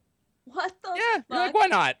Whale... What the fuck? You're like, why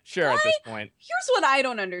not? Sure, at this point. Here's what I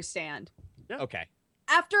don't understand. Yeah. Okay.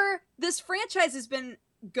 After this franchise has been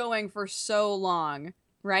going for so long,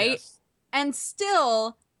 right? Yes. And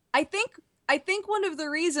still... I think one of the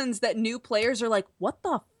reasons that new players are like, what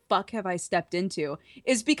the fuck have I stepped into?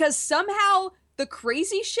 Is because somehow the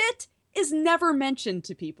crazy shit is never mentioned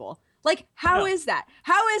to people. Like, how is that?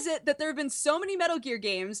 How is it that there have been so many Metal Gear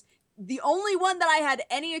games? The only one that I had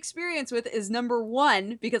any experience with is number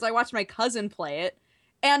 1 because I watched my cousin play it.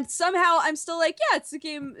 And somehow I'm still like, yeah, it's a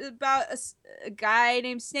game about a guy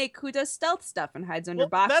named Snake who does stealth stuff and hides under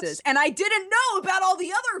boxes. And I didn't know about all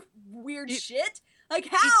the other weird shit. Like,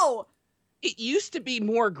 how? It used to be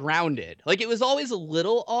more grounded. Like, it was always a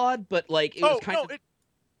little odd, but, like, it was kind of...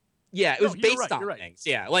 it was based on things.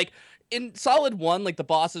 Yeah, like, in Solid 1, like, the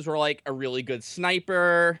bosses were, like, a really good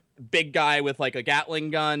sniper, big guy with, like, a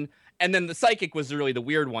Gatling gun, and then the psychic was really the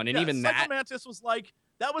weird one, and even that... Mantis was, like,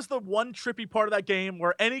 that was the one trippy part of that game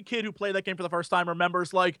where any kid who played that game for the first time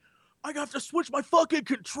remembers, like, I got to switch my fucking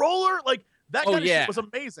controller? Like, that kind of shit was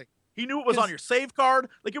amazing. He knew it was on your save card.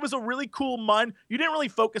 Like, it was a really cool mind. You didn't really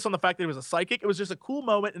focus on the fact that it was a psychic. It was just a cool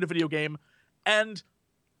moment in a video game. And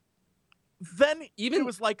then it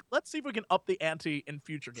was like, let's see if we can up the ante in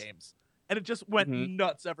future games. And it just went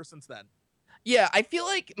nuts ever since then. Yeah, I feel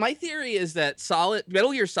like my theory is that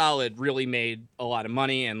Metal Gear Solid really made a lot of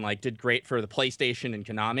money and like did great for the PlayStation and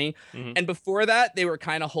Konami. And before that, they were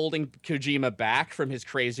kind of holding Kojima back from his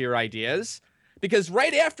crazier ideas. Because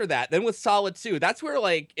right after that, then with Solid 2, that's where,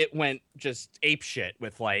 like, it went just apeshit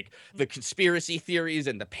with, like, the conspiracy theories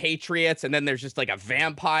and the Patriots, and then there's just, like, a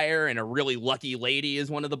vampire and a really lucky lady is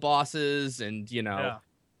one of the bosses, and,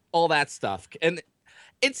 all that stuff. And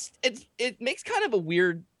it makes kind of a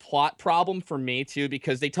weird plot problem for me, too,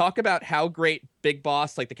 because they talk about how great Big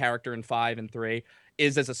Boss, like the character in 5 and 3,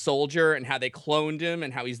 is as a soldier, and how they cloned him,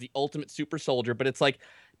 and how he's the ultimate super soldier, but it's like,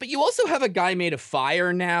 but you also have a guy made of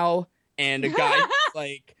fire now, and a guy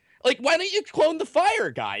like Like, why don't you clone the fire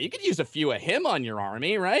guy? You could use a few of him on your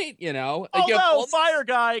army, right? You know? Like, you have Although all- fire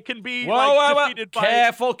guy can be Whoa. defeated by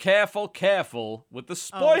Careful with the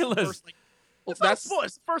spoilers. It's that's not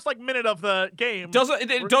spoilers. First minute of the game.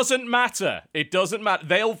 It doesn't matter. It doesn't matter.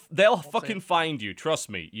 They'll fucking find you. Trust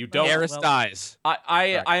me. You don't. Eris dies.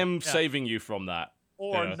 I am saving you from that.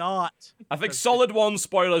 or Yeah. not. I think Solid 1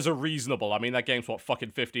 spoilers are reasonable. I mean, that game's fucking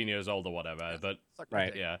 15 years old or whatever. But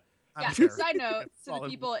Right. yeah. Yeah, Sure. side note to the Solid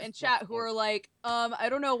people in one's chat who are like, I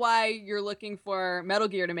don't know why you're looking for Metal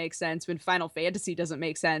Gear to make sense when Final Fantasy doesn't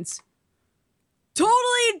make sense.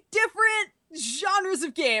 Totally different genres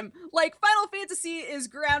of game. Like Final Fantasy is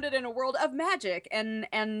grounded in a world of magic and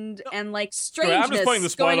like strangeness. I'm just putting the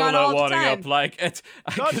going spoiler on all alert the warning time. up, like,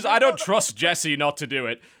 because I don't trust Jesse not to do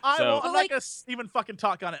it. I'm So not like- gonna even fucking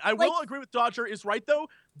talk on it. I will agree with Dodger is right though.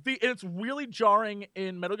 It's really jarring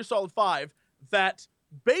in Metal Gear Solid 5 that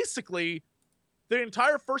basically the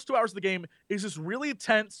entire first 2 hours of the game is this really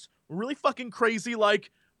intense, really fucking crazy,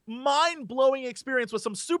 like mind-blowing experience with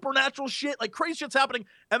some supernatural shit, like crazy shit's happening,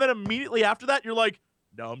 and then immediately after that you're like,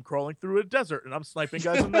 now I'm crawling through a desert and I'm sniping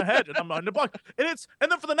guys in the head and I'm on the block. And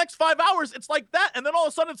then for the next 5 hours it's like that, and then all of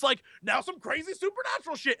a sudden it's like now some crazy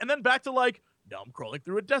supernatural shit, and then back to like now I'm crawling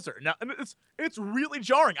through a desert. Now and it's really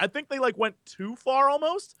jarring. I think they like went too far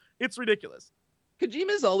almost. It's ridiculous.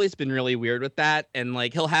 Kojima's always been really weird with that, and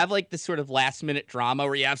like he'll have like this sort of last minute drama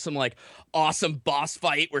where you have some like awesome boss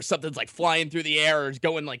fight where something's like flying through the air or is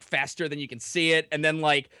going like faster than you can see it, and then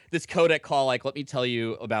like this codec call like, let me tell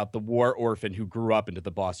you about the war orphan who grew up into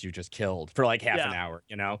the boss you just killed for like half an hour,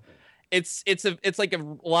 you know? It's like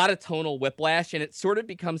a lot of tonal whiplash, and it sort of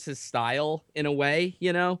becomes his style in a way,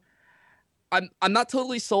 you know? I'm not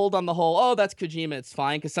totally sold on the whole, oh, that's Kojima, it's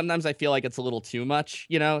fine, because sometimes I feel like it's a little too much,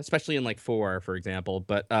 you know, especially in like 4, for example.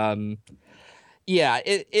 But yeah,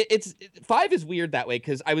 it's 5 is weird that way,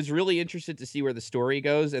 because I was really interested to see where the story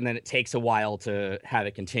goes, and then it takes a while to have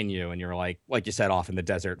it continue, and you're like you said, off in the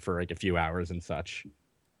desert for like a few hours and such.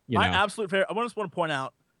 My absolute favorite. I just want to point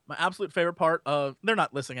out my absolute favorite part of. They're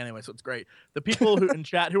not listening anyway, so it's great. The people who in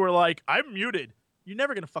chat who are like, I'm muted. You're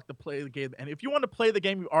never gonna play the game, and if you want to play the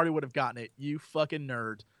game, you already would have gotten it. You fucking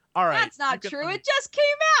nerd. All right, That's not true. It just came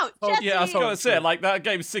out. Oh, Jesse. yeah, I was gonna say, like, that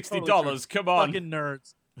game's $60. Come on. Fucking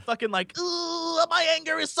nerds. Fucking like, ooh, my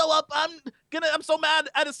anger is so up. I'm so mad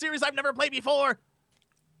at a series I've never played before.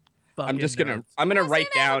 I'm Fucking nerds. gonna Well, write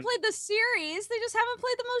they haven't down. played the series. They just haven't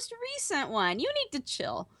played the most recent one. You need to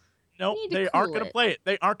chill. No, need to they aren't cool gonna it. play it.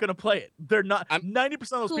 They aren't gonna play it. They're not. 90% of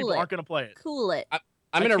those Cool people it. aren't gonna play it. Cool it.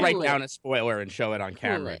 I'm gonna write Cool down a spoiler and show it on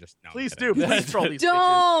camera. it. Just no, I'm Please kidding. do. Please troll these bitches.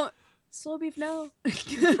 Don't. Slow beef, no.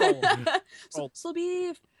 Troll. Slow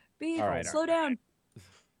beef. Beef. All right, Slow down.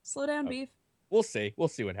 Slow down, beef. We'll see. We'll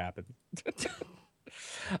see what happens.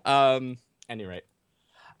 Any rate.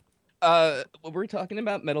 What were we talking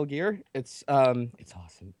about? Metal Gear? It's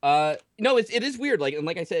awesome. No, it is weird. Like, and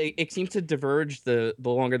like I say, it seems to diverge the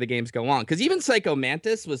longer the games go on. Because even Psycho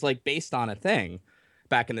Mantis was like based on a thing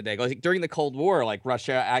back in the day. Like during the Cold War, like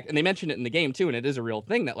Russia and they mentioned it in the game too, and it is a real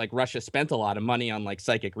thing that like Russia spent a lot of money on like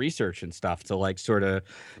psychic research and stuff to like sort of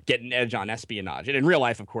get an edge on espionage. And in real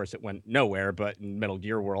life, of course, it went nowhere, but in Metal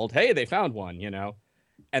Gear world, hey, they found one, you know.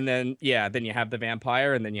 And then then you have the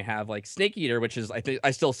vampire, and then you have like Snake Eater, which is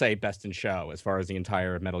I still say best in show as far as the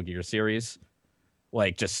entire Metal Gear series.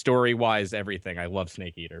 Like just story wise, everything. I love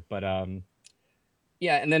Snake Eater. But and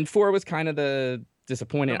then 4 was kind of the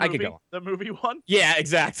disappointing. I could go on. The movie one? Yeah,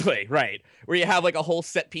 exactly. Right. Where you have like a whole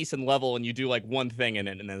set piece and level and you do like one thing in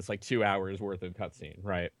it, and then it's like 2 hours worth of cutscene.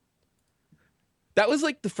 Right. That was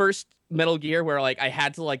like the first Metal Gear where like I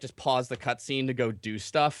had to like just pause the cutscene to go do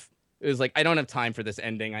stuff. It was like, I don't have time for this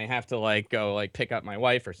ending. I have to like go like pick up my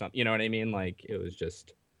wife or something. You know what I mean? Like it was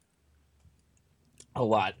just a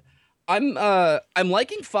lot. I'm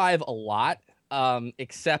liking 5 a lot.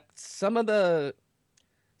 Except some of the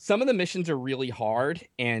missions are really hard,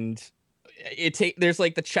 and there's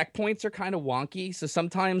like the checkpoints are kind of wonky. So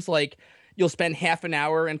sometimes like you'll spend half an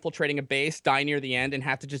hour infiltrating a base, die near the end, and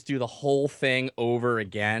have to just do the whole thing over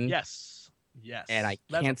again. Yes. And I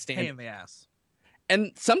That's can't a stand pain in the ass.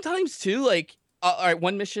 And sometimes too, like, all right,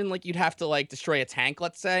 one mission, like you'd have to like destroy a tank,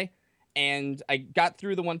 let's say. And I got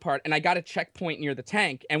through the one part and I got a checkpoint near the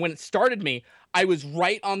tank. And when it started me, I was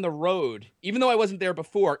right on the road, even though I wasn't there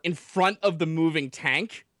before, in front of the moving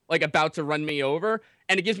tank, like about to run me over.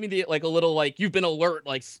 And it gives me the like a little like you've been alerted,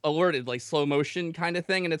 like slow motion kind of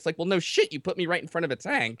thing. And it's like, well, no shit, you put me right in front of a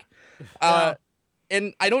tank.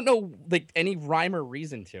 And I don't know like any rhyme or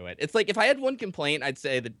reason to it. It's like if I had one complaint, I'd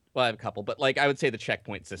say I have a couple, but like I would say the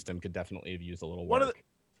checkpoint system could definitely have used a little work.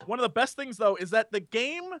 One of the best things though is that the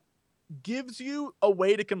game gives you a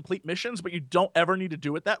way to complete missions, but you don't ever need to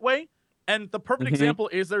do it that way. And the perfect example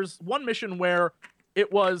is there's one mission where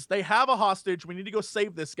it was they have a hostage. We need to go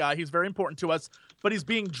save this guy. He's very important to us, but he's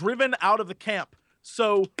being driven out of the camp.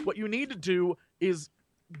 So what you need to do is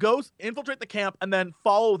go infiltrate the camp and then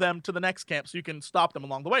follow them to the next camp so you can stop them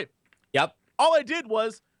along the way. Yep. All I did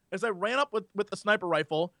was I ran up with a sniper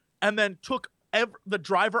rifle and then took the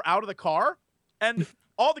driver out of the car, and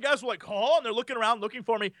all the guys were like, oh, and they're looking around looking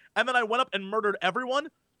for me. And then I went up and murdered everyone,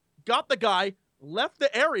 got the guy, left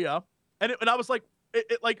the area, and I was like,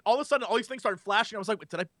 it like all of a sudden all these things started flashing. I was like, wait,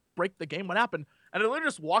 did I break the game? What happened? And I literally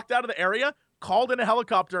just walked out of the area, called in a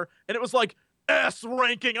helicopter, and it was like S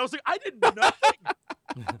ranking. I was like, I did nothing.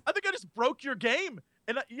 I think I just broke your game.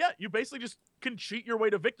 And yeah, you basically just can cheat your way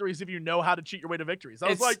to victories if you know how to cheat your way to victories. I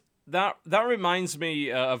was like, that reminds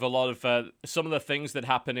me of a lot of some of the things that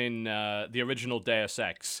happen in the original Deus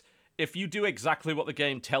Ex. If you do exactly what the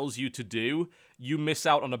game tells you to do, you miss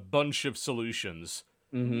out on a bunch of solutions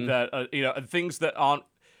that things that aren't.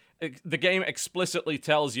 The game explicitly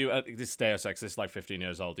tells you this Deus Ex is like 15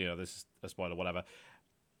 years old. This is a spoiler, whatever.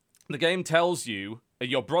 The game tells you,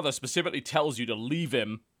 your brother specifically tells you to leave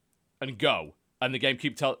him and go. And the game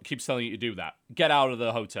keeps telling you to do that. Get out of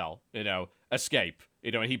the hotel, escape,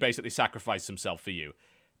 and he basically sacrificed himself for you.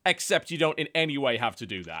 Except you don't in any way have to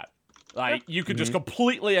do that. Like, you can just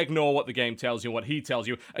completely ignore what the game tells you, what he tells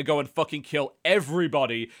you, and go and fucking kill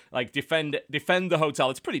everybody. Like, defend the hotel.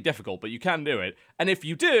 It's pretty difficult, but you can do it. And if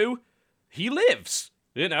you do, he lives.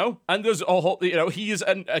 And there's a whole, he is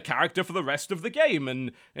a character for the rest of the game,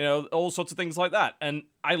 and, all sorts of things like that. And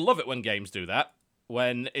I love it when games do that.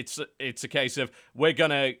 When it's a case of, we're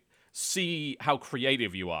gonna see how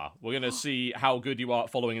creative you are. We're gonna see how good you are at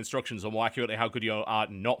following instructions, or more accurately, how good you are at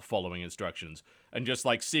not following instructions. And just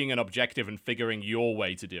like seeing an objective and figuring your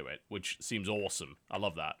way to do it, which seems awesome. I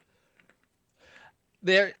love that.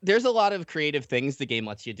 There's a lot of creative things the game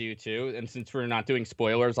lets you do too, and since we're not doing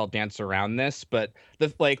spoilers, I'll dance around this. But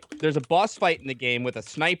there's a boss fight in the game with a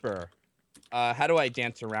sniper. How do I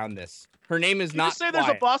dance around this? Her name is not. Just say Quiet.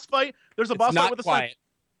 There's a boss fight. There's a boss fight with a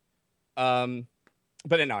sniper.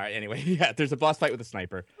 But no, anyway, yeah, there's a boss fight with a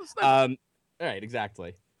sniper. All right,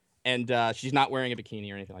 exactly. And she's not wearing a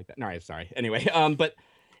bikini or anything like that. No, right, sorry. Anyway, but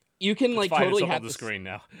you can it's totally have on the screen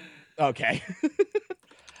now. Okay.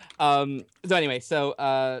 So anyway,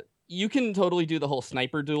 you can totally do the whole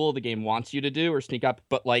sniper duel the game wants you to do, or sneak up.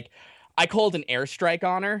 But I called an airstrike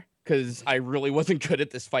on her because I really wasn't good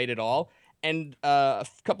at this fight at all. And a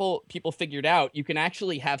couple people figured out you can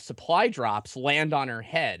actually have supply drops land on her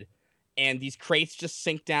head, and these crates just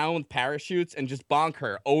sink down with parachutes and just bonk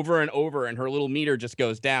her over and over, and her little meter just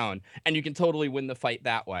goes down, and you can totally win the fight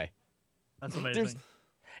that way. That's amazing.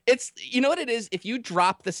 It's what it is. If you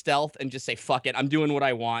drop the stealth and just say fuck it, I'm doing what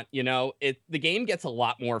I want. The game gets a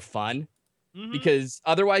lot more fun. Because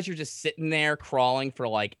otherwise you're just sitting there crawling for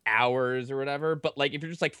hours or whatever. But if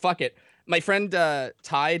you're just fuck it. My friend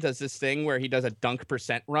Ty does this thing where he does a dunk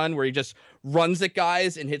 % run where he just runs at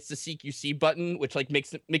guys and hits the CQC button, which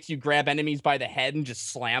makes you grab enemies by the head and just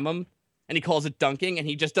slam them. And he calls it dunking, and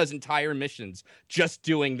he just does entire missions just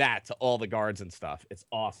doing that to all the guards and stuff. It's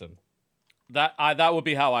awesome. That would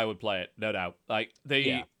be how I would play it, no doubt.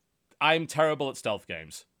 I'm terrible at stealth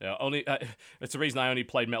games. It's the reason I only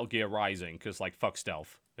played Metal Gear Rising, because fuck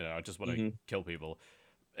stealth. I just want to kill people.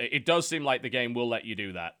 It does seem like the game will let you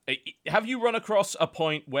do that. Have you run across a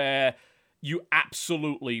point where you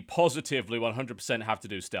absolutely, positively, 100% have to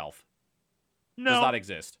do stealth? No. Does that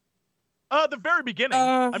exist? The very beginning.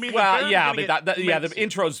 The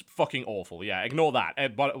intro's fucking awful. Yeah, ignore that.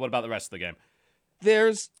 What about the rest of the game?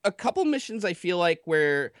 There's a couple missions I feel like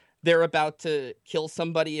where they're about to kill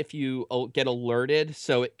somebody if you get alerted,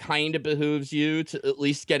 so it kind of behooves you to at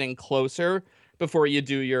least getting closer before you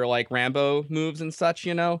do your Rambo moves and such,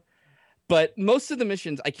 But most of the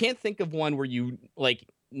missions, I can't think of one where you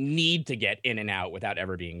need to get in and out without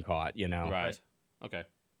ever being caught, Right. Okay.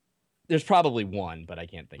 There's probably one, but I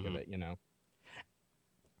can't think of it,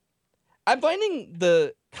 I'm finding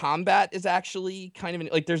the combat is actually kind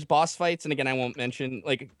of there's boss fights, and again, I won't mention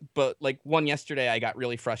but one yesterday I got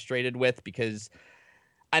really frustrated with because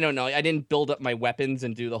I don't know, I didn't build up my weapons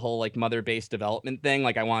and do the whole mother-based development thing.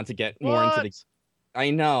 I wanted to get more into the. I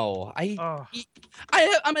know.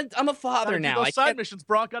 I'm a father now. Do those side missions,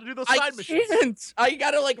 bro. Gotta do those side missions. I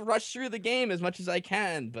gotta rush through the game as much as I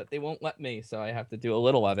can, but they won't let me, so I have to do a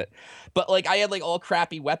little of it. But I had all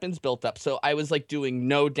crappy weapons built up, so I was doing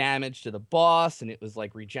no damage to the boss, and it was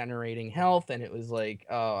regenerating health, and it was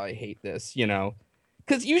oh, I hate this,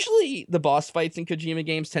 Because usually the boss fights in Kojima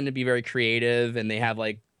games tend to be very creative, and they have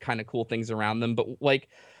kind of cool things around them, but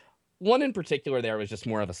one in particular there was just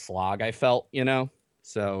more of a slog, I felt, you know?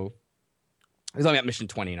 So I was only at mission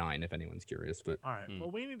 29, if anyone's curious. But All right. Well,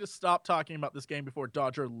 we need to stop talking about this game before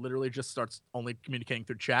Dodger literally just starts only communicating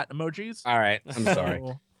through chat emojis. all right, I'm sorry.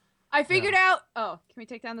 So, I figured out. Oh, can we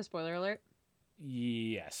take down the spoiler alert?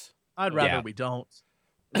 Yes. I'd rather Yeah. we don't.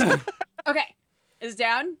 Okay, is it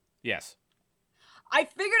down? Yes. I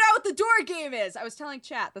figured out what the door game is. I was telling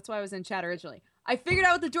chat. That's why I was in chat originally. I figured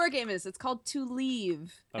out what the door game is. It's called To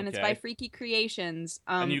Leave, and it's by Okay. Freaky Creations.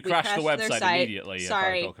 And you we crashed the their website site. immediately, if I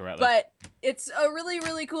Sorry, recall correctly. but it's a really,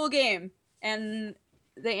 really cool game, and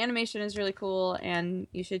the animation is really cool, and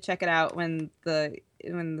you should check it out when the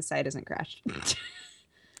site isn't crashed.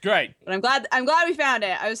 Great. But I'm glad we found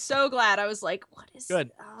it. I was so glad. I was like, what is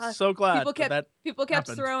Good. So glad people kept that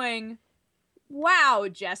happened. throwing. Wow,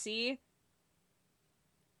 Jesse.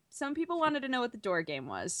 Some people wanted to know what the door game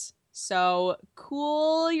was. So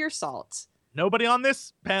cool your salt. nobody on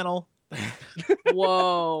this panel.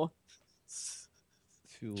 Whoa.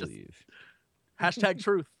 To Just- leave. Hashtag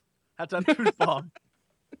truth. Hashtag truth bomb.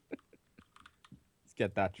 Let's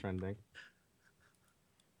get that trending.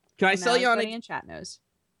 Can I Well, sell now you on everybody a in chat knows.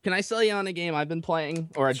 Can I sell you on a game I've been playing,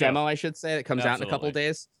 or a Sure. demo, I should say, that comes out in a couple Absolutely.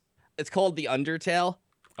 days? It's called The Undertale.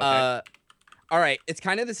 Okay. All right, it's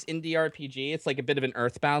kind of this indie RPG. It's like a bit of an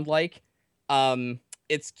Earthbound like.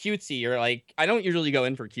 It's cutesy. You're like, I don't usually go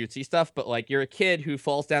in for cutesy stuff, but like you're a kid who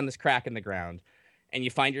falls down this crack in the ground, and you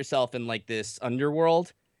find yourself in like this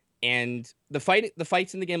underworld. And the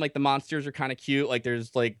fights in the game, like the monsters are kind of cute. Like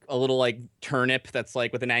there's like a little like turnip that's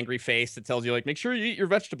like with an angry face that tells you like make sure you eat your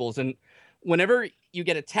vegetables. And whenever you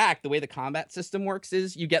get attacked, the way the combat system works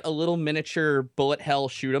is you get a little miniature bullet hell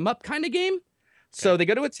shoot 'em up kind of game. So they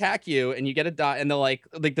go to attack you, and you get a dot, and they'll like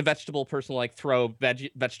the vegetable person will like throw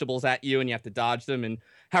vegetables at you, and you have to dodge them. And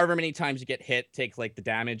however many times you get hit takes like the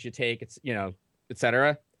damage you take. It's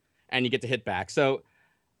etc. And you get to hit back. So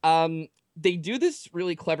they do this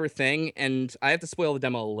really clever thing, and I have to spoil the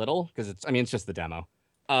demo a little because it's just the demo.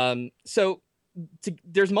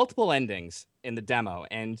 There's multiple endings in the demo,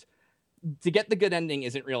 and to get the good ending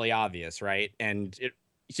isn't really obvious, right?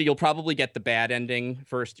 So you'll probably get the bad ending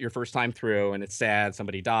your first time through, and it's sad,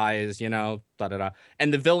 somebody dies, da da da.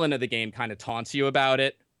 And the villain of the game kind of taunts you about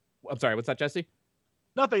it. I'm sorry, what's that, Jesse?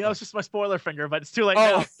 Nothing. That was just my spoiler finger, but it's too late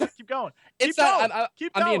Oh. now. Keep going. It's Keep not. going.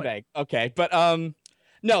 Keep I'm being going. vague. Okay, but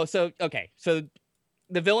no. So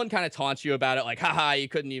the villain kind of taunts you about it, like, haha, you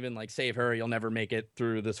couldn't even like save her. You'll never make it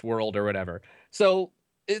through this world or whatever. So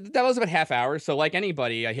that was about half hour. So like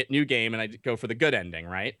anybody, I hit new game and I go for the good ending,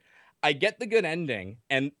 right? I get the good ending,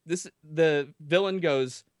 and the villain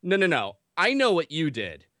goes, no. I know what you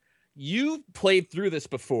did. You played through this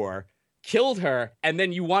before, killed her, and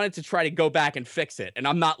then you wanted to try to go back and fix it, and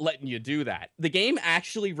I'm not letting you do that. The game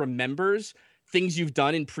actually remembers things you've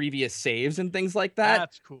done in previous saves and things like that.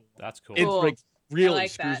 That's cool. That's cool. It's Cool. like really like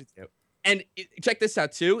screws that. with you. And check this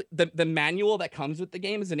out too. The manual that comes with the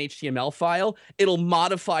game is an HTML file. It'll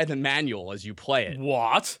modify the manual as you play it.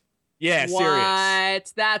 What? Yeah, serious.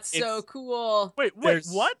 What? That's so It's- cool. Wait,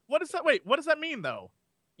 There's- what? What is that? Wait, what does that mean though?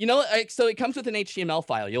 So it comes with an HTML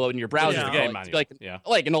file. You'll open your browser. Yeah. The it's game like, manual. Yeah.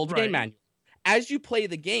 like an old Right. game manual. As you play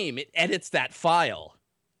the game, it edits that file.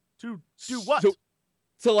 To do what?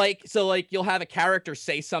 So like you'll have a character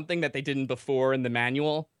say something that they didn't before in the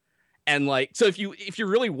manual. And like, so if you're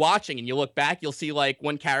really watching and you look back, you'll see like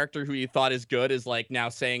one character who you thought is good is like now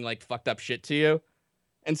saying like fucked up shit to you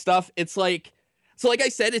and stuff. It's like, so like I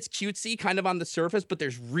said, it's cutesy kind of on the surface, but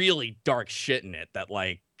there's really dark shit in it that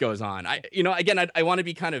like goes on. I want to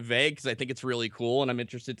be kind of vague because I think it's really cool and I'm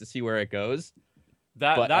interested to see where it goes.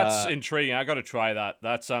 That's intriguing. I got to try that.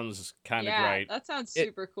 That sounds kind of Yeah, great. that sounds It-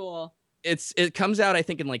 super cool. It comes out, I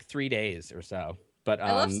think, in like 3 days or so. But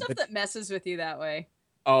I love stuff that messes with you that way.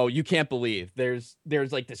 oh, you can't believe there's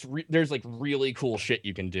like this there's like really cool shit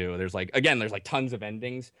you can do. There's like tons of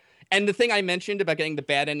endings. And the thing I mentioned about getting the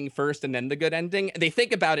bad ending first and then the good ending, they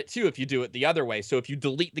think about it too if you do it the other way. So if you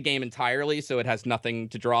delete the game entirely so it has nothing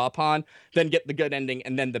to draw upon, then get the good ending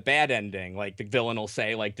and then the bad ending, like the villain will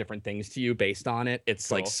say like different things to you based on it.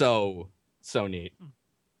 It's like Cool. so neat.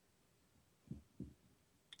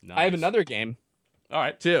 Nice. I have another game All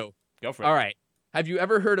right, too. go for it. All right. Have you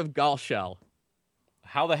ever heard of Gall Shell?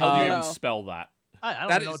 How the hell do you even No. spell that? I don't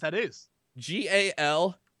That even know is- what that is.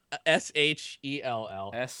 GALSHELL.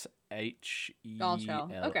 SHELL.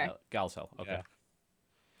 Galshell. Okay. Galshell. Okay. Yeah.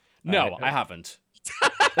 No, Alright. I haven't.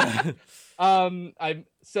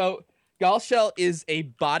 So Gall Shell is a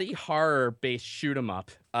body horror based shoot 'em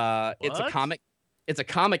up. It's a What? comic. It's a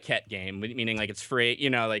comic-cat game, meaning like it's free.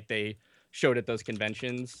 Like they showed at those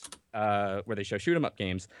conventions where they show shoot 'em up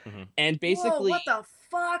games, Mhm. and basically Whoa, what the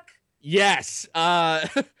fuck? Yes.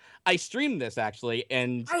 I streamed this actually,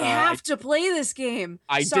 and I have to play this game.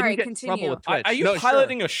 I Sorry, didn't get in continue. trouble with Twitch. Are you No,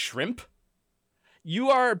 piloting sure. a shrimp?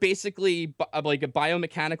 You are basically like a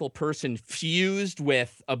biomechanical person fused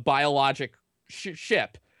with a biologic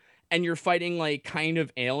ship, and you're fighting like kind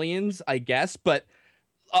of aliens, I guess. But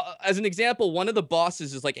as an example, one of the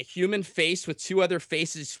bosses is like a human face with two other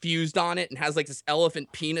faces fused on it, and has like this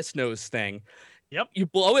elephant penis nose thing. Yep. You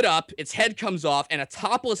blow it up, its head comes off, and a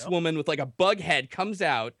topless woman with like a bug head comes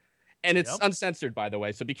out. And it's uncensored, by the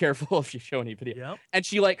way, so be careful if you show any video. Yep. And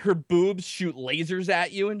she like her boobs shoot lasers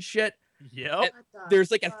at you and shit. Yep. There's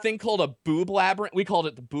like a thing called a boob labyrinth. We called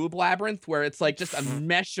it the boob labyrinth, where it's like just a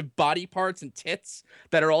mesh of body parts and tits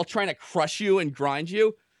that are all trying to crush you and grind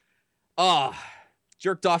you.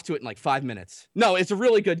 Jerked off to it in like 5 minutes. No, it's a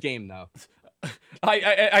really good game though.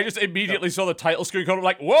 I just immediately saw the title screen code. I'm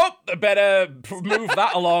like, whoop! I better move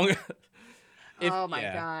that along. Oh my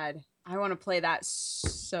god. I want to play that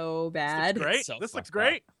so bad. Great. So This looks fucked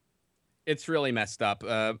great. It's really messed up.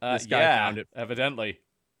 This guy found it. Evidently.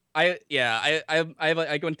 I'm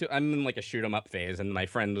in like a shoot 'em up phase, and my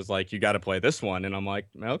friend was like, "You got to play this one," and I'm like,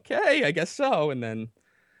 "Okay, I guess so." And then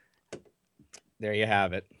there you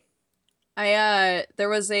have it. There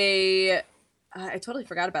was I totally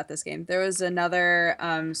forgot about this game. There was another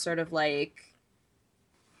sort of like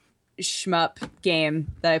shmup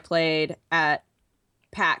game that I played at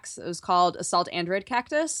PAX. It was called Assault Android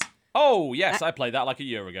Cactus. Oh, yes, I played that like a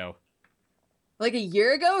year ago. Like a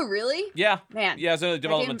year ago, really? Yeah. Man. Yeah, it's a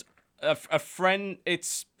development. A friend,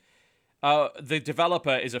 it's... the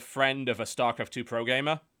developer is a friend of a StarCraft 2 pro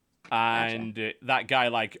gamer. And that guy,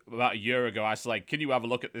 like, about a year ago, I was like, can you have a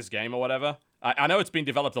look at this game or whatever? I know it's been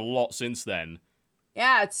developed a lot since then.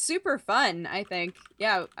 Yeah, it's super fun, I think.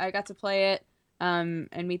 Yeah, I got to play it and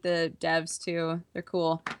meet the devs, too. They're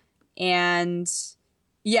cool. And...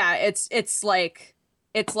 yeah, it's like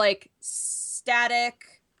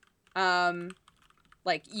static,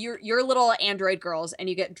 like you're little android girls, and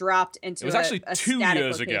you get dropped into. It was actually a 2 static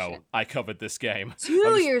years location. ago I covered this game.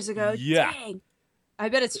 2 years ago. Yeah. Dang. I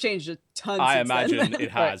bet it's changed a ton. I since imagine then.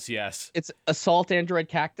 it has. Yes. It's Assault Android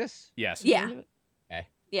Cactus. Yes. Yeah. Okay.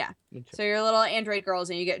 Yeah. So you're little android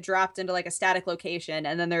girls, and you get dropped into like a static location,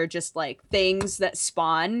 and then there are just like things that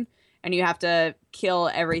spawn, and you have to kill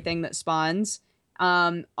everything that spawns.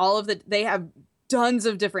 They have tons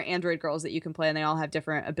of different android girls that you can play, and they all have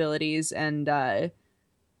different abilities. And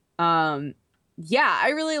yeah, I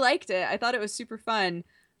really liked it. I thought it was super fun.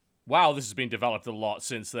 Wow, this has been developed a lot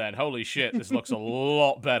since then. Holy shit, this looks a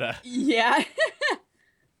lot better. Yeah.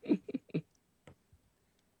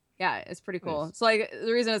 Yeah, it's pretty cool. Nice. So like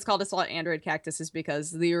the reason it's called Assault Android Cactus is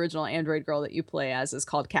because the original android girl that you play as is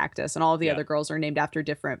called Cactus, and all of the other girls are named after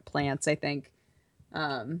different plants, I think.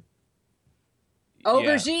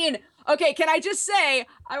 Aubergine. Okay, can I just say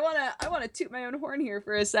I wanna toot my own horn here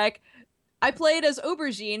for a sec. I played as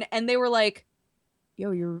Aubergine, and they were like,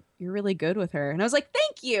 "Yo, you're really good with her," and I was like,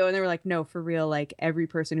 "Thank you," and they were like, "No, for real. Like every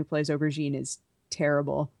person who plays Aubergine is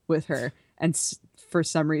terrible with her, and for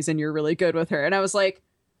some reason you're really good with her," and I was like,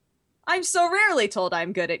 "I'm so rarely told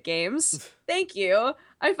I'm good at games. Thank you."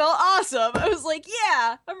 I felt awesome. I was like,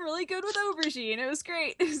 "Yeah, I'm really good with Aubergine." It was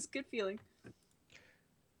great. It was a good feeling.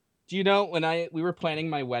 Do you know when we were planning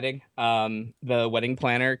my wedding, the wedding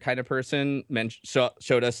planner kind of person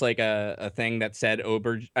showed us like a thing that said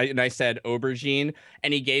and I said aubergine,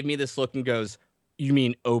 and he gave me this look and goes, "You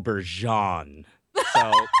mean aubergine?"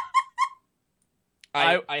 So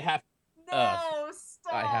I have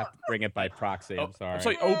Stop. I have to bring it by proxy. I'm sorry. I'm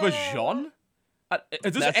sorry, aubergine?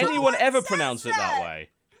 Does That's anyone what ever says pronounce it that that. way?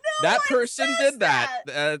 that one person says did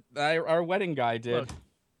that. Our wedding guy did. Look.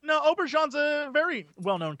 No, Aubergine's a very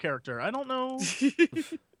well-known character. I don't know. I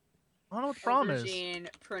don't know what the problem is. Aubergine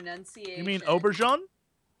pronunciation. You mean Aubergine?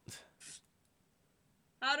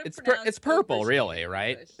 How to It's pronounce it's purple, aubergine really, in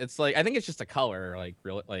right? English. It's like I think it's just a color, like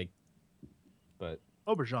really, like. But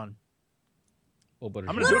Aubergine. aubergine.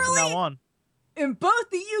 I'm gonna do it from Literally? now on. In both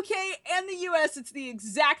the UK and the US, it's the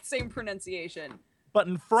exact same pronunciation. But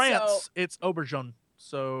in France, So- it's Aubergine.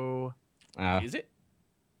 So Is it?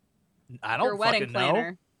 I Your don't wedding fucking know.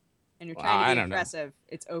 planner, and you're Well, trying I to be don't know. aggressive.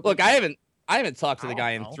 It's aubergine. Look, I haven't talked to the I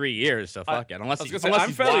guy don't in know. 3 years, so fuck it. Unless I was he's, gonna say, unless I'm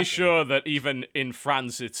he's fairly watching. sure that even in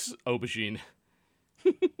France it's aubergine.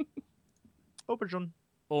 Aubergine.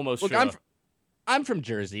 Almost Look, sure. I'm from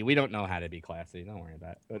Jersey. We don't know how to be classy. Don't worry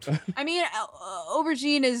about it. I mean,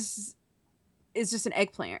 aubergine is just an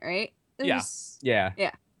eggplant, right? Yeah.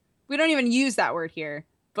 Yeah. We don't even use that word here,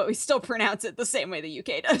 but we still pronounce it the same way the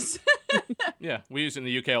UK does. Yeah, we use it in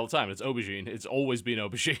the UK all the time. It's aubergine. It's always been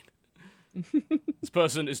aubergine. This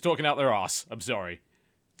person is talking out their ass. I'm sorry.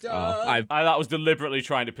 That was deliberately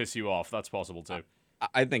trying to piss you off. That's possible too.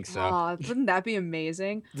 I think so. Oh, wouldn't that be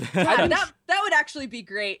amazing? God, that would actually be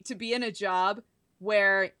great to be in a job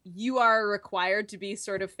where you are required to be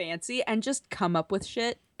sort of fancy and just come up with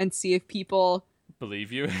shit and see if people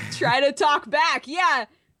believe you. Try to talk back. Yeah.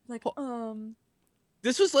 Like,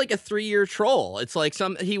 This was like a 3-year troll. It's like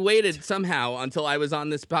he waited somehow until I was on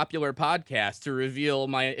this popular podcast to reveal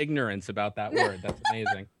my ignorance about that word. That's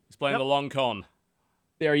amazing. He's playing the long con.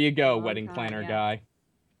 There you go, Long wedding con, planner yeah. guy.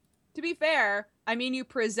 To be fair, I mean, you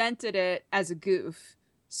presented it as a goof,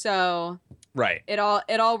 so right. It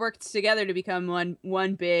all worked together to become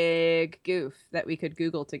one big goof that we could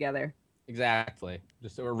Google together. Exactly.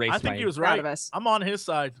 Just to erase. I think he was proud right. of us. I'm on his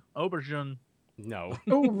side. Aubergine. No.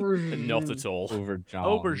 Aubergine. Not at all.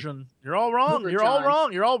 Aubergine. You're all wrong. You're all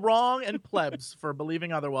wrong. You're all wrong and plebs for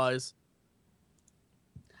believing otherwise.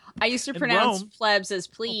 I used to pronounce plebs as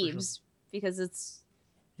plebes because it's.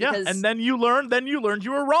 Yeah, and then you learned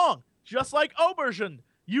you were wrong. Just like aubergine.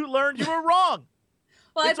 You learned you were wrong.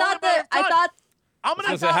 Well, It's I thought I'm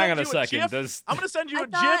gonna hang on a second. I'm gonna send you a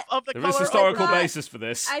GIF of the there color. is historical basis for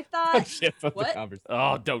this. I thought. GIF of what? the conversation.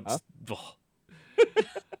 Oh, don't.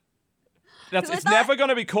 It's never going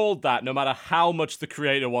to be called that, no matter how much the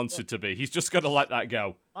creator wants it to be. He's just going to let that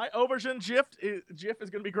go. My aubergine GIF is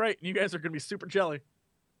going to be great, and you guys are going to be super jelly.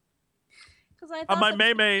 I my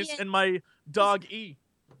maymays and my dog E.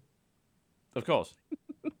 Of course.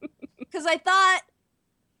 Because I thought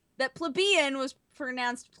that plebeian was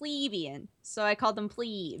pronounced plebeian, so I called them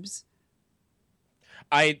plebes.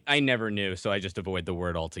 I never knew, so I just avoid the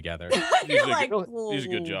word altogether. You're like, He's a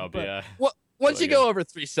good job, yeah. Well, once you go over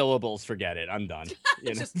 3 syllables, forget it. I'm done.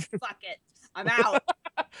 You know? Just fuck it. I'm out.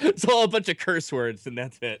 It's all a bunch of curse words, and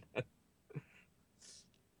that's it.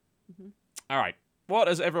 All right. What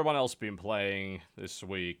has everyone else been playing this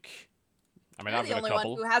week? I mean, You're I've the got only a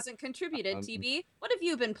couple. one who hasn't contributed, TB. What have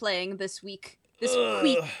you been playing this week? This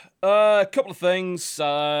week? A couple of things.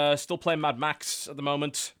 Still playing Mad Max at the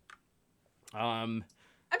moment. I'm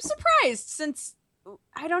surprised since,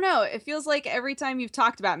 I don't know, it feels like every time you've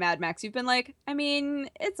talked about Mad Max, you've been like, I mean,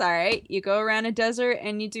 it's all right. You go around a desert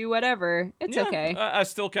and you do whatever. It's okay. I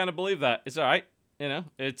still kind of believe that. It's all right. You know,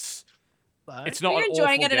 it's not You're an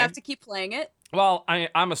enjoying awful it enough game. to keep playing it. Well,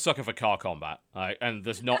 I'm a sucker for car combat, and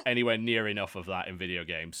there's not anywhere near enough of that in video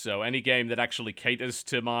games. So any game that actually caters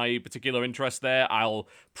to my particular interest there, I'll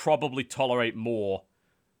probably tolerate more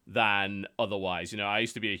than otherwise. You know, I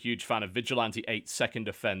used to be a huge fan of Vigilante 8 Second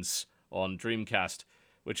Offense on Dreamcast,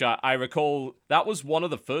 which I recall, that was one of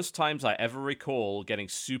the first times I ever recall getting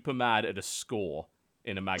super mad at a score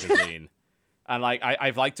in a magazine. And like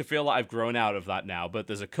I'd like to feel that I've grown out of that now, but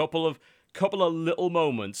there's a couple of little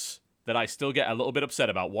moments that I still get a little bit upset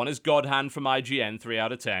about. One is God Hand from IGN, 3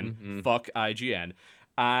 out of 10. Mm-hmm. Fuck IGN.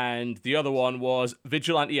 And the other one was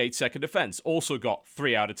Vigilante 8 Second Defense. Also got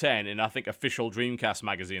 3 out of 10 in, I think, Official Dreamcast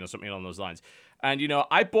magazine or something along those lines. And, you know,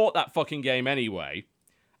 I bought that fucking game anyway,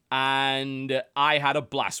 and I had a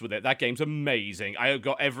blast with it. That game's amazing. I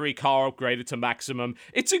got every car upgraded to maximum.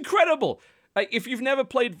 It's incredible. Like, if you've never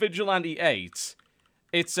played Vigilante 8...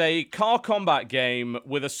 it's a car combat game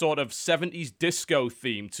with a sort of 70s disco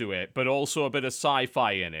theme to it, but also a bit of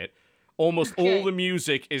sci-fi in it. Almost all the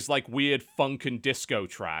music is like weird funk and disco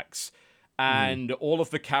tracks. And all of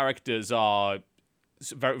the characters are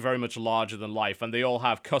very, very much larger than life, and they all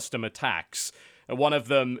have custom attacks. And one of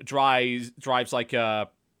them drives like a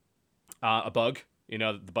bug, you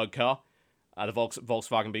know, the bug car, the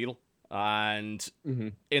Volkswagen Beetle. And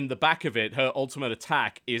in the back of it, her ultimate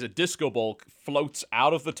attack is a disco ball floats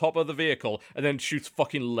out of the top of the vehicle and then shoots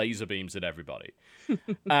fucking laser beams at everybody.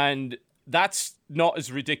 And that's not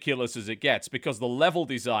as ridiculous as it gets because the level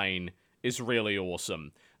design is really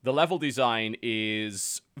awesome. The level design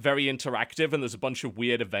is very interactive, and there's a bunch of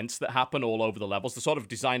weird events that happen all over the levels. They're sort of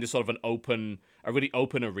designed as sort of a really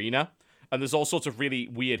open arena. And there's all sorts of really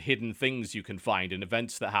weird hidden things you can find in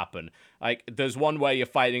events that happen. Like, there's one where you're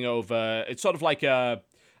fighting over... it's sort of like a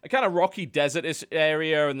kind of rocky desert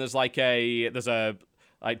area, and there's a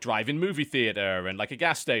drive-in movie theater and like a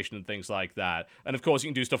gas station and things like that. And of course, you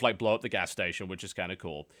can do stuff like blow up the gas station, which is kind of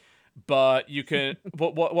cool. But you can...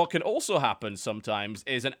 but what can also happen sometimes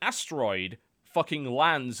is an asteroid fucking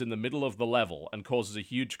lands in the middle of the level and causes a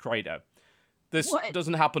huge crater. This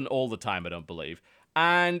doesn't happen all the time, I don't believe.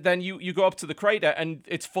 And then you go up to the crater, and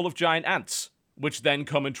it's full of giant ants, which then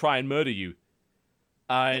come and try and murder you.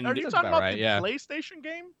 And are you talking about the yeah. PlayStation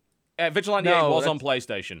game? Vigilante 8 was on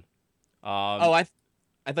PlayStation.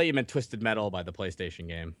 I thought you meant Twisted Metal by the PlayStation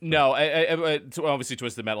game. No, obviously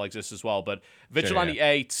Twisted Metal exists as well, but Vigilante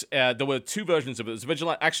 8, there were 2 versions of it.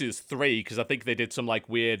 Actually, there's 3, because I think they did some like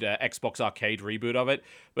weird Xbox Arcade reboot of it.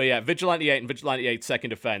 But yeah, Vigilante 8 and Vigilante 8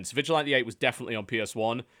 Second Offense. Vigilante 8 was definitely on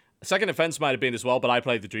PS1. Second Offense might have been as well, but I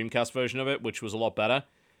played the Dreamcast version of it, which was a lot better.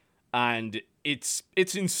 And it's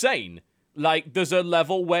insane. Like, there's a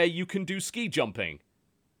level where you can do ski jumping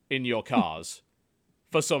in your cars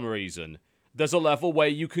for some reason. There's a level where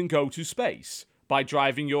you can go to space by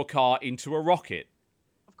driving your car into a rocket.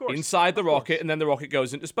 Of course. Inside the rocket, and then the rocket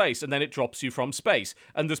goes into space, and then it drops you from space.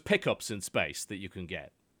 And there's pickups in space that you can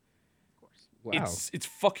get. Of course. Wow. It's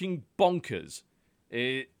fucking bonkers.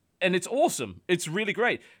 And it's awesome. It's really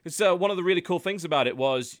great. It's one of the really cool things about it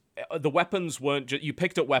was the weapons weren't just... You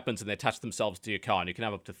picked up weapons and they attached themselves to your car, and you can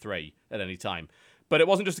have up to 3 at any time. But it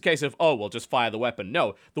wasn't just a case of, oh, well, just fire the weapon.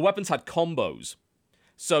 No, the weapons had combos.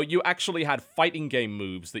 So you actually had fighting game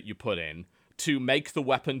moves that you put in to make the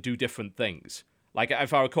weapon do different things. Like,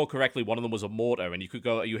 if I recall correctly, one of them was a mortar, and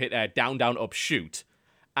you hit down, down, up, shoot,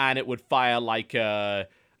 and it would fire like a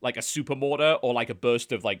super mortar or like a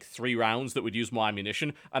burst of like 3 rounds that would use more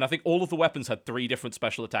ammunition. And I think all of the weapons had 3 different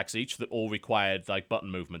special attacks each that all required like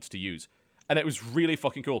button movements to use. And it was really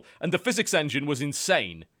fucking cool. And the physics engine was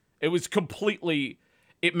insane. It was completely...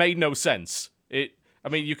 It made no sense. I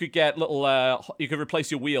mean, you could get little... you could replace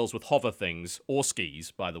your wheels with hover things, or skis,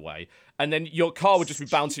 by the way, and then your car would just be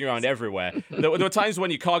bouncing around everywhere. There were times when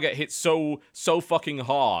your car get hit so fucking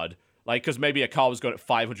hard, like, because maybe a car was going at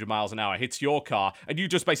 500 miles an hour, hits your car, and you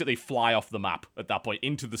just basically fly off the map at that point,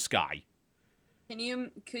 into the sky. Could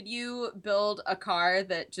you build a car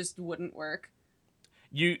that just wouldn't work?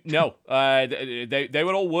 No, they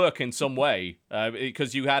would all work in some way,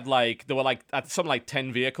 because you had there were something like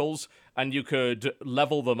 10 vehicles, and you could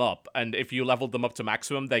level them up, and if you leveled them up to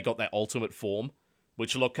maximum, they got their ultimate form,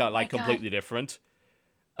 which looked completely different.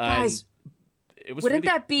 Guys, it was wouldn't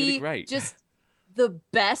really, that be really great. just the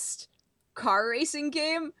best car racing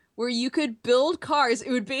game where you could build cars?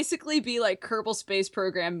 It would basically be like Kerbal Space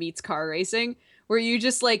Program meets car racing, where you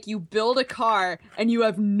just you build a car and you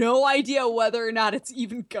have no idea whether or not it's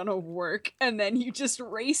even gonna work, and then you just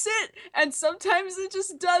race it, and sometimes it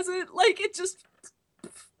just doesn't. It just...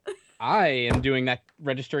 I am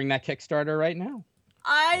registering that Kickstarter right now.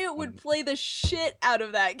 I would play the shit out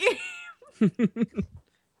of that game.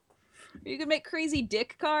 You could make crazy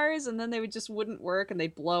dick cars, and then they wouldn't work, and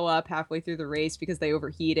they'd blow up halfway through the race because they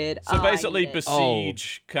overheated. So basically,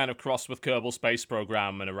 Besiege kind of crossed with Kerbal Space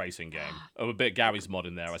Program and a racing game. Oh, a bit Gary's mod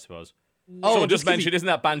in there, I suppose. Someone just mentioned, isn't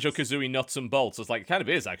that Banjo-Kazooie nuts and bolts? It's it kind of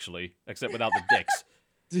is, actually, except without the dicks.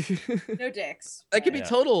 No dicks. That could be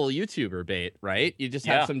total YouTuber bait, right? You just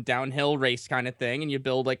have some downhill race kind of thing, and you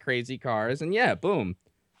build crazy cars, and boom.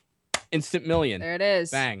 Instant million. There it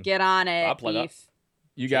is. Bang. Get on it, I'll play that. Beef.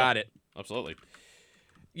 You got it. Absolutely.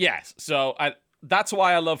 Yes, so that's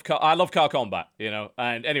why I love car combat,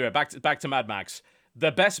 And anyway, back to Mad Max.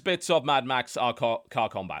 The best bits of Mad Max are car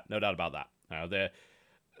combat, no doubt about that.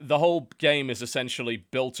 The whole game is essentially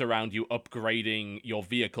built around you upgrading your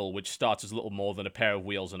vehicle, which starts as little more than a pair of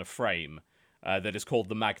wheels and a frame, that is called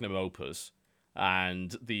the Magnum Opus.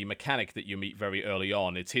 And the mechanic that you meet very early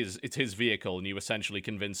on, it's his vehicle, and you essentially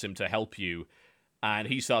convince him to help you. And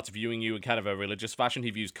he starts viewing you in kind of a religious fashion.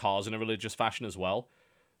 He views cars in a religious fashion as well.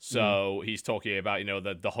 So he's talking about,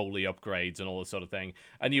 the holy upgrades and all this sort of thing.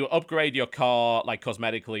 And you upgrade your car,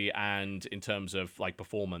 cosmetically and in terms of,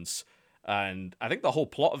 performance. And I think the whole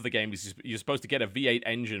plot of the game is you're supposed to get a V8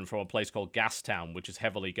 engine from a place called Gastown, which is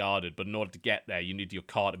heavily guarded. But in order to get there, you need your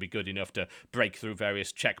car to be good enough to break through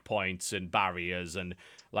various checkpoints and barriers and,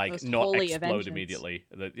 not explode immediately.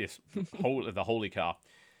 The holy car.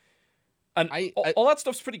 And all that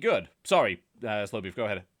stuff's pretty good. Sorry, Slowbeef, go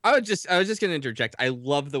ahead. I was just going to interject. I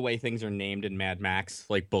love the way things are named in Mad Max,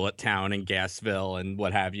 like Bullet Town and Gasville and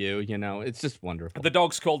what have you. It's just wonderful. The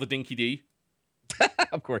dog's called the Dinky D.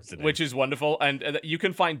 Of course it is. Which is wonderful. And you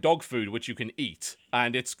can find dog food, which you can eat.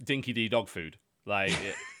 And it's Dinky D dog food.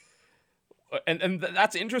 And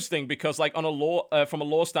that's interesting because, on from a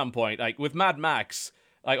lore standpoint, with Mad Max...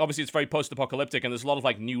 obviously, it's very post-apocalyptic, and there's a lot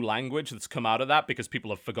of, new language that's come out of that because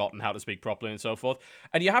people have forgotten how to speak properly and so forth.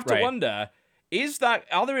 And you have to wonder,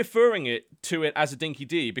 are they referring to it as a Dinky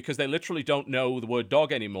D because they literally don't know the word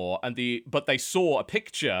dog anymore, but they saw a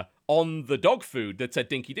picture on the dog food that said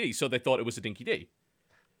Dinky D, so they thought it was a Dinky D.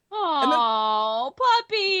 Oh,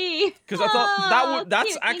 puppy! Because I thought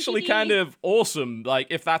that's actually Dinky kind D. of awesome,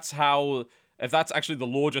 if that's actually the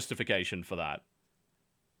lore justification for that.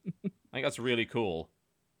 I think that's really cool.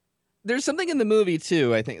 There's something in the movie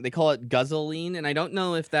too. I think they call it guzzling, and I don't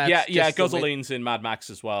know if that's yeah, just the way- Guzzoline's in Mad Max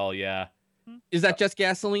as well. Yeah, Is that just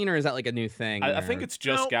gasoline, or is that like a new thing? I think or- it's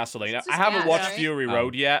just No, gasoline. it's I just haven't gas, watched right? Fury Oh.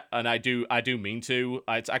 Road yet, and I do mean to.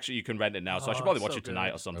 It's actually, you can rent it now, so I should Oh, probably it's watch so it tonight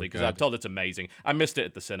good. or something Oh, because I'm good. told it's amazing. I missed it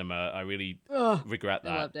at the cinema. I really regret I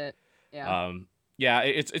that. loved it. Yeah. Yeah,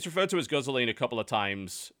 it's referred to as guzzling a couple of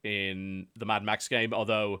times in the Mad Max game,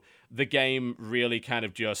 although the game really kind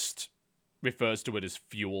of just refers to it as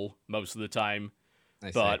fuel most of the time. I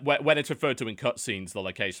see. But when it's referred to in cutscenes, they'll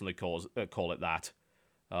occasionally call it that.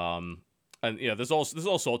 And there's all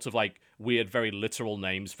sorts of like weird, very literal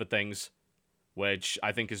names for things, which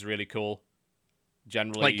I think is really cool.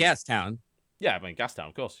 Generally, like Gastown. yeah, I mean Gastown,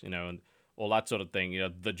 of course, and all that sort of thing.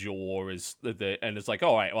 The jaw is and it's like,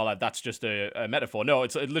 all right, well, that's just a metaphor. No,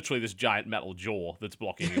 it's literally this giant metal jaw that's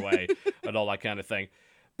blocking your way and all that kind of thing.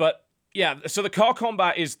 But yeah, so the car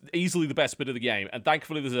combat is easily the best bit of the game, and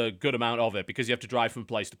thankfully there's a good amount of it because you have to drive from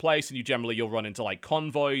place to place, and you'll run into like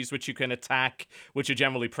convoys which you can attack, which are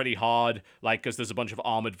generally pretty hard, like because there's a bunch of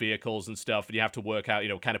armored vehicles and stuff, and you have to work out,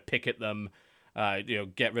 kind of picket them,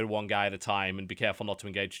 get rid of one guy at a time, and be careful not to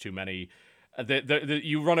engage too many.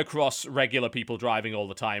 You run across regular people driving all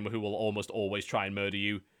the time who will almost always try and murder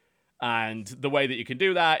you. And the way that you can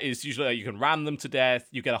do that is usually you can ram them to death.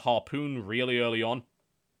 You get a harpoon really early on,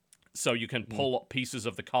 so you can pull pieces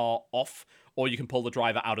of the car off, or you can pull the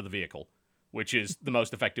driver out of the vehicle, which is the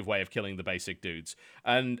most effective way of killing the basic dudes.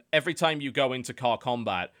 And every time you go into car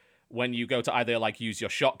combat, when you go to either like use your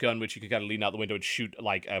shotgun, which you can kind of lean out the window and shoot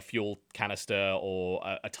like a fuel canister or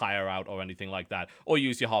a tire out or anything like that, or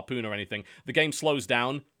use your harpoon or anything, the game slows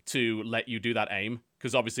down to let you do that aim,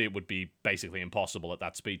 because obviously it would be basically impossible at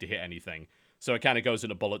that speed to hit anything. So it kind of goes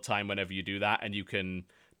into bullet time whenever you do that, and you can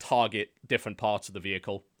target different parts of the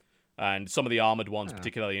vehicle. And some of the armored ones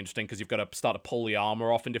particularly interesting because you've got to start to pull the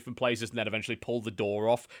armor off in different places and then eventually pull the door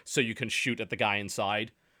off so you can shoot at the guy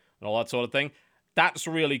inside and all that sort of thing. That's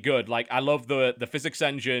really good. Like, I love the physics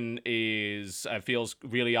engine feels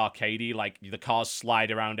really arcadey. Like, the cars slide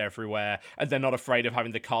around everywhere, and they're not afraid of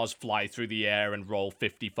having the cars fly through the air and roll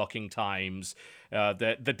 50 fucking times.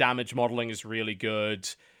 The damage modeling is really good.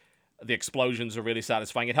 The explosions are really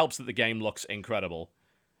satisfying. It helps that the game looks incredible.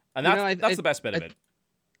 And that's the best bit of it.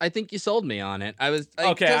 I think you sold me on it. I was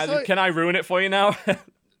okay. Can I ruin it for you now?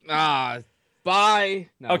 Bye.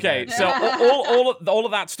 No, okay, so all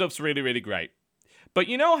of that stuff's really, really great. But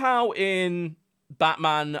you know how in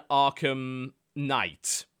Batman Arkham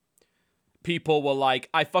Knight, people were like,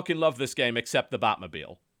 I fucking love this game except the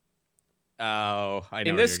Batmobile. Oh, I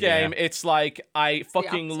know. In this game, it's like, I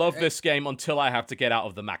fucking opposite, love right? this game until I have to get out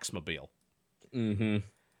of the Maxmobile. Mm-hmm.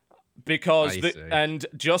 Because, I see. and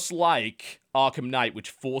just like Arkham Knight, which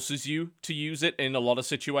forces you to use it in a lot of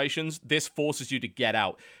situations, this forces you to get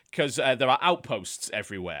out. Because there are outposts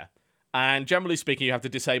everywhere. And generally speaking, you have to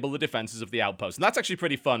disable the defenses of the outpost. And that's actually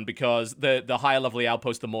pretty fun because the higher level the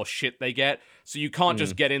outpost, the more shit they get. So you can't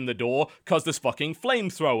just get in the door because there's fucking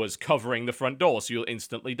flamethrowers covering the front door, so you'll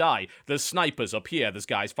instantly die. There's snipers up here. There's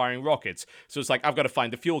guys firing rockets. So it's like, I've got to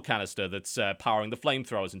find the fuel canister that's powering the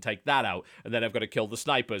flamethrowers and take that out. And then I've got to kill the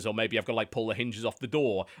snipers. Or maybe I've got to like pull the hinges off the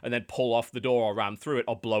door and then pull off the door or ram through it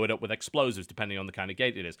or blow it up with explosives, depending on the kind of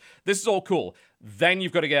gate it is. This is all cool. Then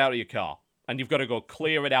you've got to get out of your car. And you've got to go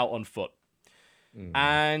clear it out on foot.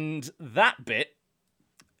 And that bit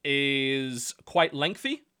is quite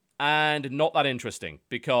lengthy and not that interesting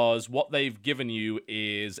because what they've given you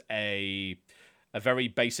is a very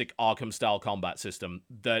basic Arkham-style combat system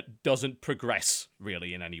that doesn't progress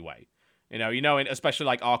really in any way. Especially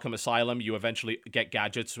like Arkham Asylum, you eventually get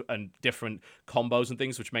gadgets and different combos and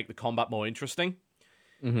things which make the combat more interesting.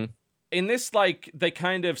 Mm-hmm. In this, like, they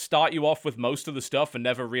kind of start you off with most of the stuff and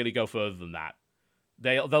never really go further than that.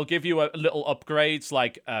 They'll give you little upgrades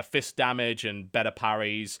like fist damage and better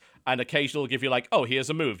parries, and occasionally give you like, oh, here's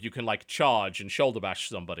a move you can like charge and shoulder bash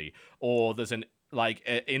somebody, or there's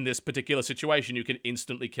in this particular situation you can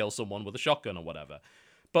instantly kill someone with a shotgun or whatever.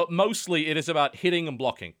 But mostly it is about hitting and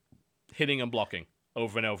blocking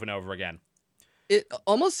over and over and over again. It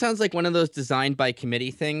almost sounds like one of those designed by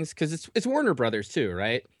committee things because it's Warner Brothers too,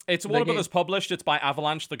 right? It's Warner Brothers published. It's by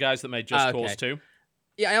Avalanche, the guys that made Just Cause 2.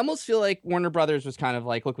 Yeah, I almost feel like Warner Brothers was kind of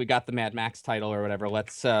like, look, we got the Mad Max title or whatever.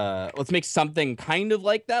 Let's make something kind of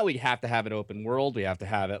like that. We have to have it open world. We have to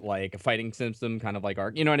have it like a fighting system, kind of like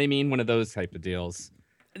Ark. You know what I mean? One of those type of deals.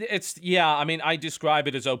 I describe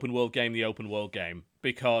it as open world game, the open world game,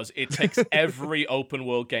 because it takes every open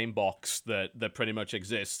world game box that pretty much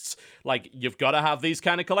exists. Like, you've got to have these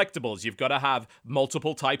kind of collectibles. You've got to have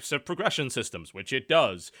multiple types of progression systems, which it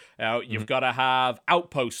does. You've got to have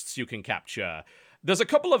outposts you can capture. There's a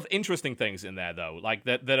couple of interesting things in there, though, like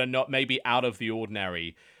that are not maybe out of the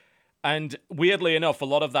ordinary. And weirdly enough, a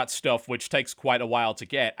lot of that stuff, which takes quite a while to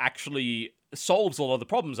get, actually solves a lot of the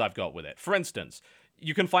problems I've got with it. For instance,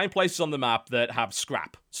 you can find places on the map that have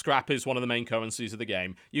scrap. Scrap is one of the main currencies of the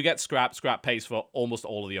game. You get scrap. Scrap pays for almost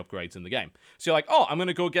all of the upgrades in the game. So you're like, oh, I'm going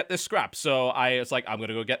to go get this scrap. So it's like, I'm going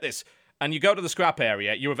to go get this. And you go to the scrap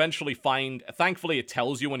area, you eventually find, thankfully it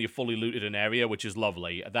tells you when you've fully looted an area, which is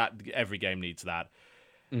lovely. That every game needs that.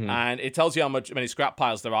 And it tells you how many scrap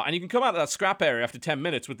piles there are. And you can come out of that scrap area after 10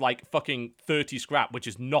 minutes with like fucking 30 scrap, which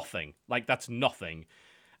is nothing. Like, that's nothing.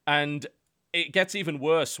 And it gets even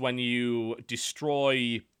worse when you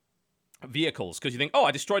destroy vehicles, because you think, oh,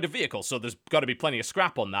 I destroyed a vehicle, so there's got to be plenty of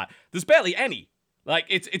scrap on that. There's barely any. Like,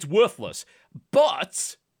 it's worthless.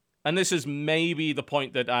 But, and this is maybe the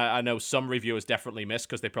point that I know some reviewers definitely missed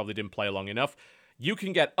because they probably didn't play long enough, you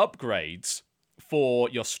can get upgrades for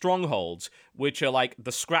your strongholds, which are like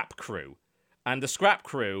the scrap crew. And the scrap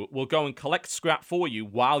crew will go and collect scrap for you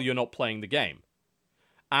while you're not playing the game.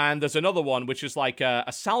 And there's another one, which is like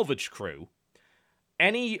a salvage crew.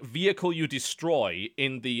 Any vehicle you destroy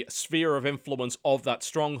in the sphere of influence of that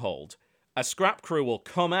stronghold, a scrap crew will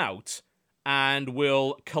come out and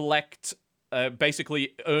will collect,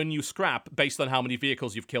 basically earn you scrap based on how many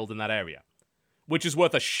vehicles you've killed in that area, which is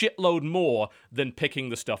worth a shitload more than picking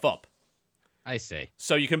the stuff up. I see.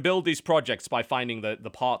 So you can build these projects by finding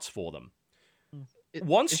the parts for them.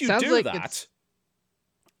 Once you do like that...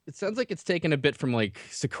 It sounds like it's taken a bit from like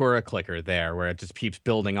Sakura Clicker there, where it just keeps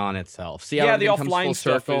building on itself. See how yeah, the everything comes offline full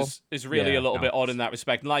stuff circle? is really a little bit odd in that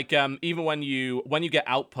respect. Like, even when you get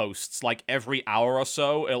outposts, like every hour or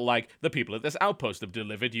so, it'll like, the people at this outpost have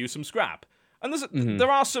delivered you some scrap. And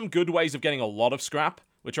there are some good ways of getting a lot of scrap,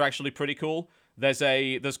 which are actually pretty cool.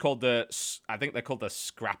 There's called I think they're called the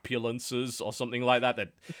scrapulances or something like that.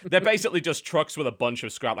 They're basically just trucks with a bunch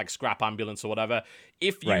of scrap, like scrap ambulance or whatever.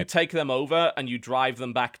 If you take them over and you drive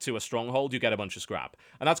them back to a stronghold, you get a bunch of scrap.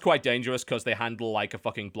 And that's quite dangerous because they handle like a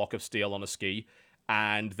fucking block of steel on a ski.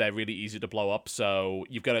 And they're really easy to blow up, so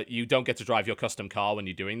you don't get to drive your custom car when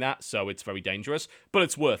you're doing that, so it's very dangerous, but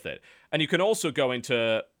it's worth it. And you can also go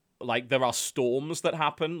into, like, there are storms that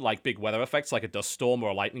happen, like big weather effects, like a dust storm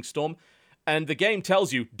or a lightning storm. And the game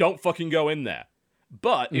tells you, don't fucking go in there.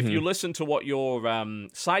 But if you listen to what your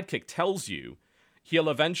sidekick tells you, he'll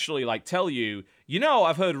eventually, like, tell you,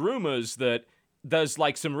 I've heard rumors that there's,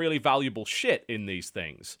 like, some really valuable shit in these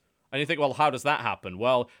things. And you think, well, how does that happen?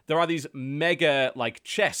 Well, there are these mega, like,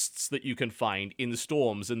 chests that you can find in the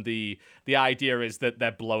storms, and the idea is that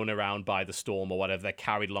they're blown around by the storm or whatever. They're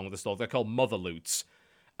carried along with the storm. They're called mother loots.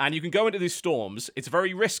 And you can go into these storms. It's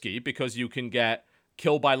very risky because you can get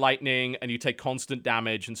killed by lightning, and you take constant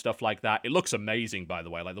damage and stuff like that. It looks amazing, by the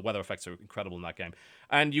way. Like, the weather effects are incredible in that game.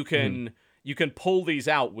 And you can pull these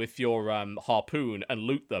out with your harpoon and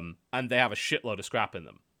loot them, and they have a shitload of scrap in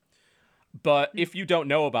them. But if you don't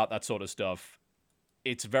know about that sort of stuff,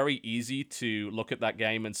 it's very easy to look at that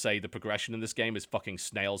game and say the progression in this game is fucking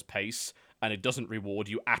snail's pace, and it doesn't reward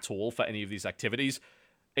you at all for any of these activities.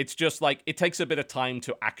 It's just like, it takes a bit of time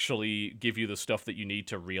to actually give you the stuff that you need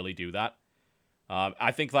to really do that.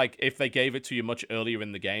 I think, like, if they gave it to you much earlier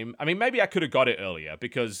in the game, I mean, maybe I could have got it earlier,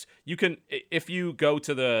 because you can, if you go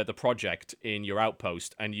to the project in your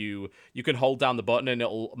outpost, and you can hold down the button and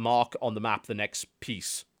it'll mark on the map the next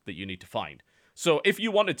piece that you need to find. So if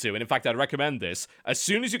you wanted to, and in fact I'd recommend this, as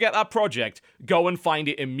soon as you get that project, go and find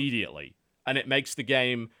it immediately. And it makes the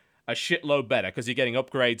game a shitload better, because you're getting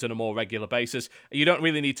upgrades on a more regular basis. You don't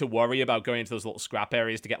really need to worry about going into those little scrap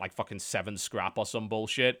areas to get like fucking 7 scrap or some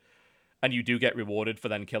bullshit. And you do get rewarded for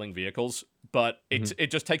then killing vehicles, but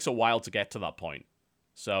it just takes a while to get to that point.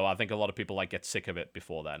 So I think a lot of people like get sick of it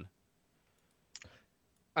before then.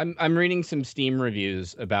 I'm reading some Steam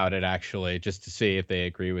reviews about it, actually, just to see if they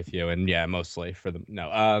agree with you. And yeah, mostly for them.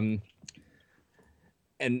 No.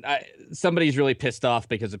 And somebody's really pissed off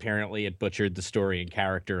because apparently it butchered the story and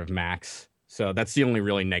character of Max. So that's the only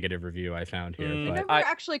really negative review I found here. They're But never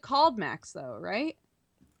actually called Max, though, right?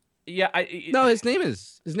 Yeah, no, his name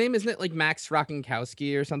isn't it like Max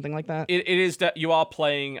Rockenkowski or something like that? It is that you are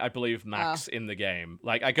playing, I believe, Max in the game.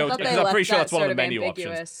 Like, because I'm pretty sure that's one of the menu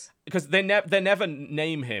options. Because they never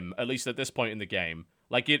name him, at least at this point in the game.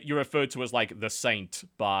 Like, you're referred to as like the Saint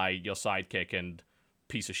by your sidekick and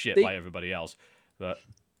piece of shit by everybody else. But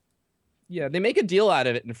yeah, they make a deal out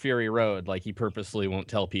of it in Fury Road, like he purposely won't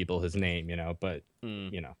tell people his name, but I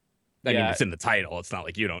mean, it's in the title. It's not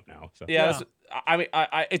like you don't know. So. Yeah. I mean,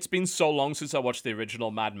 it's been so long since I watched the original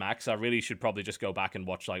Mad Max. I really should probably just go back and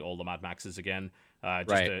watch like all the Mad Maxes again,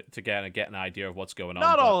 to get an idea of what's going on.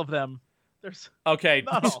 Not all of them. There's Okay,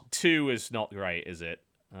 not all. 2 is not great, is it?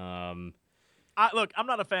 Look, I'm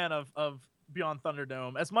not a fan of Beyond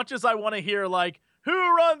Thunderdome. As much as I want to hear like,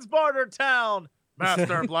 who runs Barter Town?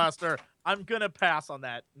 Master Blaster. I'm gonna pass on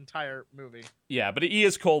that entire movie. Yeah, but he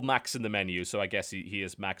is called Max in the menu, so I guess he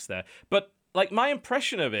is Max there. But like my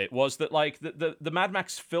impression of it was that like the Mad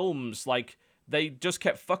Max films, like they just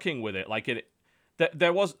kept fucking with it. Like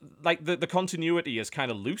there was like the continuity is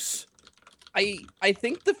kind of loose. I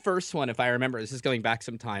think the first one, if I remember, this is going back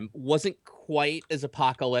some time, wasn't quite as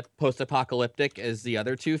post-apocalyptic as the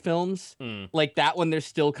other 2 films. Like that one, there's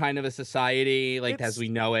still kind of a society, like as we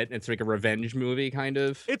know it. It's like a revenge movie, kind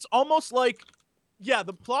of. It's almost like, yeah,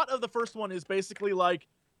 the plot of the first one is basically like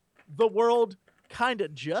the world kind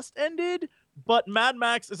of just ended, but Mad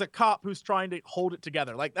Max is a cop who's trying to hold it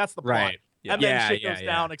together. Like that's the plot. Right. Yeah. And then shit goes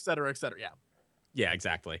down, et cetera, et cetera. Yeah. Yeah,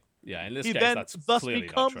 exactly. Yeah, in this He case, then that's thus clearly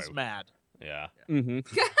becomes not true. mad. Yeah. Mm-hmm.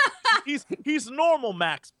 He's normal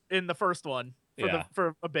Max in the first one Yeah.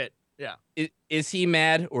 for a bit. Yeah. Is he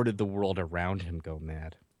mad, or did the world around him go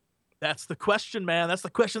mad? That's the question, man. That's the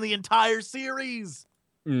question of the entire series.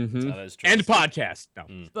 Mm-hmm. That is true. End podcast. No.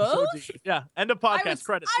 Both? So deep. Yeah. End of podcast.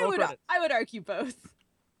 Credits. Roll credits. I would argue both.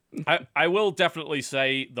 I will definitely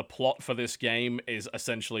say the plot for this game is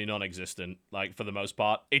essentially non-existent, like, for the most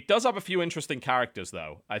part. It does have a few interesting characters,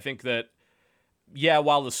 though. I think that, yeah,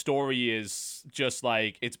 while the story is just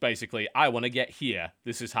like, it's basically, I want to get here,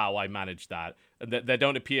 this is how I manage that, and there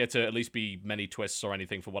don't appear to at least be many twists or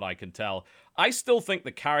anything from what I can tell, I still think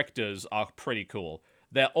the characters are pretty cool.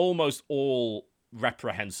 They're almost all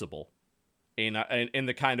reprehensible in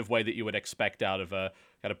the kind of way that you would expect out of a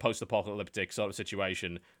kind of post-apocalyptic sort of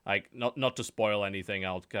situation. Like, not to spoil anything,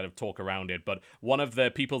 I'll kind of talk around it, but one of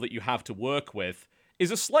the people that you have to work with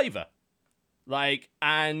is a slaver. Like,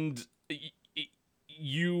 and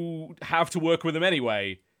you have to work with him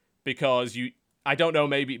anyway, because I don't know,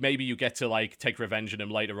 maybe you get to, like, take revenge on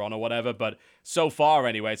him later on or whatever, but so far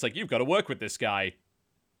anyway, it's like, you've got to work with this guy.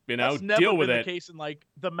 You know, That's never deal with been it. the case in, like,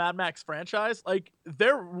 the Mad Max franchise. Like,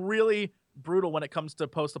 they're really brutal when it comes to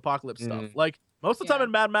post-apocalypse stuff. Like, most of the time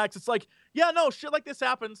in Mad Max, it's like, yeah, no, shit like this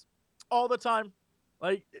happens all the time.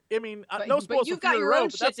 Like, I mean, no spoilers. But you've got your own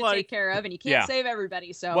shit to take care of, and you can't save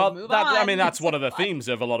everybody, so move on. I mean, that's one of the themes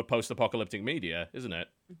of a lot of post-apocalyptic media, isn't it?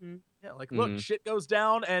 Mm-hmm. Yeah, like, look, shit goes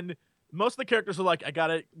down, and most of the characters are like, I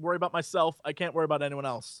gotta worry about myself. I can't worry about anyone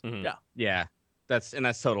else. Mhm. Yeah. Yeah. That's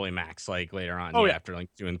totally Max. Like later on, after like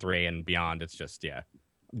 2 and 3 and beyond, it's just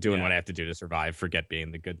doing what I have to do to survive. Forget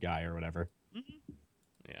being the good guy or whatever.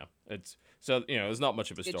 Yeah, it's so there's not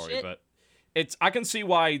much of a Good story, shit. but I can see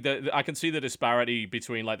why I can see the disparity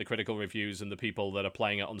between like the critical reviews and the people that are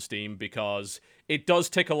playing it on Steam, because it does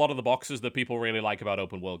tick a lot of the boxes that people really like about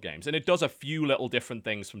open world games, and it does a few little different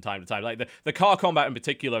things from time to time. Like the car combat in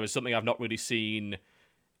particular is something I've not really seen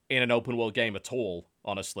in an open world game at all,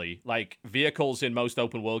 honestly. Like, vehicles in most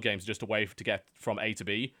open world games are just a way to get from A to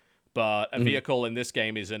B, but a vehicle in this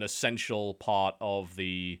game is an essential part of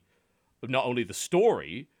not only the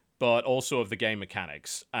story, but also of the game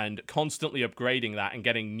mechanics. And constantly upgrading that and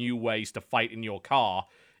getting new ways to fight in your car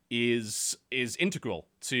is integral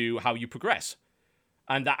to how you progress.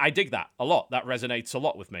 And I dig that a lot. That resonates a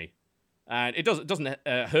lot with me. And it doesn't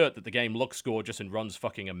hurt that the game looks gorgeous and runs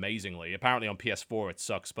fucking amazingly. Apparently on PS4 it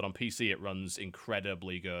sucks, but on PC it runs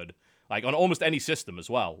incredibly good. Like on almost any system as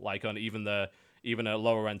well. Like on even a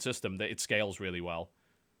lower end system, that it scales really well.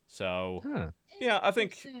 So yeah, I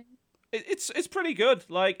think it's pretty good.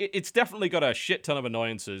 Like it's definitely got a shit ton of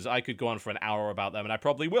annoyances. I could go on for an hour about them, and I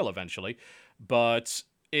probably will eventually. But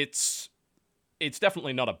it's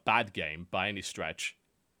definitely not a bad game by any stretch.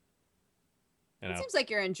 It seems like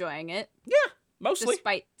you're enjoying it. Yeah, mostly.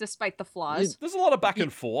 Despite the flaws. There's a lot of back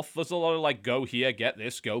and forth. There's a lot of like, go here, get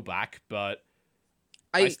this, go back. But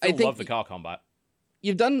I still love the car combat.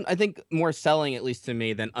 You've done, I think, more selling, at least to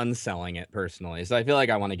me, than unselling it personally. So I feel like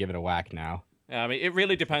I want to give it a whack now. Yeah, I mean, it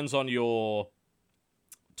really depends on your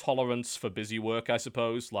tolerance for busy work, I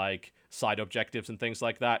suppose, like side objectives and things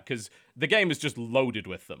like that, because the game is just loaded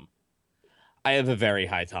with them. I have a very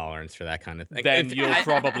high tolerance for that kind of thing. Then you'll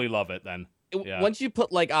probably love it then. Yeah. Once you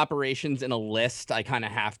put like operations in a list, I kind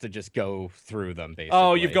of have to just go through them, basically.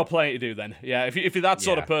 Oh, you've got plenty to do then. Yeah, if you're that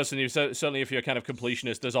sort of person, certainly if you're kind of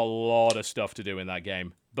completionist, there's a lot of stuff to do in that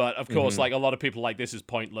game. But of course, like a lot of people like, this is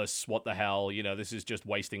pointless, what the hell, this is just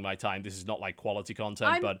wasting my time. This is not like quality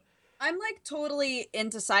content, I'm like totally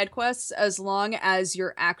into side quests as long as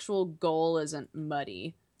your actual goal isn't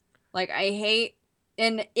muddy. Like I hate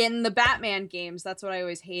in the Batman games, that's what I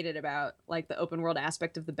always hated about like the open world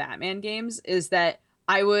aspect of the Batman games, is that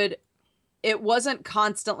I would it wasn't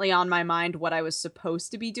constantly on my mind what I was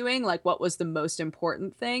supposed to be doing, like what was the most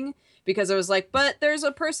important thing, because I was like, but there's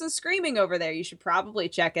a person screaming over there. You should probably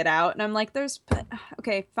check it out. And I'm like,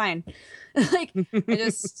 okay, fine. Like,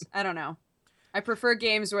 I don't know. I prefer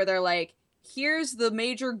games where they're like, here's the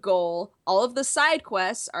major goal. All of the side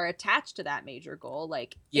quests are attached to that major goal.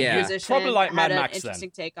 Like, Inquisition probably like Mad had Max an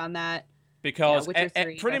interesting take on that. Because Witcher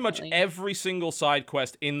 3, pretty much definitely. every single side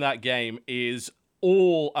quest in that game is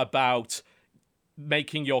all about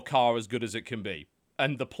making your car as good as it can be.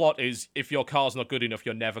 And the plot is, if your car's not good enough,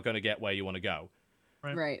 you're never going to get where you want to go.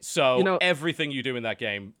 Right. So everything you do in that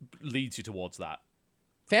game leads you towards that.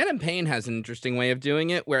 Phantom Pain has an interesting way of doing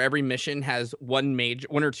it, where every mission has one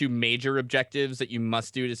or two major objectives that you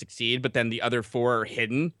must do to succeed, but then the other 4 are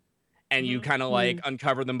hidden, and you kind of like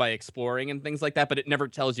uncover them by exploring and things like that, but it never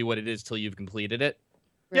tells you what it is till you've completed it.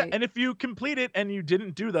 Yeah, and if you complete it and you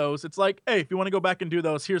didn't do those, it's like, hey, if you want to go back and do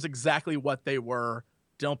those, here's exactly what they were.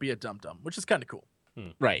 Don't be a dum-dum, which is kind of cool.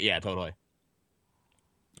 Right, yeah, totally.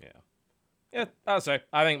 Yeah, I'll say.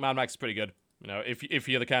 I think Mad Max is pretty good. You know, if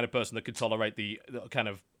you're the kind of person that could tolerate the kind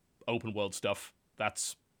of open world stuff,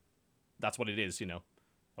 that's what it is, you know.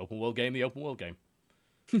 Open world game, the open world game.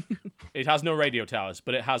 It has no radio towers,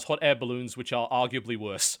 but it has hot air balloons, which are arguably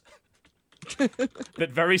worse. That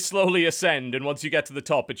very slowly ascend, and once you get to the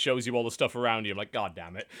top, it shows you all the stuff around you. I'm like, God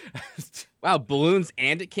damn it. Wow, balloons,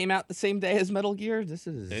 and it came out the same day as Metal Gear? This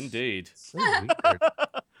is... Indeed. So weird.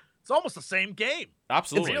 It's almost the same game.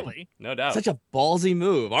 Absolutely. Really? No doubt. Such a ballsy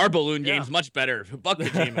move. Our balloon game's much better. Buck the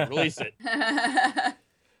team and release it.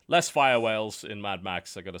 Less fire whales in Mad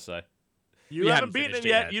Max, I gotta say. You haven't beaten it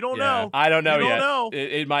yet. You don't know. I don't know you yet. Don't know.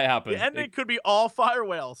 It might happen. The ending could be all fire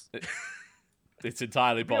whales. It's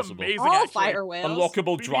entirely possible. Amazing, All actually. fire whales.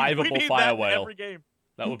 Unlockable, We drivable need fire that in whale. every game.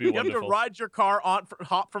 That would be You wonderful. have to ride your car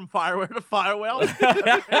hop from fire whale to fire whale.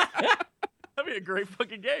 That'd be a great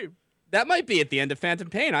fucking game. That might be at the end of Phantom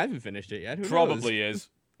Pain. I haven't finished it yet. Who knows? Probably is.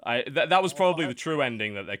 That was probably the true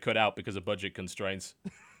ending that they cut out because of budget constraints.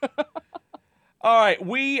 All right,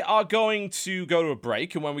 we are going to go to a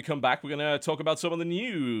break, and when we come back, we're going to talk about some of the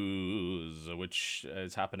news, which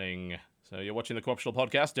is happening. So you're watching the Co-optional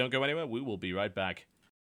Podcast. Don't go anywhere. We will be right back.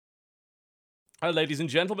 Hi, ladies and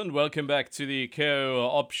gentlemen. Welcome back to the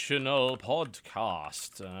Co-optional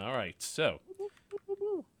Podcast. All right, so...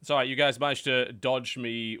 It's alright, you guys managed to dodge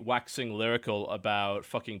me waxing lyrical about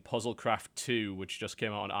fucking Puzzlecraft 2, which just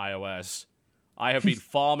came out on iOS. I have been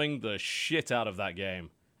farming the shit out of that game.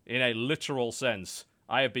 In a literal sense.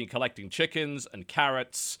 I have been collecting chickens and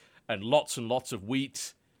carrots and lots of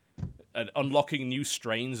wheat and unlocking new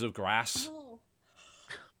strains of grass.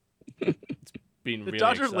 It's been The really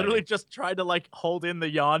Dodger exciting. literally just tried to like hold in the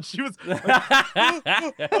yawn. She was like,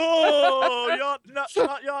 oh,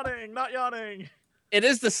 not yawning, not yawning. It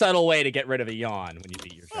is the subtle way to get rid of a yawn when you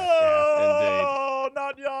beat your chest. Oh,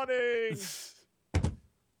 not yawning.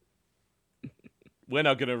 We're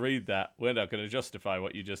not going to read that. We're not going to justify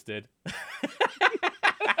what you just did.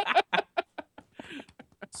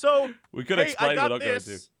 So We could hey, explain, I got we're not going to.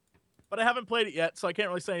 this, but I haven't played it yet, so I can't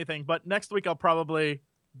really say anything. But next week I'll probably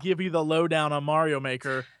give you the lowdown on Mario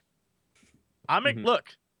Maker.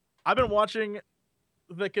 Look, I've been watching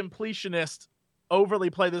the completionist overly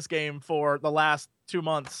play this game for the last 2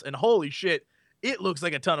 months, and holy shit, it looks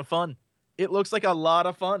like a ton of fun. It looks like a lot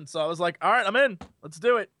of fun. So I was like, all right, I'm in. Let's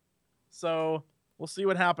do it. So we'll see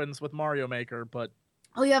what happens with Mario Maker. But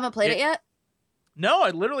Oh, you haven't played it yet? no, I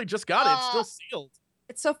literally just got it. It's still sealed.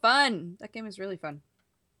 It's so fun. That game is really fun.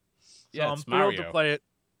 So Yeah, I'm it's thrilled Mario. to play it.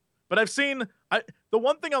 But I've seen the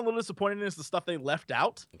one thing I'm a little disappointed in is the stuff they left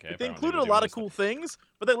out. Okay, Like, they apparently included we're a lot doing of cool things,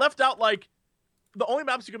 but they left out like the only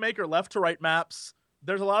maps you can make are left to right maps.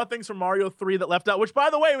 There's a lot of things from Mario 3 that left out, which by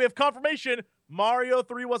the way, we have confirmation Mario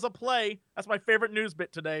 3 was a play. That's my favorite news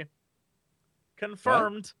bit today.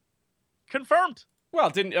 Confirmed. Confirmed. Well,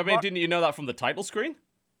 didn't you know that from the title screen?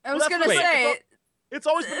 I was that's gonna great. say It's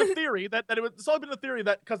always been a theory it's always been a theory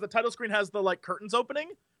that because the title screen has the like curtains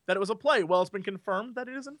opening, that it was a play. Well, it's been confirmed that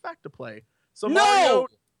it is in fact a play. So No!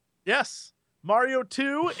 Yes. Mario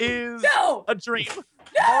 2 is no. a dream.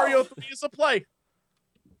 Mario 3 is a play.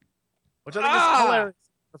 Which I think is hilarious.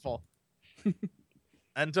 Wonderful.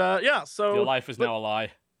 And yeah, so Your life is now a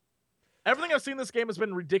lie. everything I've seen in this game has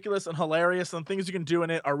been ridiculous and hilarious, and things you can do in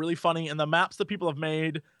it are really funny, and the maps that people have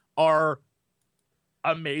made are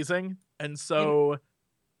amazing. And so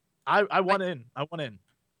I want in. I want in.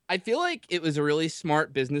 I feel like it was a really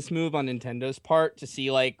smart business move on Nintendo's part to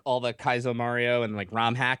see like all the Kaizo Mario and like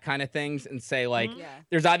ROM hack kind of things and say like, Yeah.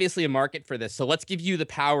 there's obviously a market for this. So let's give you the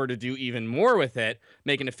power to do even more with it,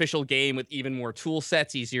 make an official game with even more tool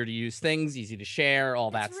sets, easier to use things, easy to share,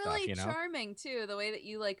 all that It's really stuff, you know? charming too, the way that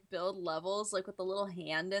you like build levels, like with the little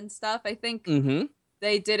hand and stuff. I think Mm-hmm.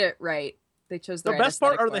 they did it right. They chose the The right best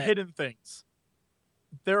part aesthetic are for the it. hidden things.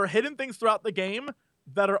 There are hidden things throughout the game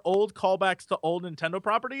that are old callbacks to old Nintendo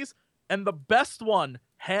properties, and the best one,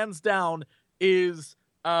 hands down, is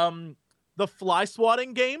the fly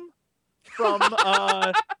swatting game from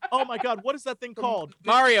oh my god, what is that thing called?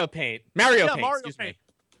 Mario Paint. Mario Yeah, Paint, Mario excuse Paint.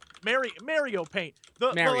 me. Mario Paint. The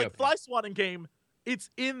Mario like Paint. fly swatting game, it's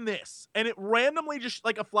in this, and it randomly just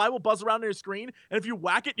like a fly will buzz around on your screen, and if you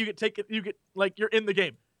whack it, you get like you're in the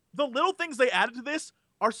game. The little things they added to this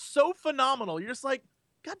are so phenomenal. You're just like,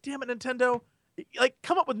 God damn it, Nintendo! Like,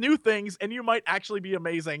 come up with new things, and you might actually be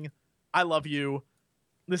amazing. I love you.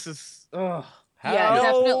 This is Yeah, However.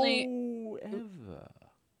 definitely.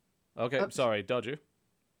 Okay, Oops. sorry, Dodger.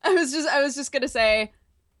 I was just gonna say,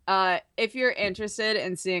 if you're interested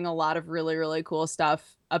in seeing a lot of really, really cool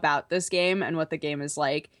stuff about this game and what the game is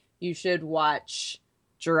like, you should watch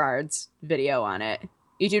Gerard's video on it.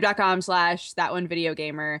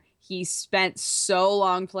 youtube.com/thatonevideogamer. He spent so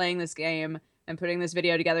long playing this game and putting this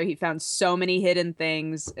video together. He found so many hidden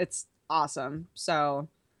things. It's awesome. So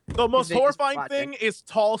the most videos horrifying watching. thing is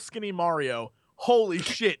tall, skinny Mario. Holy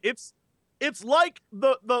shit! It's like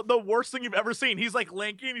the worst thing you've ever seen. He's like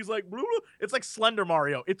lanky and he's like, blah, blah. It's like Slender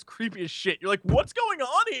Mario. It's creepy as shit. You're like, what's going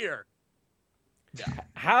on here?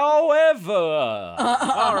 However,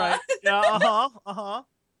 All right. Yeah.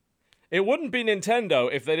 it wouldn't be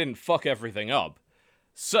Nintendo if they didn't fuck everything up.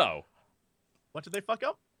 So, What did they fuck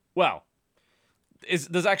up? well,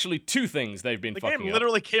 there's actually two things they've been The fucking game up.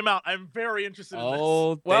 literally came out. I'm very interested in this.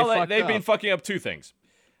 Oh, Well, they've fucked been up. fucking up two things.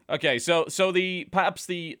 Okay, so the perhaps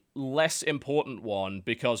the less important one,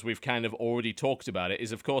 because we've kind of already talked about it,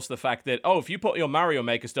 is of course the fact that, if you put your Mario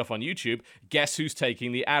Maker stuff on YouTube, guess who's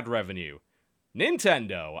taking the ad revenue?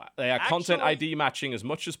 Nintendo. They are content Actually- ID matching as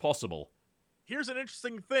much as possible. Here's an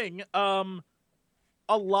interesting thing.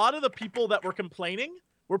 A lot of the people that were complaining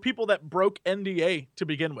were people that broke NDA to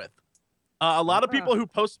begin with. A lot of people who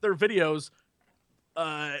post their videos,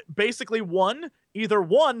 basically either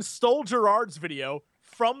stole Gerard's video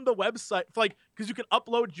from the website, like, because you can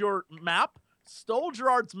upload your map, stole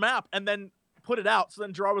Gerard's map, and then put it out. So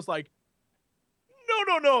then Gerard was like,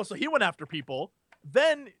 no. So he went after people.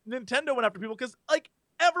 Then Nintendo went after people because, like,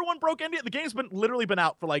 everyone broke NDA. The game's literally been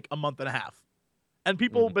out for like a month and a half. And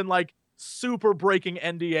people have been like super breaking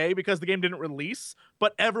NDA because the game didn't release,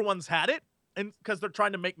 but everyone's had it, and because they're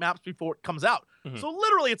trying to make maps before it comes out. Mhm. So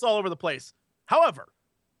literally it's all over the place. However,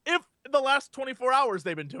 if in the last 24 hours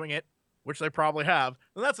they've been doing it, which they probably have,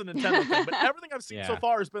 then that's a Nintendo thing. But everything I've seen so Yeah.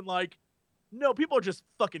 far has been like, no, people are just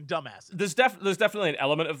fucking dumbasses. There's definitely an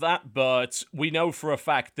element of that, but we know for a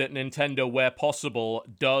fact that Nintendo, where possible,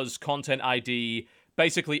 does content ID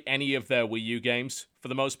basically any of their Wii U games, for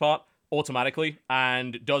the most part, automatically,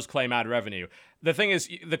 and does claim ad revenue. The thing is,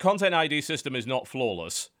 the content ID system is not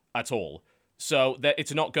flawless at all, so that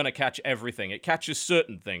it's not going to catch everything. It catches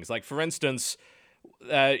certain things. Like, for instance,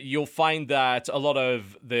 you'll find that a lot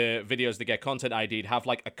of the videos that get content ID'd have,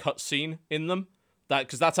 like, a cutscene in them,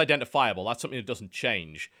 because that's identifiable. That's something that doesn't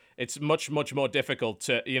change. It's much, much more difficult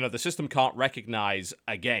to, the system can't recognize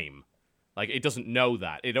a game. Like, it doesn't know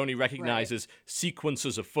that. It only recognizes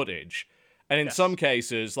sequences of footage. And in some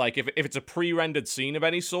cases, like, if it's a pre-rendered scene of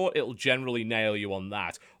any sort, it'll generally nail you on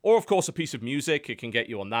that. Or, of course, a piece of music, it can get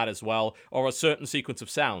you on that as well. Or a certain sequence of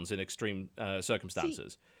sounds in extreme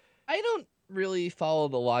circumstances. I don't really follow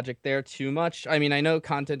the logic there too much. I mean, I know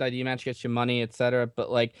content ID match gets you money, etc., but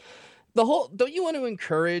like don't you want to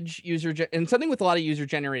encourage and something with a lot of user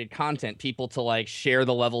generated content, people to like share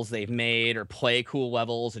the levels they've made or play cool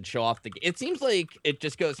levels and show off it seems like it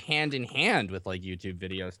just goes hand in hand with like YouTube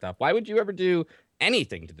video stuff. Why would you ever do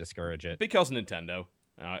anything to discourage it? Because Nintendo.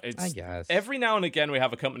 I guess. Every now and again we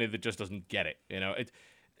have a company that just doesn't get it.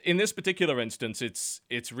 In this particular instance,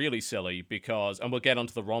 it's really silly because, and we'll get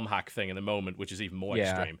onto the ROM hack thing in a moment, which is even more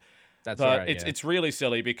extreme. That's but right, it's really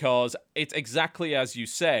silly because it's exactly as you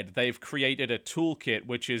said. They've created a toolkit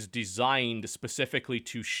which is designed specifically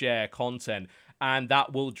to share content, and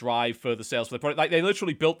that will drive further sales for the product. Like, they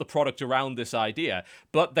literally built the product around this idea,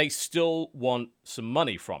 but they still want some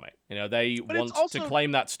money from it. They want to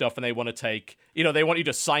claim that stuff, and they want to take, they want you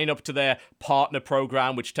to sign up to their partner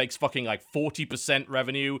program, which takes fucking like 40%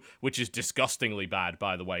 revenue, which is disgustingly bad,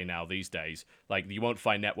 by the way, now these days. Like, you won't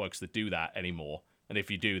find networks that do that anymore. And if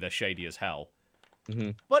you do, they're shady as hell.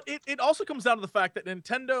 But it also comes down to the fact that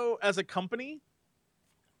Nintendo as a company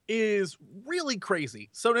is really crazy.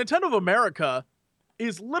 So Nintendo of America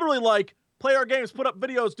is literally like, play our games, put up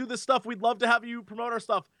videos, do this stuff. We'd love to have you promote our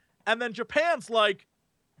stuff. And then Japan's like,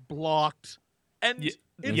 blocked. And it's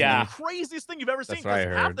the craziest thing you've ever seen, because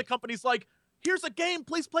half the company's like, here's a game,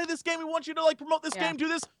 please play this game. We want you to like promote this game, do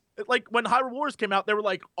this. Like when Hyrule Warriors came out, they were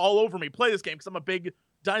like all over me, play this game, because I'm a big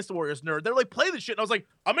Dynasty Warriors nerd. They're like, play this shit. And I was like,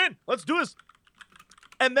 I'm in, let's do this.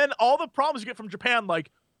 And then all the problems you get from Japan,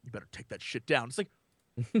 like, you better take that shit down. It's like,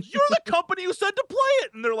 you're the company who said to play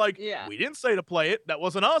it. And they're like, we didn't say to play it. That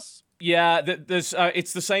wasn't us. Yeah, there's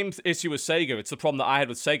it's the same issue with Sega. It's the problem that I had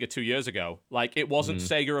with Sega 2 years ago. Like, it wasn't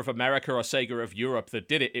Sega of America or Sega of Europe that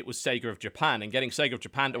did it. It was Sega of Japan. And getting Sega of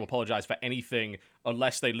Japan to apologize for anything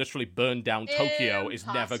unless they literally burned down Tokyo is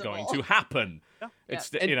never going to happen. Yeah.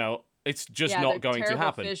 It's, you know, it's just not going to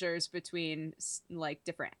happen. Fissures between, like,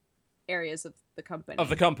 different areas of the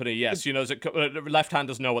company. Yes. You know, the left hand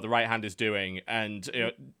doesn't know what the right hand is doing, and you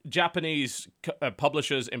know, Japanese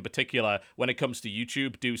publishers in particular, when it comes to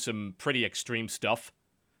YouTube, do some pretty extreme stuff,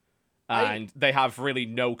 and they have really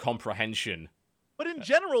no comprehension. But in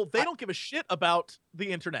general, they don't give a shit about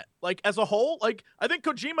the internet. Like, as a whole, like, I think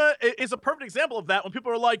Kojima is a perfect example of that, when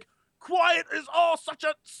people are like, Quiet is such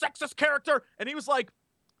a sexist character, and he was like,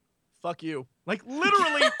 fuck you. Like,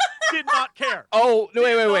 literally did not care. Oh,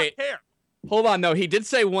 no, wait. Care. Hold on, no. He did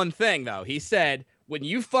say one thing, though. He said, when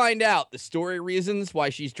you find out the story reasons why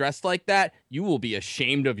she's dressed like that, you will be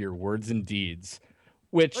ashamed of your words and deeds.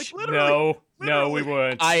 Which, like, no, we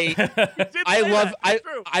weren't. I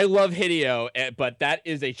love Hideo, but that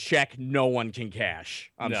is a check no one can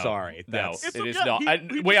cash. I'm sorry. It is not.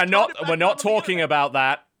 We're not talking about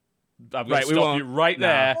that. I'm going to stop you right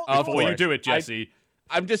there before you do it, Jesse.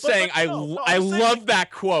 I'm just saying, I love that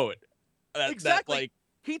quote. Exactly.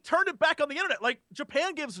 He turned it back on the internet. Like,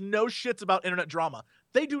 Japan gives no shits about internet drama.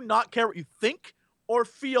 They do not care what you think or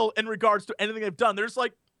feel in regards to anything they've done. They're just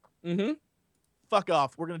like, fuck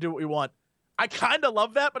off. We're going to do what we want. I kind of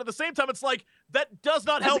love that, but at the same time, it's like, that does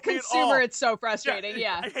not help me at all. As a consumer, it's so frustrating,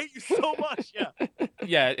 I hate you so much,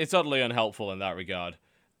 Yeah, it's utterly unhelpful in that regard.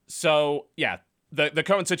 So, yeah. The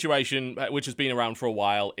current situation, which has been around for a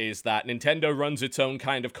while, is that Nintendo runs its own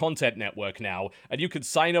kind of content network now, and you could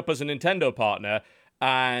sign up as a Nintendo partner,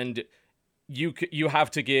 and you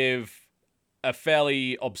have to give a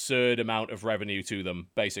fairly absurd amount of revenue to them,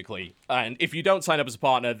 basically. And if you don't sign up as a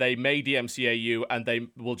partner, they may DMCA you, and they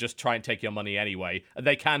will just try and take your money anyway. And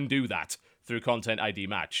they can do that through Content ID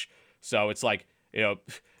Match. So it's like, you know,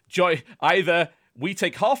 either we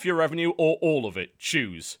take half your revenue or all of it.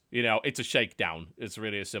 Choose. You know, it's a shakedown. It's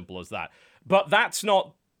really as simple as that. But that's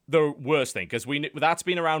not the worst thing, because that's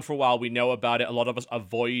been around for a while. We know about it. A lot of us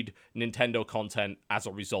avoid Nintendo content as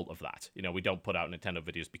a result of that. You know, we don't put out Nintendo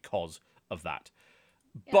videos because of that.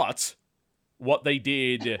 Yeah. But what they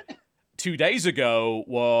did 2 days ago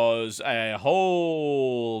was a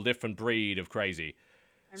whole different breed of crazy.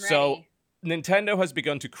 So Nintendo has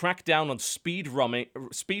begun to crack down on speed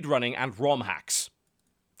running and ROM hacks.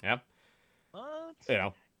 Yeah. What? You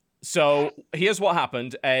know. So here's what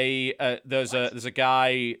happened. There's a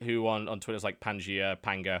guy who on Twitter's like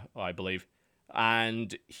Panga, I believe,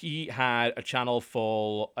 and he had a channel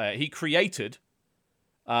full. He created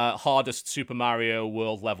hardest Super Mario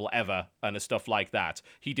World level ever and stuff like that.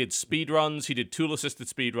 He did speedruns, he did tool-assisted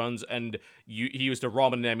speedruns, and he used a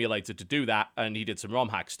ROM and an emulator to do that, and he did some ROM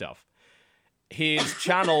hack stuff. His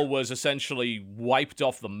channel was essentially wiped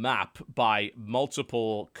off the map by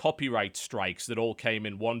multiple copyright strikes that all came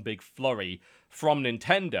in one big flurry from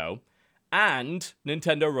Nintendo, and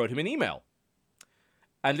Nintendo wrote him an email.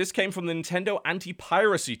 And this came from the Nintendo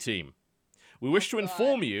anti-piracy team. We wish to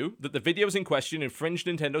inform you that the videos in question infringed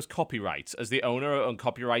Nintendo's copyrights. As the owner on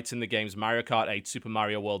copyrights in the games Mario Kart 8, Super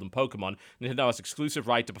Mario World, and Pokemon, Nintendo has exclusive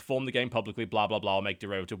right to perform the game publicly, blah, blah, blah, or make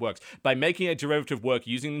derivative works. By making a derivative work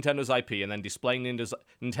using Nintendo's IP and then displaying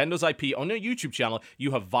Nintendo's IP on your YouTube channel,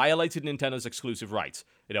 you have violated Nintendo's exclusive rights.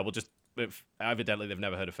 You know, we'll just... Evidently, they've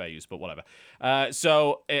never heard of fair use, but whatever.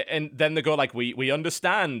 And then they go like, we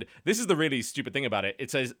understand. This is the really stupid thing about it.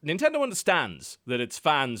 It says, Nintendo understands that its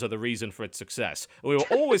fans are the reason for its success. We were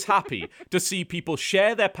always happy to see people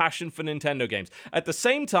share their passion for Nintendo games. At the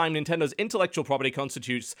same time, Nintendo's intellectual property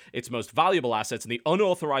constitutes its most valuable assets, and the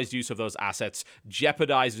unauthorized use of those assets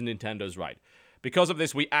jeopardizes Nintendo's right. Because of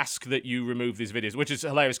this, we ask that you remove these videos, which is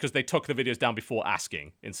hilarious because they took the videos down before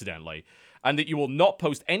asking, incidentally. And that you will not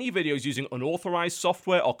post any videos using unauthorized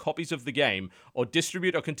software or copies of the game, or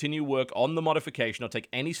distribute or continue work on the modification, or take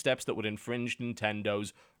any steps that would infringe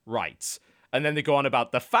Nintendo's rights. And then they go on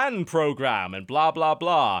about the fan program and blah, blah,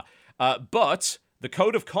 blah. But The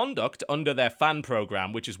code of conduct under their fan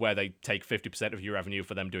program, which is where they take 50% of your revenue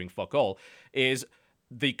for them doing fuck all, is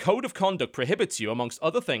the code of conduct prohibits you, amongst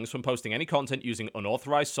other things, from posting any content using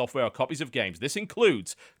unauthorized software or copies of games. This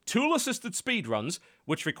includes tool-assisted speedruns,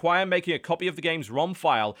 which require making a copy of the game's ROM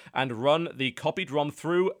file and run the copied ROM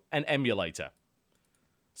through an emulator.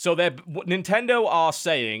 So Nintendo are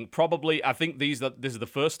saying, probably, I think this is the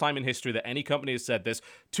first time in history that any company has said this,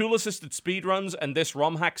 tool-assisted speedruns and this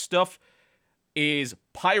ROM hack stuff is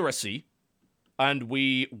piracy, and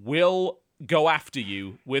we will go after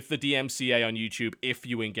you with the DMCA on YouTube if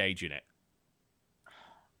you engage in it.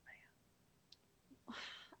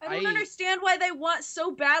 I don't understand why they want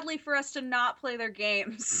so badly for us to not play their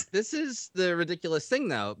games. This is the ridiculous thing,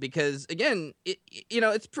 though, because again,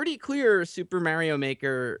 it's pretty clear Super Mario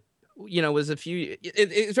Maker, was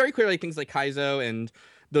it's very clearly things like Kaizo and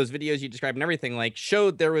those videos you described and everything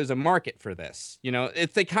showed there was a market for this.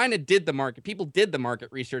 They kind of did the market. People did the market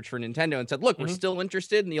research for Nintendo and said, look, we're still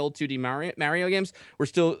interested in the old 2D Mario games. We're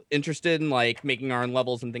still interested in making our own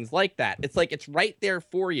levels and things like that. It's right there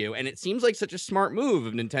for you. And it seems like such a smart move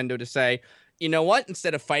of Nintendo to say, you know what?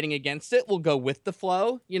 Instead of fighting against it, we'll go with the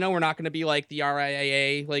flow. We're not going to be like the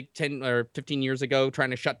RIAA 10 or 15 years ago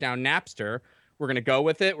trying to shut down Napster. We're going to go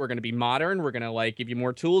with it. We're going to be modern. We're going to give you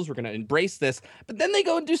more tools. We're going to embrace this. But then they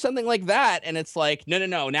go and do something like that. And it's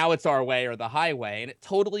no. Now it's our way or the highway. And it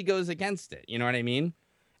totally goes against it. You know what I mean?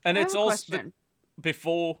 And it's also,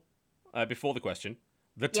 before the question,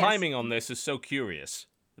 the timing on this is so curious.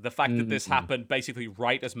 The fact that this happened basically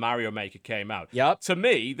right as Mario Maker came out. Yep. To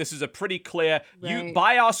me, this is a pretty clear, you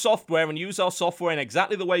buy our software and use our software in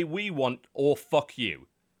exactly the way we want, or fuck you.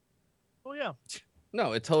 Oh, yeah.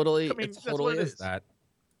 No, it totally is that.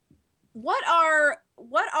 What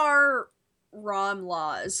are ROM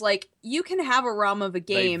laws? You can have a ROM of a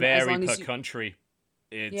game they vary as long per as you, country.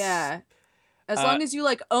 As long as you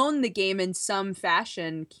own the game in some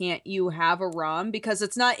fashion, can't you have a ROM? Because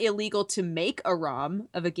it's not illegal to make a ROM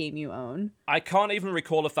of a game you own. I can't even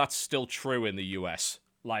recall if that's still true in the US.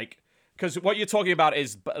 Because what you're talking about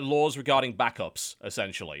is laws regarding backups,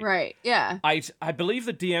 essentially. Right, yeah. I believe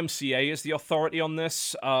the DMCA is the authority on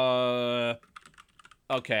this. Okay,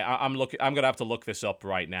 I'm gonna have to look this up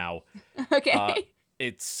right now. Okay.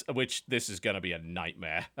 This is gonna be a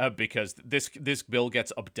nightmare because this bill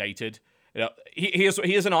gets updated. Here's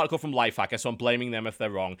an article from Lifehacker, so I'm blaming them if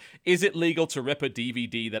they're wrong. Is it legal to rip a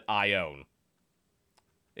DVD that I own?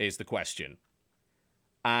 Is the question.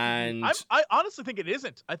 And I honestly think it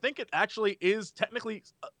isn't. I think it actually is technically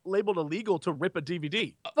labeled illegal to rip a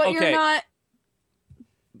DVD. But you're not.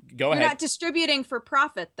 Go ahead. You're not distributing for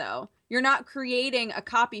profit, though. You're not creating a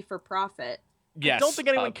copy for profit. Yes. I don't think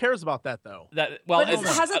anyone cares about that, though. Hasn't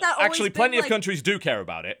that always actually been plenty of countries do care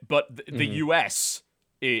about it, but the US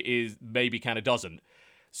is maybe kind of doesn't.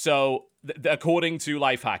 So, according to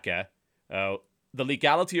Lifehacker, the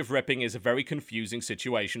legality of ripping is a very confusing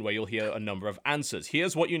situation where you'll hear a number of answers.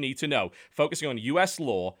 Here's what you need to know. Focusing on US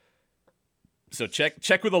law. So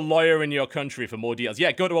check with a lawyer in your country for more details.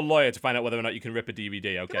 Yeah, go to a lawyer to find out whether or not you can rip a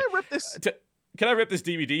DVD. Okay. Can I rip this? Can I rip this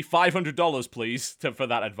DVD? $500, please, for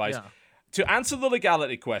that advice. Yeah. To answer the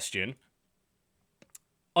legality question,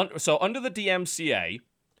 so under the DMCA,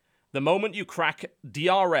 the moment you crack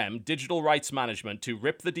DRM, Digital Rights Management, to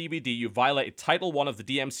rip the DVD, you violated Title 1 of the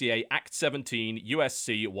DMCA, Act 17,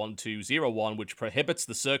 USC 1201, which prohibits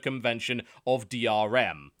the circumvention of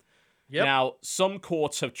DRM. Yep. Now, some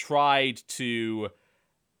courts have tried to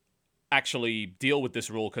actually deal with this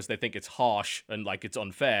rule because they think it's harsh and it's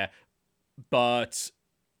unfair. But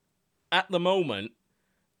at the moment,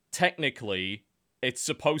 technically, it's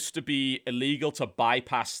supposed to be illegal to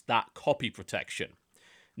bypass that copy protection.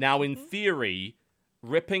 Now, in theory,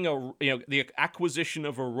 ripping the acquisition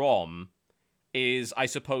of a ROM is, I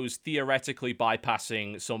suppose, theoretically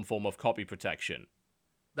bypassing some form of copy protection.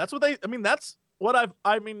 That's what that's what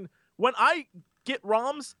when I get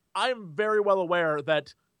ROMs, I'm very well aware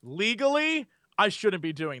that legally I shouldn't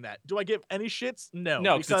be doing that. Do I give any shits? No.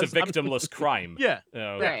 No, because it's a victimless crime. Yeah.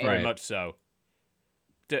 Very much so.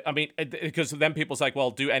 Because then people's like, well,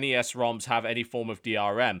 do NES ROMs have any form of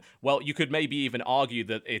DRM? Well, you could maybe even argue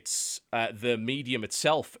that it's the medium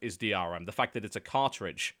itself is DRM. The fact that it's a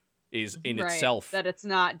cartridge is in itself that it's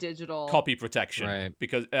not digital copy protection. Right.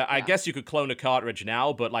 Because I guess you could clone a cartridge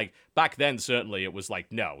now, but back then certainly it was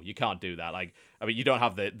no, you can't do that. You don't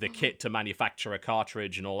have the kit to manufacture a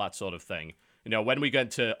cartridge and all that sort of thing. When we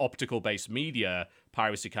got to optical-based media,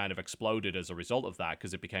 piracy kind of exploded as a result of that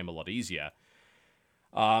because it became a lot easier.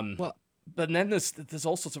 But then there's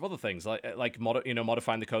all sorts of other things like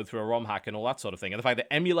modifying the code through a ROM hack and all that sort of thing. And the fact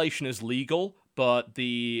that emulation is legal, but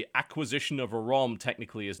the acquisition of a ROM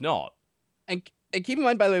technically is not. And keep in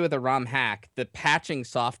mind, by the way, with a ROM hack, the patching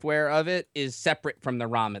software of it is separate from the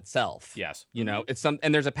ROM itself. Yes. You know,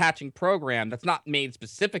 and there's a patching program that's not made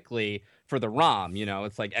specifically for the ROM. You know,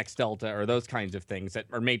 it's like XDelta or those kinds of things that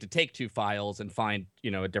are made to take two files and find, you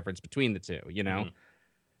know, a difference between the two, you know?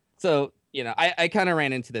 So, you know, I kind of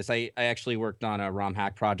ran into this. I actually worked on a ROM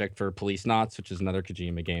hack project for Police Knots, which is another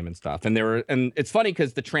Kojima game and stuff. And it's funny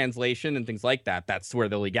because the translation and things like that, that's where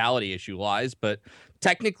the legality issue lies. But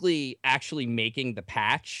technically actually making the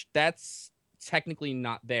patch, that's technically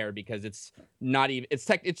not there because it's not even, it's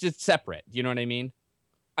just separate. You know what I mean?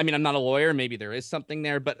 I mean, I'm not a lawyer. Maybe there is something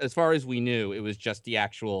there, but as far as we knew, it was just the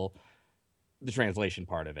translation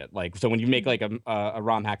part of it. Like, so when you make like a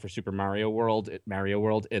ROM hack for Super Mario World,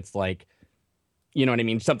 it's like, you know what I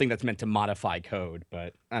mean? Something that's meant to modify code,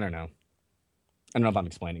 but I don't know. I don't know if I'm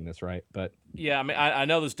explaining this right, but yeah, I mean, I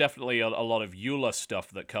know there's definitely a lot of EULA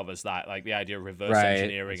stuff that covers that, like the idea of reverse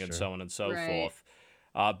engineering and so on and so forth.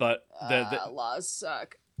 But the laws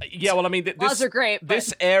suck. Yeah, well, I mean, laws are great. But...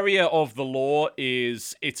 This area of the law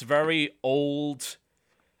it's very old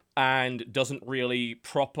and doesn't really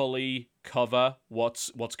properly cover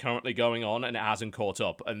what's currently going on, and it hasn't caught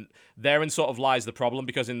up. And therein sort of lies the problem,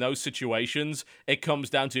 because in those situations, it comes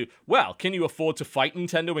down to, well, can you afford to fight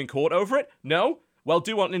Nintendo in court over it? No? Well,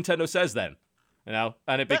 do what Nintendo says then. You know,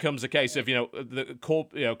 and it becomes a case of, you know,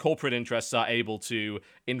 the corporate interests are able to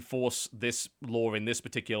enforce this law in this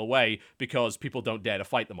particular way because people don't dare to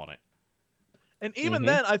fight them on it. And even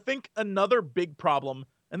then, I think another big problem,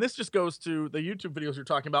 and this just goes to the YouTube videos you're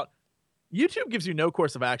talking about, YouTube gives you no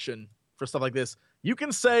course of action for stuff like this. You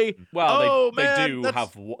can say, well,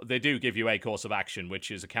 they do give you a course of action, which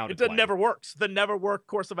is a counterclaim. It never works. The never work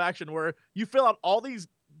course of action, where you fill out all these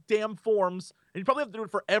damn forms, and you probably have to do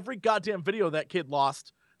it for every goddamn video that kid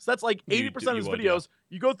lost. So that's like 80% of his videos.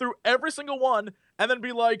 Yeah. You go through every single one and then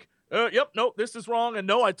be like, yep, no, this is wrong, and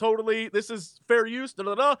no, this is fair use,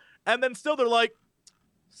 da-da-da. And then still they're like,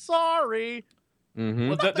 sorry.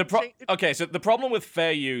 Well, okay, so the problem with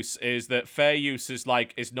fair use is that fair use is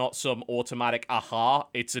not some automatic aha,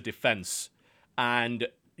 it's a defense. And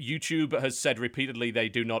YouTube has said repeatedly they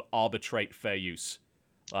do not arbitrate fair use.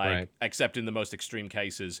 Except in the most extreme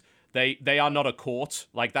cases. They are not a court.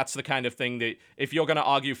 Like, that's the kind of thing that if you're going to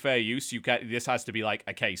argue fair use, this has to be like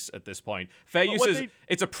a case at this point. Fair use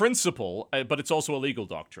it's a principle, but it's also a legal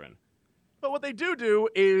doctrine. But what they do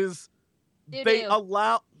is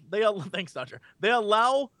thanks, Dodger. They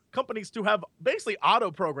allow companies to have basically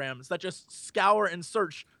auto programs that just scour and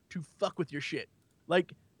search to fuck with your shit.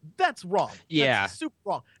 Like, that's wrong. Yeah. That's super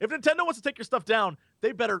wrong. If Nintendo wants to take your stuff down,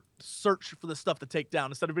 they better search for the stuff to take down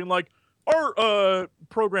instead of being like, our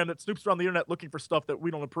program that snoops around the internet looking for stuff that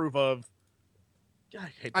we don't approve of. God,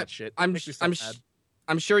 I hate that shit.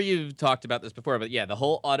 I'm sure you've talked about this before, but yeah, the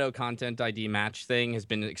whole auto content ID match thing has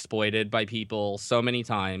been exploited by people so many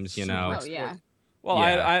times, you know. Oh, yeah. Well,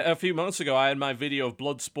 yeah. A few months ago, I had my video of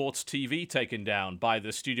Bloodsport's TV taken down by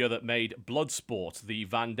the studio that made Bloodsport, the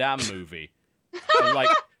Van Damme movie. I'm like,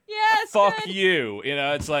 yes, fuck good. You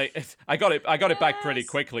know, it's like, I got it back pretty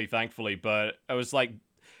quickly, thankfully, but I was like,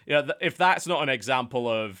 you know, if that's not an example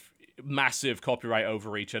of massive copyright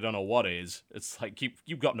overreach, I don't know what is. It's like,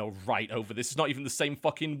 you've got no right over this. It's not even the same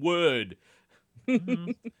fucking word.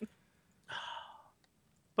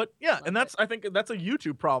 But yeah, and I think that's a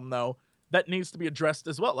YouTube problem, though, that needs to be addressed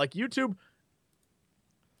as well. Like, YouTube,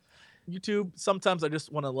 sometimes I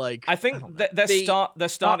just want to, like, I think they're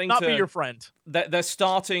starting not to be your friend. They're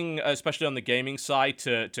starting, especially on the gaming side,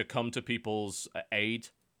 to come to people's aid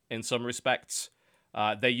in some respects.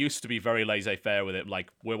 They used to be very laissez-faire with it, like,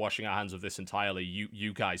 we're washing our hands of this entirely.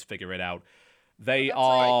 You guys figure it out.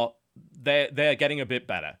 They're getting a bit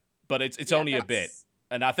better, but it's only a bit.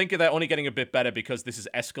 And I think they're only getting a bit better because this has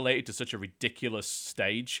escalated to such a ridiculous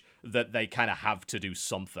stage that they kind of have to do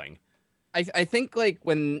something. I think, like,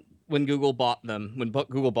 when Google bought them, when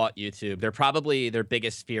Google bought YouTube, their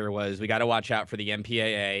biggest fear was, we got to watch out for the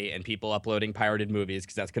MPAA and people uploading pirated movies,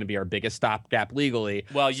 because that's going to be our biggest stopgap legally.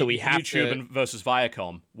 Well, so YouTube versus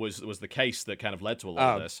Viacom was the case that kind of led to a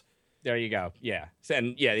lot of this. There you go. Yeah.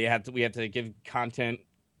 And yeah, we have to give content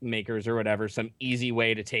makers or whatever some easy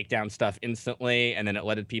way to take down stuff instantly, and then it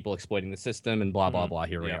led to people exploiting the system and blah blah blah.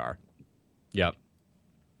 Here we are. Yep.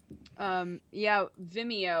 Yeah,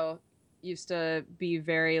 Vimeo used to be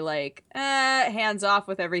very like hands off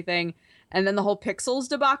with everything, and then the whole Pixels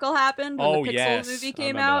debacle happened when the Pixels movie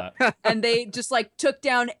came out. And they just like took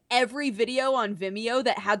down every video on Vimeo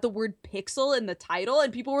that had the word pixel in the title,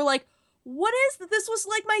 and people were like, what is this? Was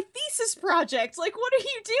like my thesis project. Like, what are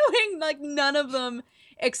you doing? Like, none of them.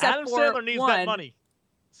 except Adam for Sandler needs one. that money.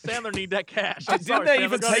 Sandler need that cash. I'm Didn't sorry, they Sandler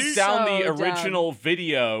even got take eat. down the So dumb. original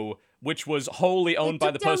video, which was wholly owned by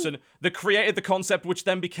took the down- person that created the concept, which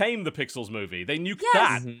then became the Pixels movie? They nuked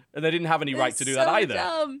Yes. that, Mhm. and they didn't have any right to do That's that so either.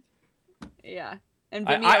 Dumb. Yeah. And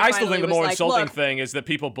I Vimeo still finally think the was more like, insulting "Look, thing is that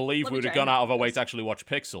people believe let we me would have try gone and out of our help way this. to actually watch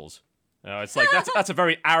Pixels. It's like that's a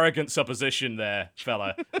very arrogant supposition there,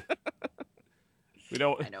 fella. We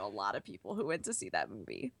don't. I know a lot of people who went to see that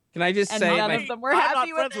movie. Can I just And say none my of them were I'm happy not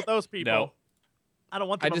with friends it. with those people. No. I don't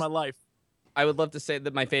want I them in just- my life. I would love to say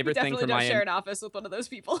that my You favorite thing definitely for don't my share an office with one of those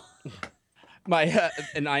people. my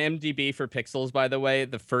an IMDb for Pixels, by the way,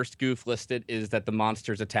 the first goof listed is that the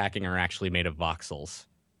monsters attacking are actually made of voxels.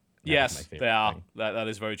 That is my Yes, favorite they are. thing. That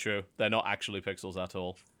is very true. They're not actually pixels at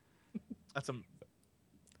all. That's a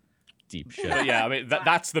Deep shit. But yeah, I mean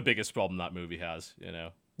that's the biggest problem that movie has. In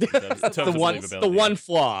terms the of one believability.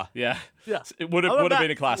 flaw. Yeah, Yeah. It would have Other than been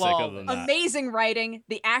that, a classic. flawless. Other than that, Amazing writing.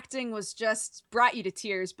 The acting was just brought you to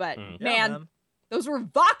tears, but Mm. yeah, man, those were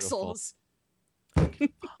voxels.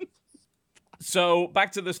 So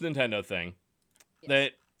back to this Nintendo thing. Yes.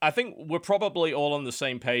 That I think we're probably all on the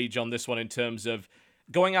same page on this one in terms of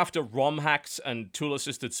going after ROM hacks and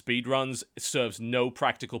tool-assisted speedruns serves no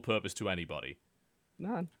practical purpose to anybody.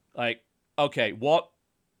 None. Like, okay,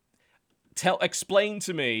 explain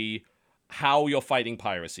to me how you're fighting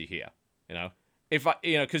piracy here.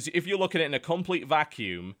 Because if you look at it in a complete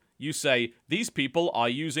vacuum, you say these people are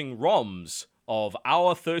using ROMs of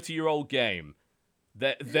our 30-year-old game.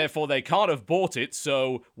 Therefore, they can't have bought it,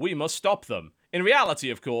 so we must stop them. In reality,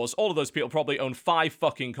 of course, all of those people probably own 5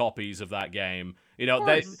 fucking copies of that game.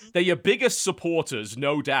 They're your biggest supporters,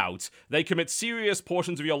 no doubt. They commit serious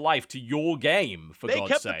portions of your life to your game, for They God's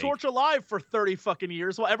kept sake. the torch alive for 30 fucking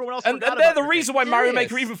years while everyone else And forgot they're about the your reason game. why Mario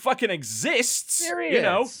Serious. Maker even fucking exists.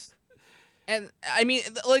 Serious. And I mean,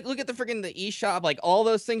 like, look at the freaking the eShop, like all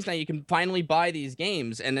those things. Now you can finally buy these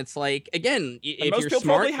games, and it's like, again, And if most you're people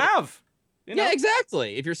smart, probably have. Yeah,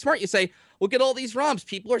 exactly. If you're smart, you say, look at all these ROMs.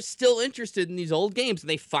 People are still interested in these old games, and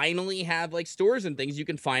they finally have like stores and things. You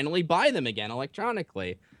can finally buy them again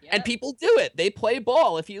electronically, and Yep. people do it. They play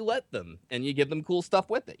ball if you let them, and you give them cool stuff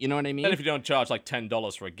with it. You know what I mean? And if you don't charge like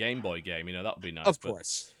 $10 for a Game Boy game, that would be nice. Of but-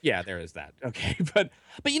 course. Yeah, there is that. Okay, but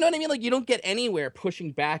you know what I mean? Like, you don't get anywhere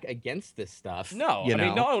pushing back against this stuff. No, you I know?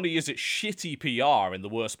 mean, not only is it shitty PR in the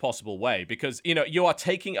worst possible way, because, you are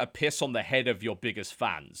taking a piss on the head of your biggest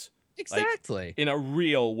fans. Exactly. In a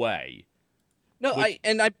real way. No,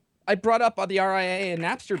 I brought up on the RIA and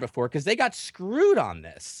Napster before because they got screwed on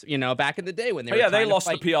this, back in the day when they were They trying to lost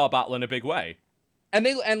the fight. PR battle in a big way.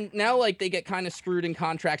 And now like they get kind of screwed in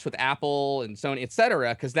contracts with Apple and Sony,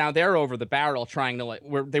 etc. Because now they're over the barrel trying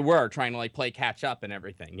to play catch up and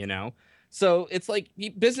everything, So it's like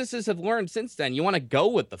businesses have learned since then. You want to go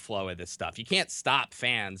with the flow of this stuff. You can't stop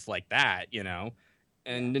fans like that,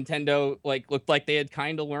 And Nintendo looked like they had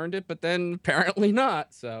kind of learned it, but then apparently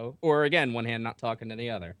not. So, or again, one hand not talking to the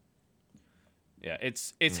other. Yeah,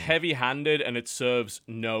 it's heavy-handed and it serves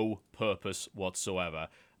no purpose whatsoever.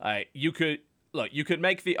 You could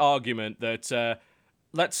make the argument that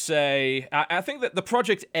let's say I think that the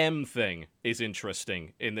Project M thing is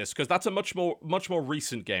interesting in this because that's a much more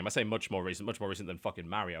recent game. I say much more recent than fucking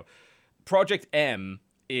Mario. Project M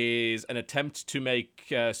is an attempt to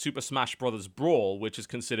make Super Smash Bros. Brawl, which is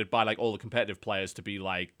considered by like all the competitive players to be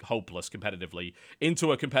like hopeless competitively,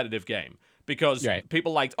 into a competitive game because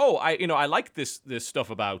people liked, I like this stuff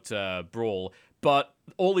about Brawl, but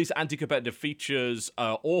all these anti-competitive features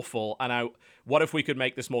are awful, and what if we could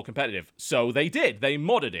make this more competitive? So they did. They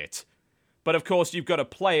modded it, but of course you've got to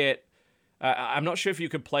play it. I'm not sure if you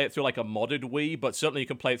could play it through like a modded Wii, but certainly you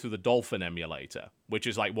can play it through the Dolphin emulator, which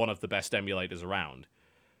is like one of the best emulators around.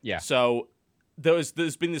 Yeah. So there's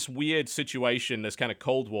been this weird situation, this kind of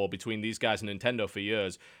Cold War between these guys and Nintendo for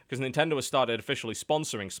years, because Nintendo has started officially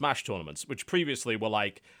sponsoring Smash tournaments, which previously were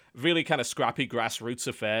like really kind of scrappy grassroots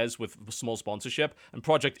affairs with small sponsorship, and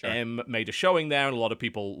Project M made a showing there, and a lot of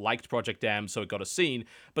people liked Project M, so it got a scene.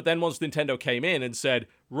 But then once Nintendo came in and said,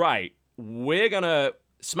 right, we're gonna...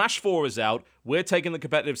 Smash 4 is out, we're taking the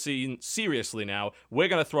competitive scene seriously now, we're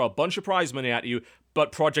gonna throw a bunch of prize money at you,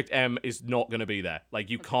 but Project M is not going to be there. Like,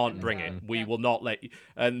 you can't bring it. We will not let you.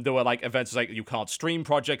 And there were, like, events like, you can't stream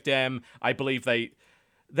Project M. I believe they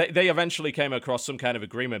eventually came across some kind of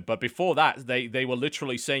agreement. But before that, they were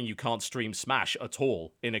literally saying you can't stream Smash at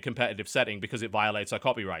all in a competitive setting because it violates our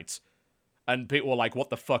copyrights. And people were like, what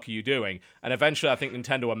the fuck are you doing? And eventually, I think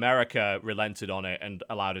Nintendo America relented on it and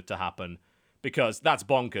allowed it to happen. Because that's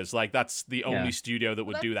bonkers. Like, that's the only studio that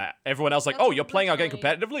would do that. Everyone else like, oh, you're playing our game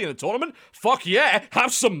competitively in a tournament? Fuck yeah!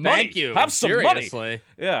 Have some money! Thank you. Have some Seriously. money!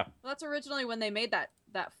 Yeah. Well, that's originally when they made that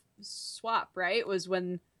swap, right? Was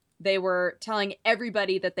when they were telling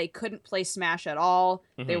everybody that they couldn't play Smash at all.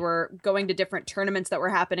 They were going to different tournaments that were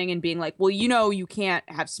happening and being like, well, you can't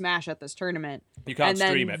have Smash at this tournament. You can't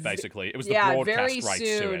stream it, basically. It was the broadcast rights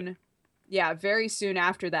to it. Yeah, very soon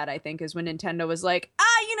after that, I think, is when Nintendo was like,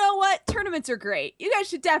 you know what? Tournaments are great. You guys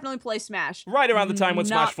should definitely play Smash. Right around the time when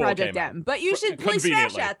Smash 4 Project came M, out. but you should play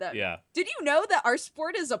Smash at them. Yeah. Did you know that our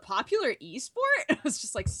sport is a popular esport? I was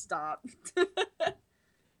just like, stop.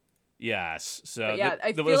 Yes. So but yeah,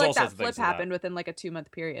 I feel like that flip happened within like a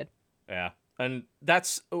 2-month period. Yeah. And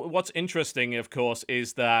that's what's interesting, of course,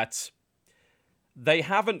 is that they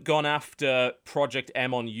haven't gone after Project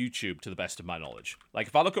M on YouTube, to the best of my knowledge. Like,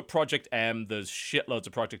 if I look at Project M, there's shitloads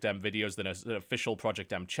of Project M videos, there's an official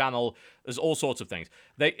Project M channel, there's all sorts of things.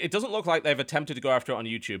 It doesn't look like they've attempted to go after it on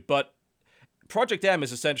YouTube, but Project M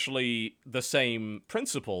is essentially the same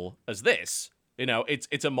principle as this. You know,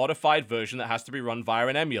 it's a modified version that has to be run via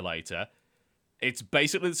an emulator. It's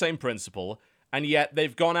basically the same principle, and yet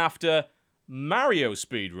they've gone after Mario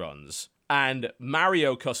speedruns and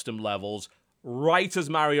Mario custom levels right as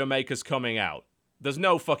Mario Maker's coming out. There's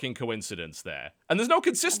no fucking coincidence there. And there's no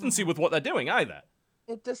consistency with what they're doing either.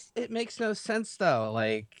 It makes no sense though.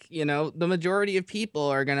 Like, the majority of people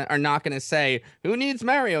are not gonna say, who needs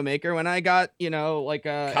Mario Maker when I got, like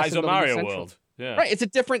a Kaiser SMW Mario Central. World. Yeah. Right, it's a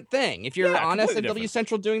different thing. If you're on completely SMW different.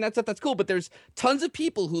 Central doing that stuff, that's cool. But there's tons of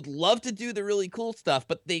people who'd love to do the really cool stuff,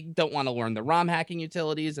 but they don't want to learn the ROM hacking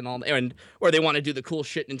utilities and all, or they want to do the cool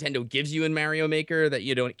shit Nintendo gives you in Mario Maker that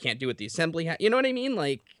you can't do with the assembly hack. You know what I mean?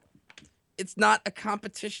 Like, it's not a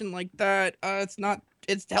competition like that. It's not.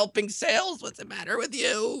 It's helping sales. What's the matter with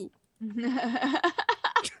you?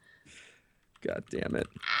 God damn it.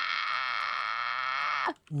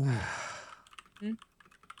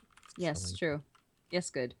 Yes, true. Yes,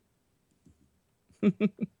 good.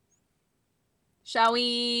 Shall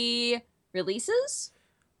we releases?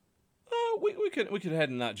 We could head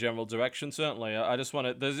in that general direction, certainly. I just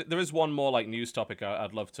want to... There is one more like news topic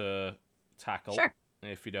I'd love to tackle. Sure.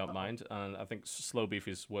 If you don't mind. And I think Slowbeef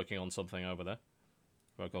is working on something over there.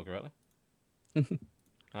 If I recall correctly.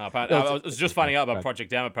 I was just finding out about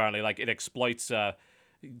Project M, apparently. Like, it exploits...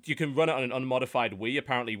 you can run it on an unmodified Wii,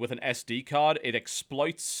 apparently, with an SD card. It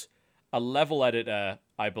exploits a level editor,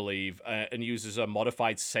 I believe, and uses a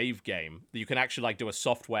modified save game. You can actually, like, do a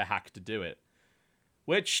software hack to do it.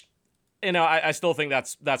 Which, I still think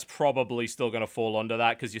that's probably still going to fall under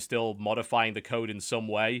that, because you're still modifying the code in some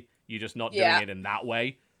way. You're just not doing it in that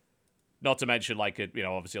way. Not to mention, like,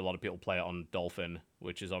 obviously a lot of people play it on Dolphin,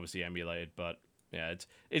 which is obviously emulated, but... Yeah,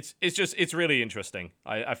 it's really interesting.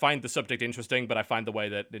 I find the subject interesting, but I find the way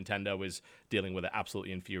that Nintendo is dealing with it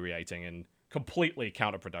absolutely infuriating and completely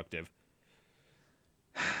counterproductive.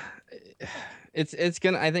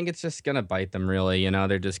 I think it's just gonna bite them, really.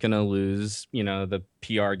 They're just gonna lose, the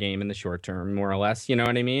PR game in the short term, more or less. You know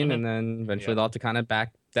what I mean? Mm-hmm. And then eventually they'll have to kind of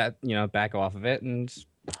back off of it, and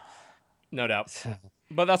no doubt.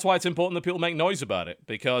 But that's why it's important that people make noise about it,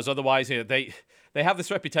 because otherwise, they have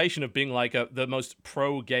this reputation of being like the most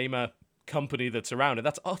pro gamer company that's around, and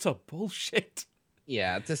that's utter bullshit.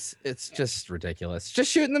 Yeah, it's just ridiculous.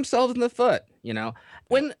 Just shooting themselves in the foot,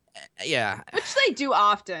 Which they do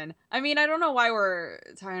often. I mean, I don't know why we're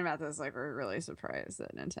talking about this. Like, we're really surprised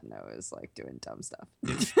that Nintendo is like doing dumb stuff.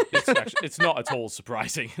 It's not at all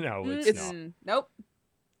surprising. No, it's not. Nope.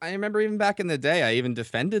 I remember even back in the day, I even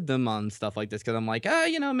defended them on stuff like this because I'm like,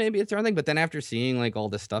 maybe it's their thing. But then after seeing like all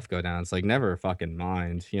this stuff go down, it's like, never fucking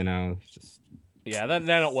mind, It's just... Yeah, they're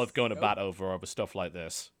not worth going to bat over stuff like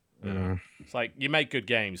this. It's like, you make good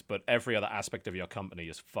games, but every other aspect of your company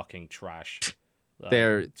is fucking trash.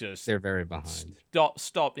 They're very behind.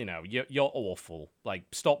 Stop. You're awful. Like,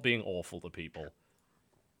 stop being awful to people.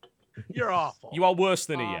 You're awful. You are worse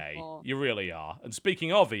than Awful. EA. You really are. And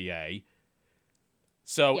speaking of EA.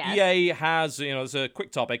 So Yes. EA has, it's a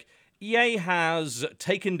quick topic. EA has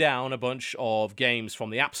taken down a bunch of games from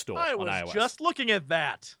the App Store I on was iOS. just looking at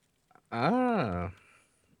that. Ah.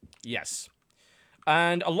 Yes.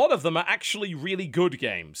 And a lot of them are actually really good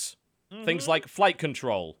games. Mm-hmm. Things like Flight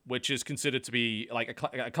Control, which is considered to be like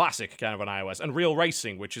a classic kind of on iOS, and Real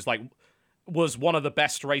Racing, which is was one of the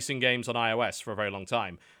best racing games on iOS for a very long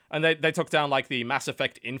time. And they took down like the Mass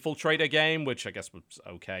Effect Infiltrator game, which I guess was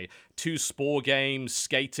okay. 2 Spore games,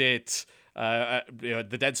 Skate It,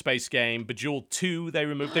 the Dead Space game, Bejeweled 2. They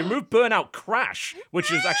removed Burnout Crash,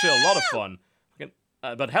 which is actually a lot of fun.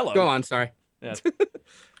 But hello. Go on, sorry. Yeah.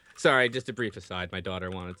 Sorry, just a brief aside. My daughter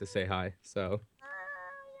wanted to say hi, so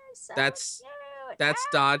that's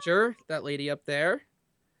Dodger, that lady up there.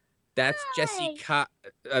 That's Jessie.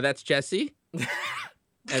 That's Jessie.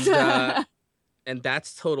 And and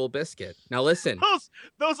that's Total Biscuit. Now listen,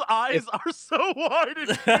 Those eyes are so wide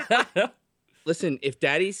and cute. listen. If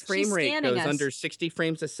Daddy's frame She's rate scanning goes us. under 60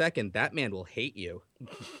 frames a second, that man will hate you.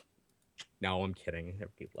 No, I'm kidding.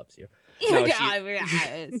 He loves you. No, Yeah, she- I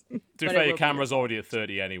mean, To be But it fair, your will be camera's already at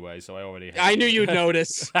 30 anyway, so I already. I knew you'd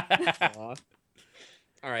notice. Aw.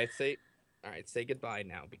 All right, say goodbye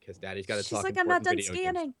now because Daddy's got to She's talk. like, I'm not done important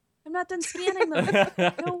video games." scanning. I'm not done scanning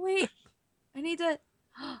them. No, wait. I need to.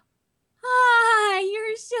 Ah,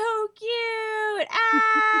 you're so cute.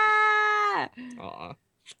 Ah. Aw.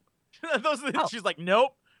 She's like,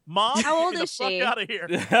 nope, Mom. How old get the is fuck she? out of here.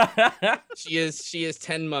 She is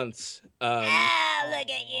 10 months. Ah, look at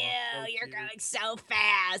you. so You're cute. growing so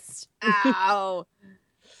fast. Ow.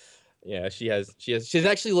 Yeah, she's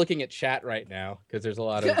actually looking at chat right now because there's a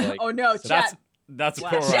lot of like. Oh no, some- chat. That's a Wow.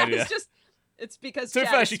 poor Chat idea. is just. It's because. To be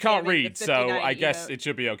chat fair, is she can't spamming the read, so 59 I guess emote. it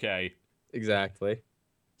should be okay. Exactly.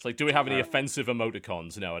 It's like, do we have any offensive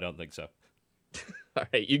emoticons? No, I don't think so. All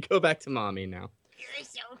right, you go back to mommy now. You're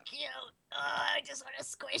so cute. Oh, I just want to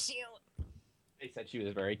squish you. They said she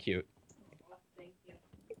was very cute. Thank you.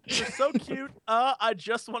 You're so cute. I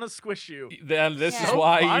just want to squish you. Then this is Yeah.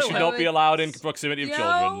 why you should Violent. not be allowed in proximity of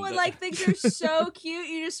children. when like things are so cute,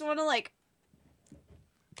 you just want to like.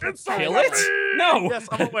 It's so Kill it? funny. No. Yes,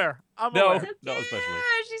 I'm aware. I'm No. aware. Not especially.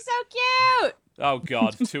 She's so cute. Oh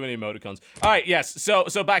god, too many emoticons. All right, yes. So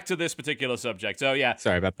back to this particular subject. So yeah,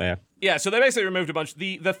 Sorry about that. yeah. So they basically removed a bunch.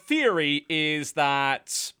 The theory is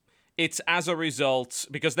that it's as a result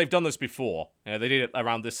because they've done this before. They did it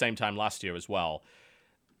around this same time last year as well,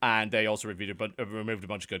 and they also removed a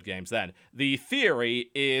bunch of good games then. The theory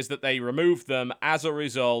is that they removed them as a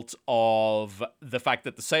result of the fact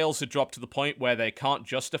that the sales had dropped to the point where they can't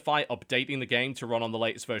justify updating the game to run on the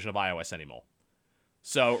latest version of iOS anymore.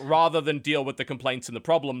 So rather than deal with the complaints and the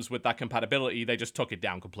problems with that compatibility, they just took it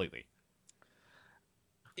down completely.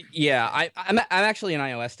 Yeah, I'm actually an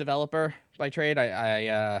iOS developer by trade.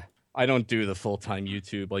 I don't do the full-time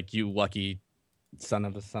YouTube like you lucky son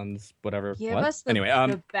of a sons whatever. Give What? us the, Anyway,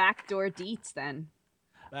 the backdoor deets then.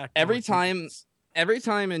 Back Every door time- kids. every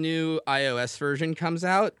time a new iOS version comes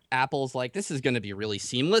out, Apple's like, this is going to be really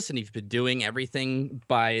seamless, and you've been doing everything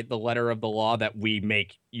by the letter of the law that we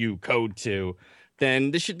make you code to,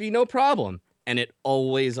 then this should be no problem. And it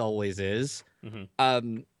always is.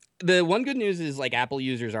 Mhm. The one good news is like Apple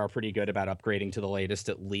users are pretty good about upgrading to the latest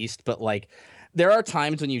at least, but like there are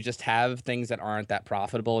times when you just have things that aren't that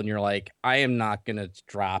profitable and you're like, I am not going to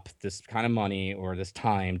drop this kind of money or this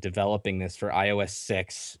time developing this for iOS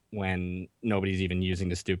 6 when nobody's even using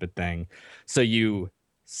the stupid thing. So you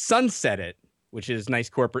sunset it, which is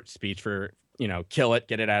nice corporate speech for, kill it,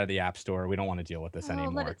 get it out of the App Store. We don't want to deal with this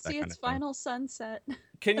anymore. Let it that see kind its of thing. final sunset.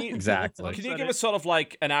 Can you Exactly. Can you give us sort of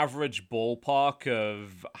like an average ballpark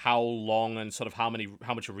of how long and sort of how many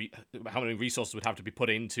resources would have to be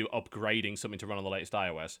put into upgrading something to run on the latest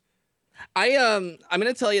iOS? I'm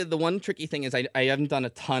gonna tell you the one tricky thing is I haven't done a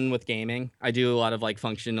ton with gaming. I do a lot of like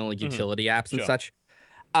functional utility apps and Sure. such.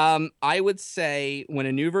 I would say when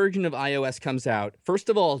a new version of iOS comes out, first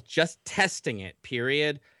of all, just testing it,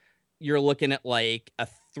 period, you're looking at like a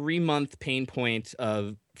 3-month pain point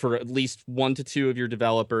for at least 1 to 2 of your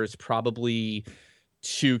developers, probably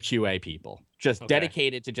 2 QA people, just Okay.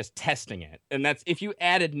 dedicated to just testing it. And that's if you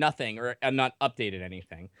added nothing or not updated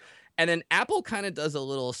anything. And then Apple kind of does a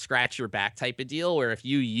little scratch your back type of deal where if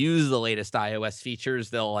you use the latest iOS features,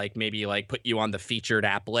 they'll like maybe like put you on the featured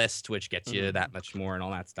app list, which gets you that much more and all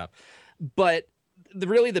that stuff. But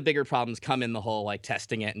really the bigger problems come in the whole like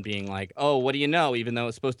testing it and being like, oh, what do you know? Even though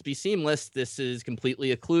it's supposed to be seamless, this is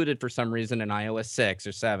completely occluded for some reason in iOS 6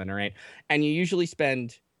 or 7 or 8. And you usually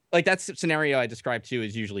spend like that scenario I described too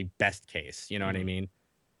is usually best case. You know what I mean?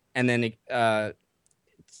 And then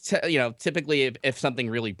typically if something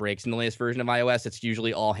really breaks in the latest version of iOS, it's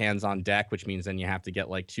usually all hands on deck, which means then you have to get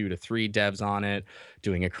like 2 to 3 devs on it,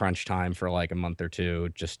 doing a crunch time for like a month or two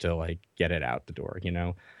just to like get it out the door,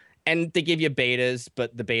 And they give you betas,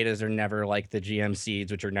 but the betas are never like the GM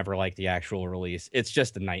seeds, which are never like the actual release. It's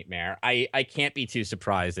just a nightmare. I can't be too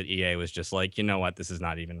surprised that EA was just like, you know what, this is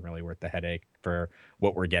not even really worth the headache for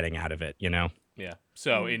what we're getting out of it, Yeah.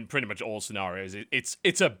 So in pretty much all scenarios,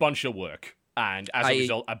 it's a bunch of work, and as a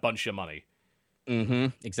result, a bunch of money.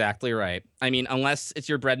 Exactly right. I mean, unless it's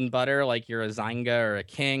your bread and butter, like you're a Zynga or a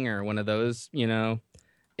King or one of those,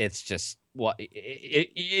 it's just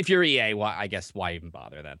if you're EA, I guess why even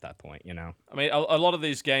bother at that point, I mean, a lot of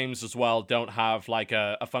these games as well don't have like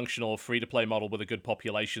a functional free-to-play model with a good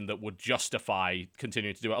population that would justify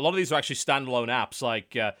continuing to do it. A lot of these are actually standalone apps,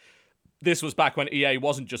 like this was back when EA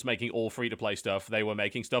wasn't just making all free-to-play stuff. They were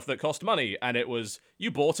making stuff that cost money, and it was,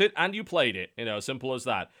 you bought it and you played it, simple as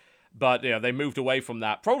that. But, they moved away from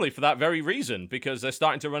that, probably for that very reason, because they're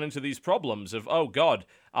starting to run into these problems of, oh god,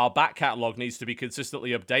 our back catalog needs to be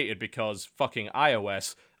consistently updated because fucking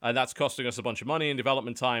iOS, and that's costing us a bunch of money and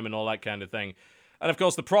development time and all that kind of thing. And of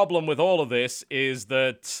course, the problem with all of this is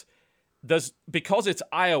that because it's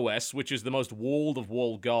iOS, which is the most walled of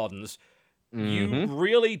walled gardens, you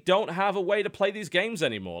really don't have a way to play these games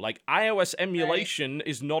anymore. Like, iOS emulation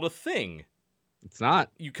is not a thing. It's not.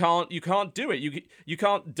 You can't do it. You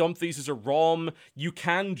can't dump these as a ROM. You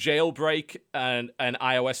can jailbreak an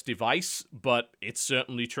iOS device, but it's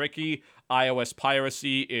certainly tricky. iOS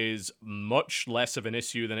piracy is much less of an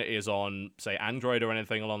issue than it is on, say, Android or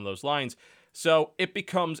anything along those lines. So it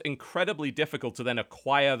becomes incredibly difficult to then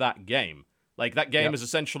acquire that game. Like, that game has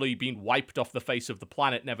essentially been wiped off the face of the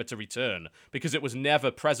planet, never to return, because it was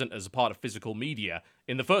never present as a part of physical media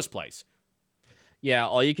in the first place. Yeah,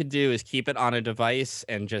 all you could do is keep it on a device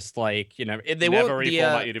and just they never won't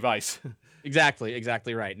reformat your device.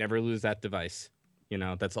 Exactly right. Never lose that device.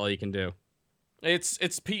 That's all you can do. It's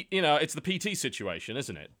the PT situation,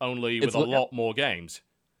 isn't it? Only with a lot more games.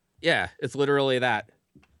 Yeah, it's literally that.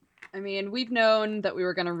 I mean, we've known that we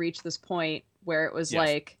were going to reach this point where it was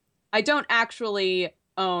like, I don't actually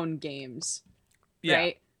own games,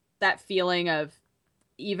 right? That feeling of,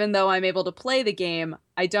 even though I'm able to play the game,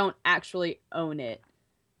 I don't actually own it.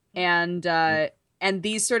 And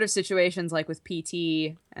these sort of situations, like with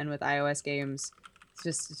PT and with iOS games,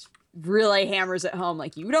 just really hammers it home.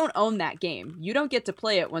 Like, you don't own that game. You don't get to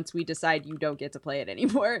play it once we decide you don't get to play it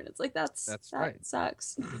anymore. And it's like, that right.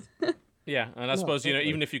 sucks. Yeah, and I suppose,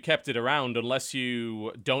 even if you kept it around, unless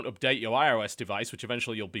you don't update your iOS device, which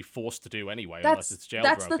eventually you'll be forced to do anyway, unless it's jailbroken.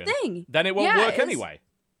 That's the thing. Then it won't work anyway.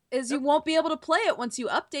 You won't be able to play it once you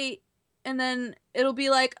update, and then it'll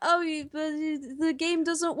be like, oh, the game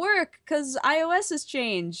doesn't work because iOS has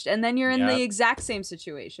changed, and then you're in the exact same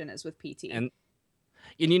situation as with PT. And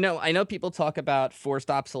I know people talk about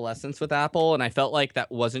forced obsolescence with Apple, and I felt like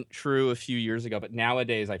that wasn't true a few years ago, but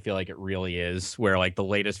nowadays I feel like it really is, where like the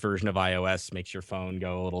latest version of iOS makes your phone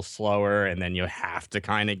go a little slower, and then you have to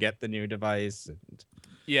kind of get the new device.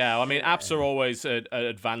 Yeah, I mean, apps are always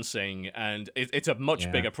advancing, and it's a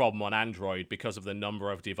much bigger problem on Android because of the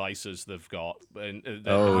number of devices they've got. And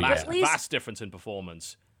vast difference in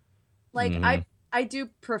performance. Like, I do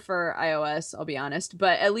prefer iOS, I'll be honest,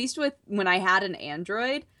 but at least when I had an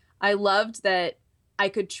Android, I loved that I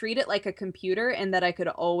could treat it like a computer, and that I could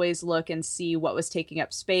always look and see what was taking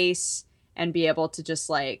up space and be able to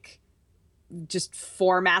just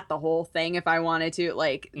format the whole thing if I wanted to.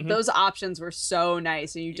 Like, those options were so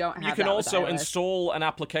nice, and you don't have. You can also install an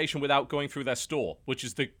application without going through their store, which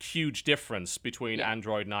is the huge difference between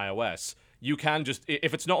Android and iOS. You can just,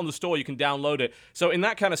 if it's not on the store, you can download it. So in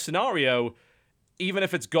that kind of scenario, even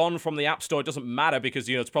if it's gone from the App Store, it doesn't matter, because,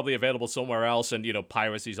 it's probably available somewhere else, and,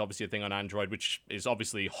 piracy is obviously a thing on Android, which is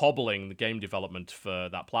obviously hobbling the game development for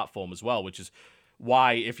that platform as well, which is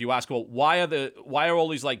why, if you ask, well, why are all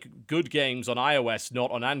these, like, good games on iOS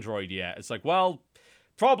not on Android yet? It's like, well,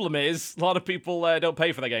 problem is, a lot of people don't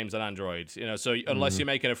pay for their games on Android, so unless you're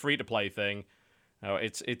making a free-to-play thing,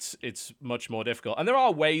 it's much more difficult. And there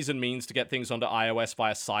are ways and means to get things onto iOS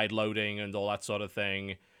via side loading and all that sort of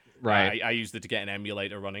thing. Right. I used it to get an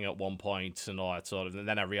emulator running at one point and all that sort of, and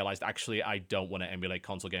then I realized, actually, I don't want to emulate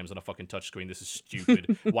console games on a fucking touchscreen. This is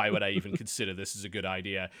stupid. Why would I even consider this as a good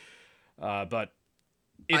idea? But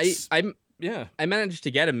it's... I managed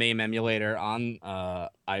to get a MAME emulator on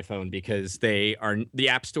iPhone because the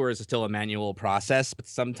App Store is still a manual process, but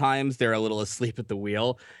sometimes they're a little asleep at the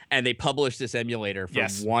wheel, and they publish this emulator for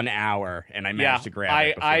 1 hour, and I managed to grab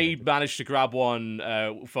it. I managed to grab one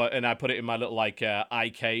and I put it in my little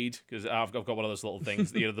iCade, because I've got one of those little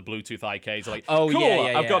things, the Bluetooth iCades. Like,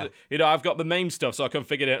 cool, I've got the MAME stuff, so I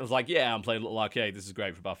configured it. I was like, yeah, I'm playing a little arcade. This is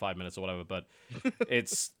great for about 5 minutes or whatever. But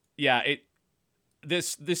it's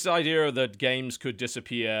This idea that games could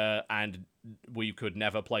disappear and we could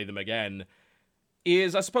never play them again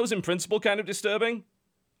is, I suppose, in principle kind of disturbing.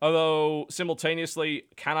 Although, simultaneously,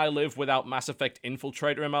 can I live without Mass Effect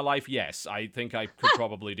Infiltrator in my life? Yes, I think I could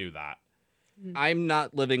probably do that. I'm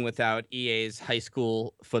not living without EA's high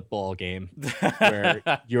school football game, where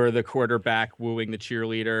you're the quarterback wooing the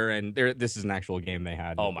cheerleader, and this is an actual game they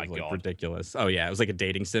had. Oh my god, ridiculous! Oh yeah, it was like a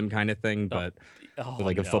dating sim kind of thing, but with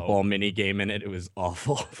like a football mini game in it. It was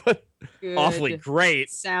awful, but awfully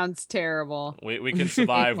great. Sounds terrible. We can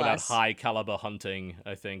survive without high caliber hunting.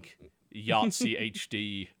 I think Yahtzee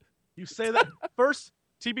HD. You say that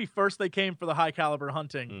TB, first they came for the high caliber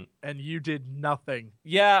hunting, and you did nothing.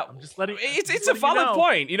 Yeah, I'm just letting. It's a valid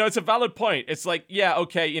point. It's a valid point. It's like, yeah,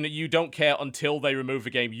 okay, you don't care until they remove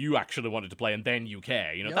a game you actually wanted to play, and then you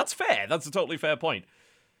care. Yep. That's fair. That's a totally fair point.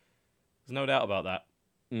 There's no doubt about that.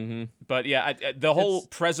 Mm-hmm. But yeah, the whole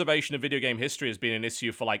preservation of video game history has been an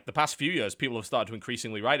issue for like the past few years. People have started to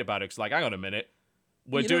increasingly write about it. It's like, hang on a minute.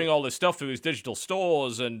 We're doing all this stuff through these digital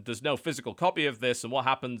stores, and there's no physical copy of this, and what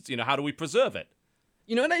happens, how do we preserve it?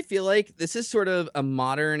 You know what I feel like? This is sort of a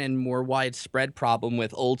modern and more widespread problem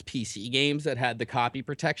with old PC games that had the copy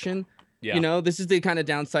protection. Yeah. This is the kind of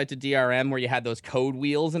downside to DRM where you had those code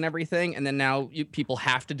wheels and everything, and then now people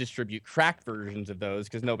have to distribute cracked versions of those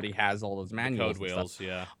because nobody has all those manuals. Code wheels,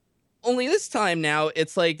 yeah. Only this time now,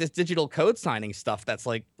 it's like this digital code signing stuff that's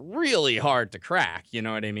like really hard to crack. You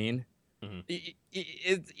know what I mean? Mm-hmm.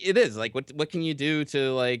 It is like what can you do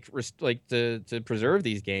to to preserve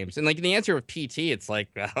these games? And like the answer with PT, it's like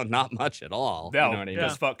not much at all. No, you know what I mean?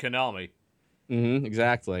 just fuck Konami. Mm-hmm,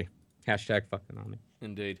 exactly. Hashtag fuck Konami.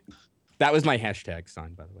 Indeed. That was my hashtag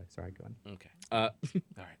sign, by the way. Sorry, go on. Okay. All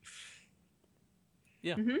right.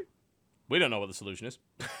 Yeah. Mm-hmm. We don't know what the solution is.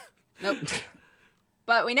 Nope.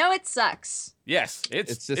 But we know it sucks. Yes,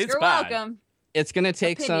 it's just, You're bad. welcome. It's gonna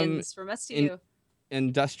take Opinions from us to you.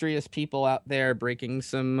 industrious people out there breaking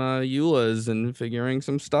some EULAs and figuring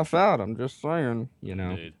some stuff out. I'm just saying,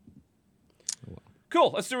 Indeed.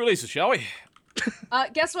 Cool. Let's do releases, shall we?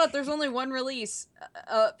 Guess what? There's only one release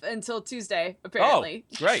up until Tuesday, apparently.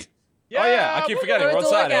 Oh, great. Yeah, I keep forgetting. We're on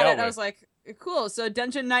Saturday, at it, aren't and we? I was like, cool. So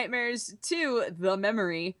Dungeon Nightmares 2, The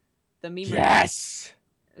Memory, Yes.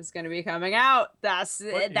 is going to be coming out. That's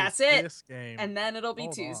it. This game? And then it'll be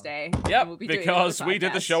Hold on. Tuesday. Yep, and we'll be doing because another we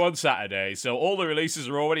did the podcast. show on Saturday, so all the releases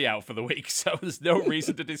are already out for the week, so there's no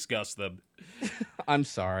reason to discuss them. I'm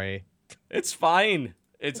sorry. It's fine.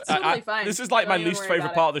 It's totally fine. This is like my Don't even least worry favorite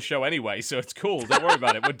about part of the show anyway, so it's cool. Don't worry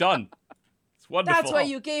about it. We're done. It's wonderful. That's why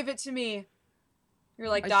you gave it to me. You're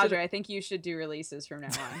like, I Dodger, should've- I think you should do releases from now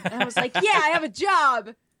on. And I was like, yeah, I have a job.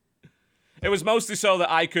 It was mostly so that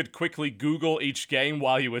I could quickly Google each game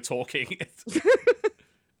while you were talking.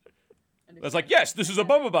 I was like, yes, this is a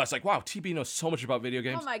bumper bus. Like, wow, TB knows so much about video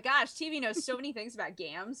games. Oh my gosh, TV knows so many things about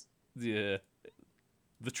games. Yeah.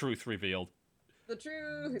 The truth revealed. The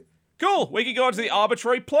truth. Cool. We can go into the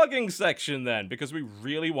arbitrary plugging section then, because we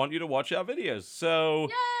really want you to watch our videos. So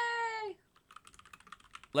Yay!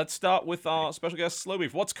 let's start with our special guest,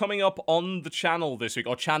 Slowbeef. What's coming up on the channel this week?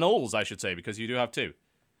 Or channels, I should say, because you do have two.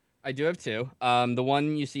 I do have two. The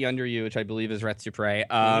one you see under you, which I believe is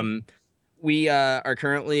Retsupre. We are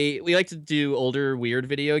currently, we like to do older, weird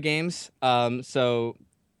video games. So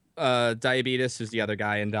Diabetes, who's the other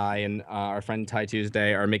guy in Die, and our friend Ty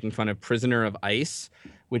Tuesday are making fun of Prisoner of Ice,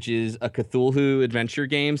 which is a Cthulhu adventure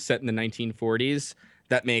game set in the 1940s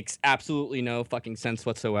that makes absolutely no fucking sense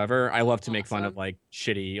whatsoever. I love to make fun of like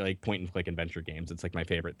shitty like point and click adventure games. It's like my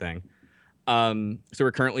favorite thing. So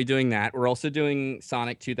we're currently doing that. We're also doing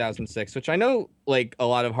Sonic 2006, which I know like a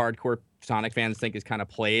lot of hardcore Sonic fans think is kind of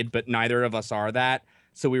played, but neither of us are that.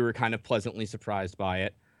 So we were kind of pleasantly surprised by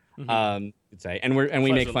it. I'd say, and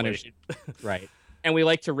we make fun of right, and we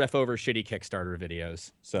like to riff over shitty Kickstarter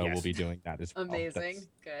videos. So Yes. we'll be doing that as well. Amazing.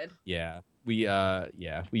 Good. Yeah, we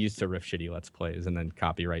used to riff shitty Let's Plays, and then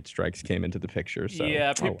copyright strikes came into the picture. So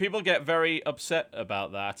Yeah, people get very upset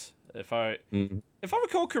about that. If I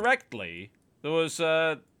recall correctly, there was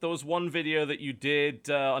one video that you did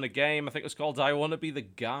on a game. I think it was called "I Want to Be the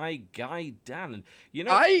Guy Dan." And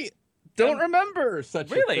I don't remember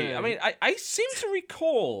such a really. thing. I mean, I seem to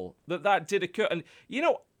recall that did occur, and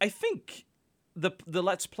I think the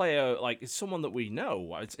Let's Player is someone that we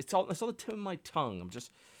know. It's on the tip of my tongue. I'm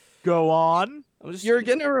just Go on. You're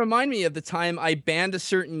gonna remind me of the time I banned a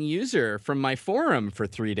certain user from my forum for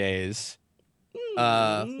 3 days.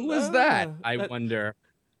 Who was that? I wonder.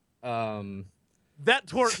 That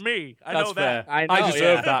toward me. I That's know fair. that. I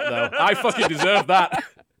deserve that though. I fucking deserve that.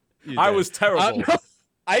 You I did. was terrible. No,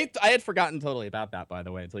 I had forgotten totally about that, by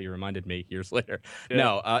the way, until you reminded me years later. Yeah.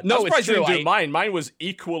 No, I'm it's surprised you true. didn't do mine. Mine was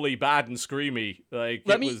equally bad and screamy.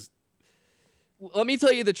 Let me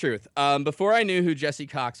tell you the truth. Before I knew who Jesse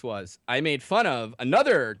Cox was, I made fun of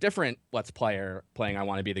another different Let's Player playing I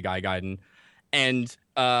Want to Be the Guy Gaiden, and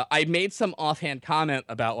I made some offhand comment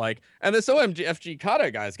about and this OMFG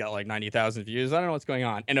Kata guy's got 90,000 views. I don't know what's going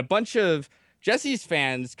on, and a bunch of Jesse's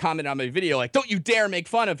fans commented on my video don't you dare make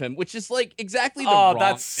fun of him, which is exactly the wrong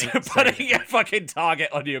that's thing to say. putting a fucking target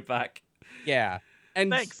on your back. Yeah.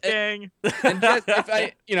 And Thanks, gang. and just, if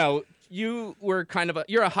I, you were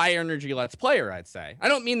you're a high energy Let's Player, I'd say. I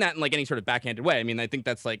don't mean that in any sort of backhanded way. I mean, I think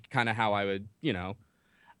that's kind of how I would,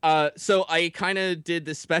 So I kind of did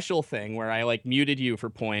this special thing where I like muted you for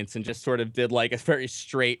points and just sort of did like a very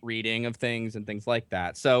straight reading of things and things like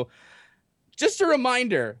that. So just a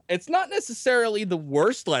reminder, it's not necessarily the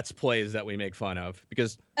worst Let's Plays that we make fun of,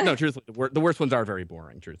 because no, truthfully, the worst ones are very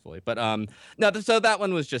boring, truthfully. But no, so that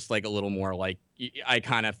one was just like a little more like I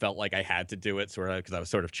kind of felt like I had to do it sort of because I was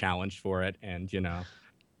sort of challenged for it, and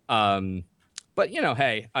but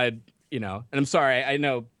hey, and I'm sorry, I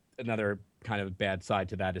know another kind of bad side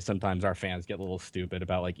to that is sometimes our fans get a little stupid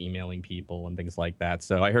about like emailing people and things like that.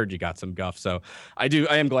 So I heard you got some guff. So I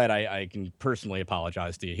am glad I can personally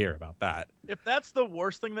apologize to you here about that. If that's the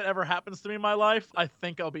worst thing that ever happens to me in my life, I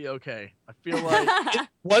think I'll be okay. I feel like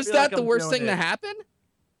was that like the I'm worst doing thing it. to happen?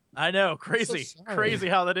 I know, crazy, crazy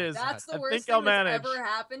how that is. That's the I worst think thing I'll that's manage. ever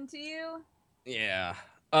happened to you? Yeah.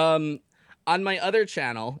 On my other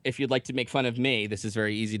channel, if you'd like to make fun of me, this is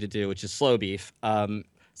very easy to do, which is Slowbeef.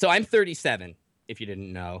 So I'm 37, if you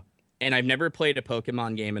didn't know, and I've never played a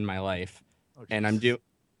Pokemon game in my life. Oh, And I'm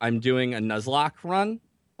doing a Nuzlocke run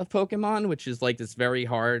of Pokemon, which is like this very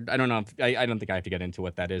hard. I don't know if I don't think I have to get into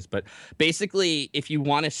what that is, but basically, if you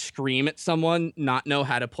want to scream at someone, not know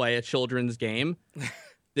how to play a children's game,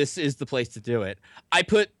 this is the place to do it. I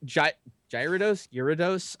put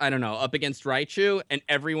Gyarados, I don't know, up against Raichu, and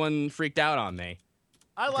everyone freaked out on me.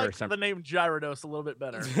 I like the name Gyarados a little bit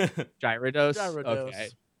better. Gyarados? Gyarados. Okay.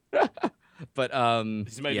 But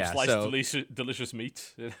He's made of sliced delicious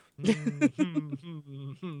meat.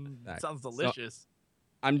 Sounds delicious.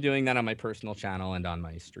 I'm doing that on my personal channel and on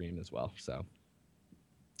my stream as well. So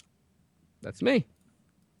that's me.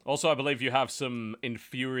 Also, I believe you have some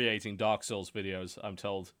infuriating Dark Souls videos, I'm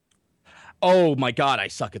told. Oh my god, I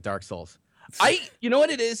suck at Dark Souls. You know what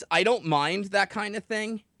it is? I don't mind that kind of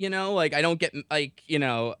thing. Like I don't get like,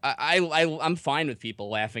 I'm fine with people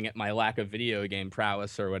laughing at my lack of video game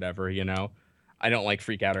prowess or whatever. I don't like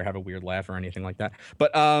freak out or have a weird laugh or anything like that.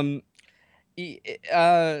 But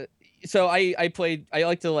so I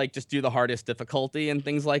like to like just do the hardest difficulty and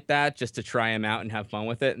things like that just to try them out and have fun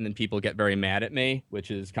with it, and then people get very mad at me,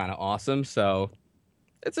 which is kind of awesome. So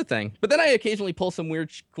it's a thing. But then I occasionally pull some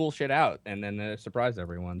weird cool shit out and then surprise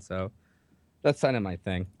everyone. So that's kind of my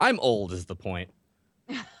thing. I'm old is the point.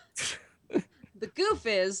 The goof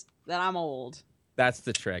is that I'm old. That's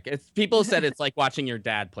the trick. People said it's like watching your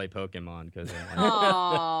dad play Pokemon because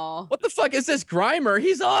Aww. what the fuck is this Grimer?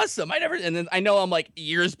 He's awesome. And then I know I'm like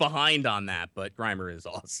years behind on that, but Grimer is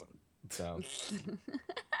awesome. So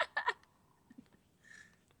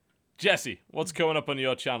Jesse, what's coming up on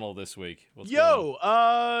your channel this week? We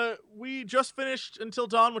just finished Until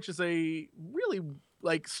Dawn, which is a really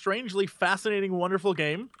like strangely fascinating, wonderful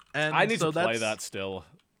game. And I need to play that still.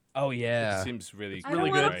 Oh yeah, it seems really I don't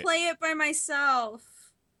want to play it by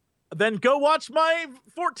myself. Then go watch my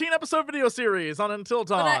 14-episode video series on Until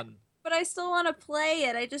Dawn. But I still want to play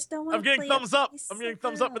it. I just don't want to play it. I'm getting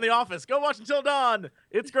thumbs up in the office. Go watch Until Dawn.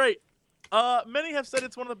 It's great. Many have said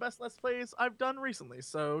it's one of the best Let's Plays I've done recently,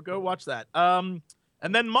 so go watch that. And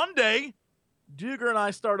then Monday, Duger and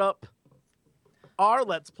I start up our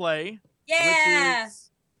Let's Play, which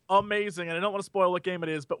is amazing. And I don't want to spoil what game it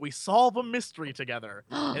is, but we solve a mystery together,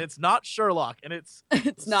 and it's not Sherlock, and it's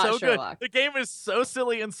not so Sherlock. Good. The game is so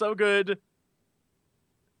silly and so good.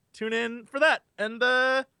 Tune in for that, and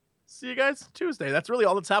see you guys Tuesday. That's really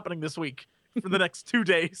all that's happening this week for the next 2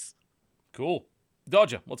 days. Cool.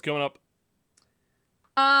 Dodger, what's coming up?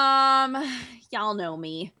 Y'all know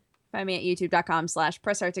me. Find me at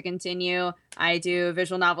youtube.com/pressstart-to-continue. I do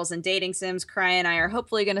visual novels and dating sims. Cry and I are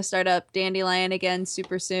hopefully going to start up Dandelion again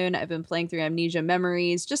super soon. I've been playing through Amnesia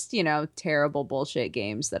Memories. Just, terrible bullshit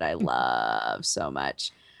games that I love so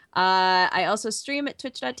much. I also stream at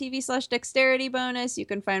twitch.tv/dexterity-bonus. You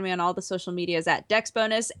can find me on all the social medias at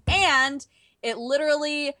dexbonus. And it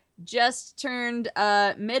literally just turned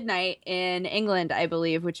midnight in England, I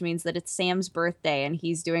believe, which means that it's Sam's birthday, and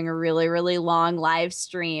he's doing a really, really long live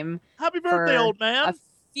stream. Happy birthday, old man! A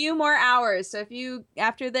few more hours. So if you,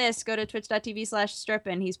 after this, go to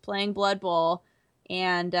twitch.tv/strippin, he's playing Blood Bowl,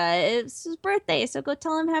 and it's his birthday, so go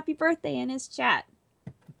tell him happy birthday in his chat.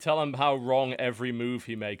 Tell him how wrong every move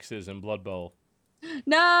he makes is in Blood Bowl.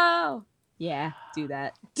 No! Yeah, do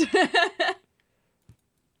that.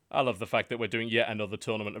 I love the fact that we're doing yet another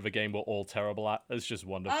tournament of a game we're all terrible at. It's just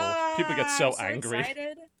wonderful. People get so angry.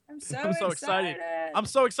 Excited. I'm so excited. I'm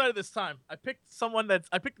so excited this time. I picked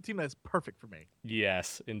the team that's perfect for me.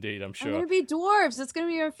 Yes, indeed, I'm sure. I'm gonna be dwarves. It's gonna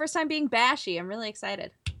be my first time being bashy. I'm really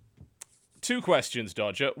excited. 2 questions,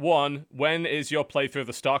 Dodger. 1, when is your playthrough of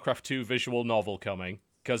the StarCraft 2 visual novel coming?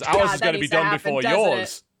 Because ours is going to be done before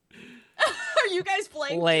yours. Are you you guys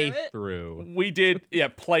playing Play through it? through. We did,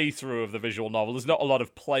 playthrough of the visual novel. There's not a lot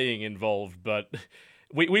of playing involved, but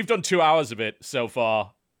we've done 2 hours of it so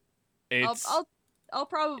far. I'll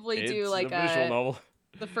probably do like a visual novel.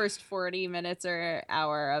 the first 40 minutes or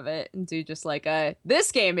hour of it and do just like a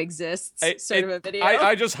this game exists sort of a video.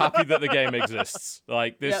 I'm just happy that the game exists.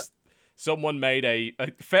 Like this. Yep. Someone made a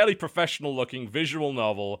fairly professional looking visual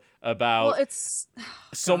novel about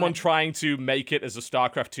someone trying to make it as a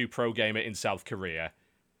StarCraft 2 pro gamer in South Korea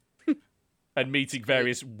and meeting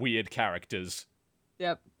various weird characters.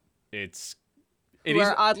 Yep. It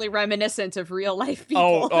are oddly reminiscent of real life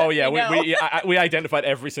people. Yeah, we identified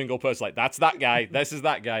every single person. Like, that's that guy. This is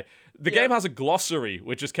that guy. The game has a glossary,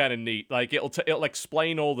 which is kind of neat. Like, it'll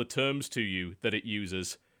explain all the terms to you that it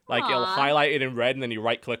uses. Like, it'll highlight it in red, and then you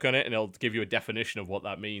right-click on it, and it'll give you a definition of what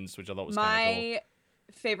that means, which I thought was kind of cool. My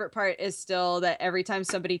favorite part is still that every time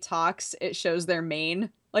somebody talks, it shows their main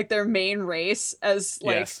race as,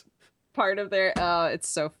 like, part of their... Oh, it's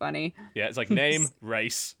so funny. Yeah, it's like name,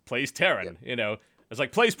 race, plays Terran, you know. It's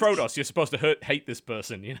like, plays Protoss, you're supposed to hate this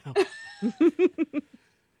person, you know.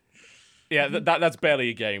 Yeah, that's barely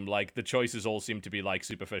a game. Like, the choices all seem to be, like,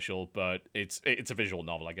 superficial, but it's a visual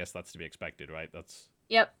novel. I guess that's to be expected, right? That's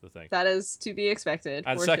the thing. That is to be expected.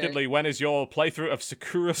 And secondly, when is your playthrough of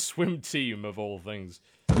Sakura Swim Team, of all things?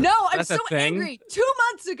 No, I'm so angry. 2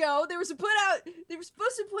 months ago, they were supposed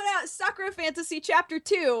to put out Sakura Fantasy Chapter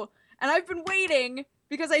 2, and I've been waiting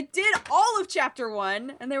because I did all of Chapter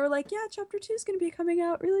 1, and they were like, yeah, Chapter 2 is going to be coming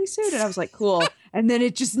out really soon. And I was like, cool. And then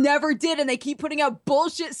it just never did, and they keep putting out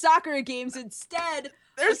bullshit Sakura games instead.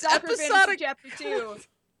 There's Sakura Fantasy Chapter 2.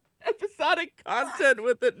 Episodic content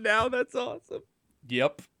with it now. That's awesome.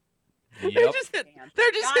 Yep. They're just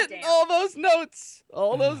hitting all those notes,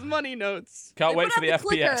 all those money notes. Can't wait for the FPS.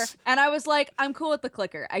 Clicker, and I was like, I'm cool with the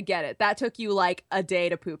clicker. I get it. That took you like a day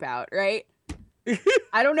to poop out, right?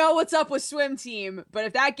 I don't know what's up with Swim Team, but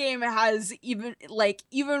if that game has even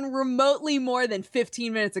remotely more than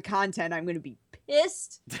 15 minutes of content, I'm going to be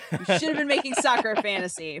pissed. You should have been making Sakura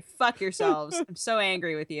Fantasy. Fuck yourselves. I'm so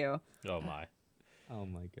angry with you. Oh my. Oh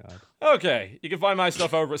my god. Okay, you can find my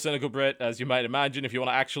stuff over at Cynical Brit, as you might imagine. If you want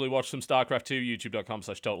to actually watch some StarCraft 2,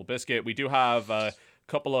 youtube.com/TotalBiscuit. We do have a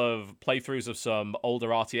couple of playthroughs of some older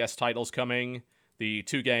RTS titles coming. The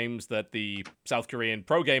 2 games that the South Korean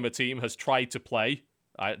pro gamer team has tried to play,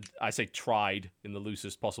 I say tried in the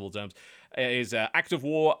loosest possible terms, is Act of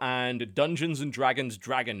War and Dungeons & Dragons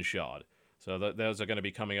Dragon Shard. So those are going to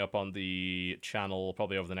be coming up on the channel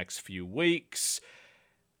probably over the next few weeks.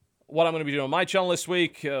 What I'm going to be doing on my channel this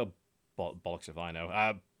week, bollocks if I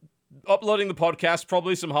know, uploading the podcast,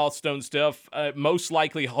 probably some Hearthstone stuff, most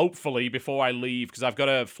likely, hopefully, before I leave, because I've got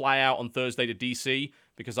to fly out on Thursday to DC,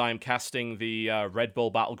 because I am casting the Red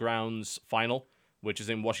Bull Battlegrounds final, which is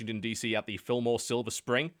in Washington, D.C. at the Fillmore Silver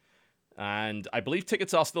Spring. And I believe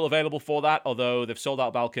tickets are still available for that, although they've sold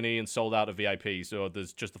out balcony and sold out of VIP, so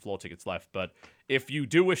there's just the floor tickets left. But if you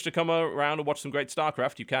do wish to come around and watch some great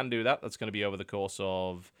StarCraft, you can do that. That's going to be over the course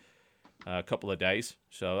of a couple of days,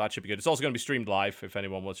 so that should be good. It's also going to be streamed live if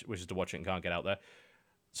anyone wishes to watch it and can't get out there.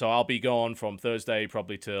 So I'll be gone from Thursday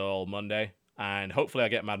probably till Monday, and hopefully I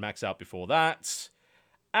get Mad Max out before that.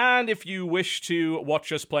 And if you wish to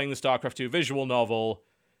watch us playing the StarCraft 2 visual novel,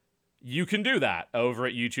 you can do that over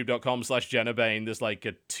at youtube.com/JennaBain. There's like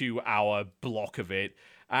a 2-hour block of it.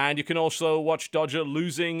 And you can also watch Dodger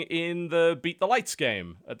losing in the Beat the Lights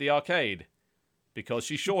game at the arcade, because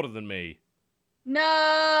she's shorter than me.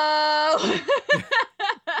 No.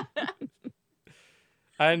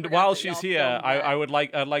 And while she's here, I'd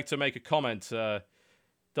like to make a comment,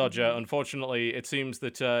 Dodger. Unfortunately, it seems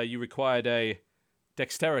that you required a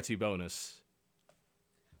dexterity bonus.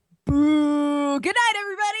 Boo! Good night,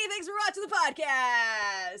 everybody. Thanks for watching the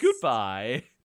podcast. Goodbye.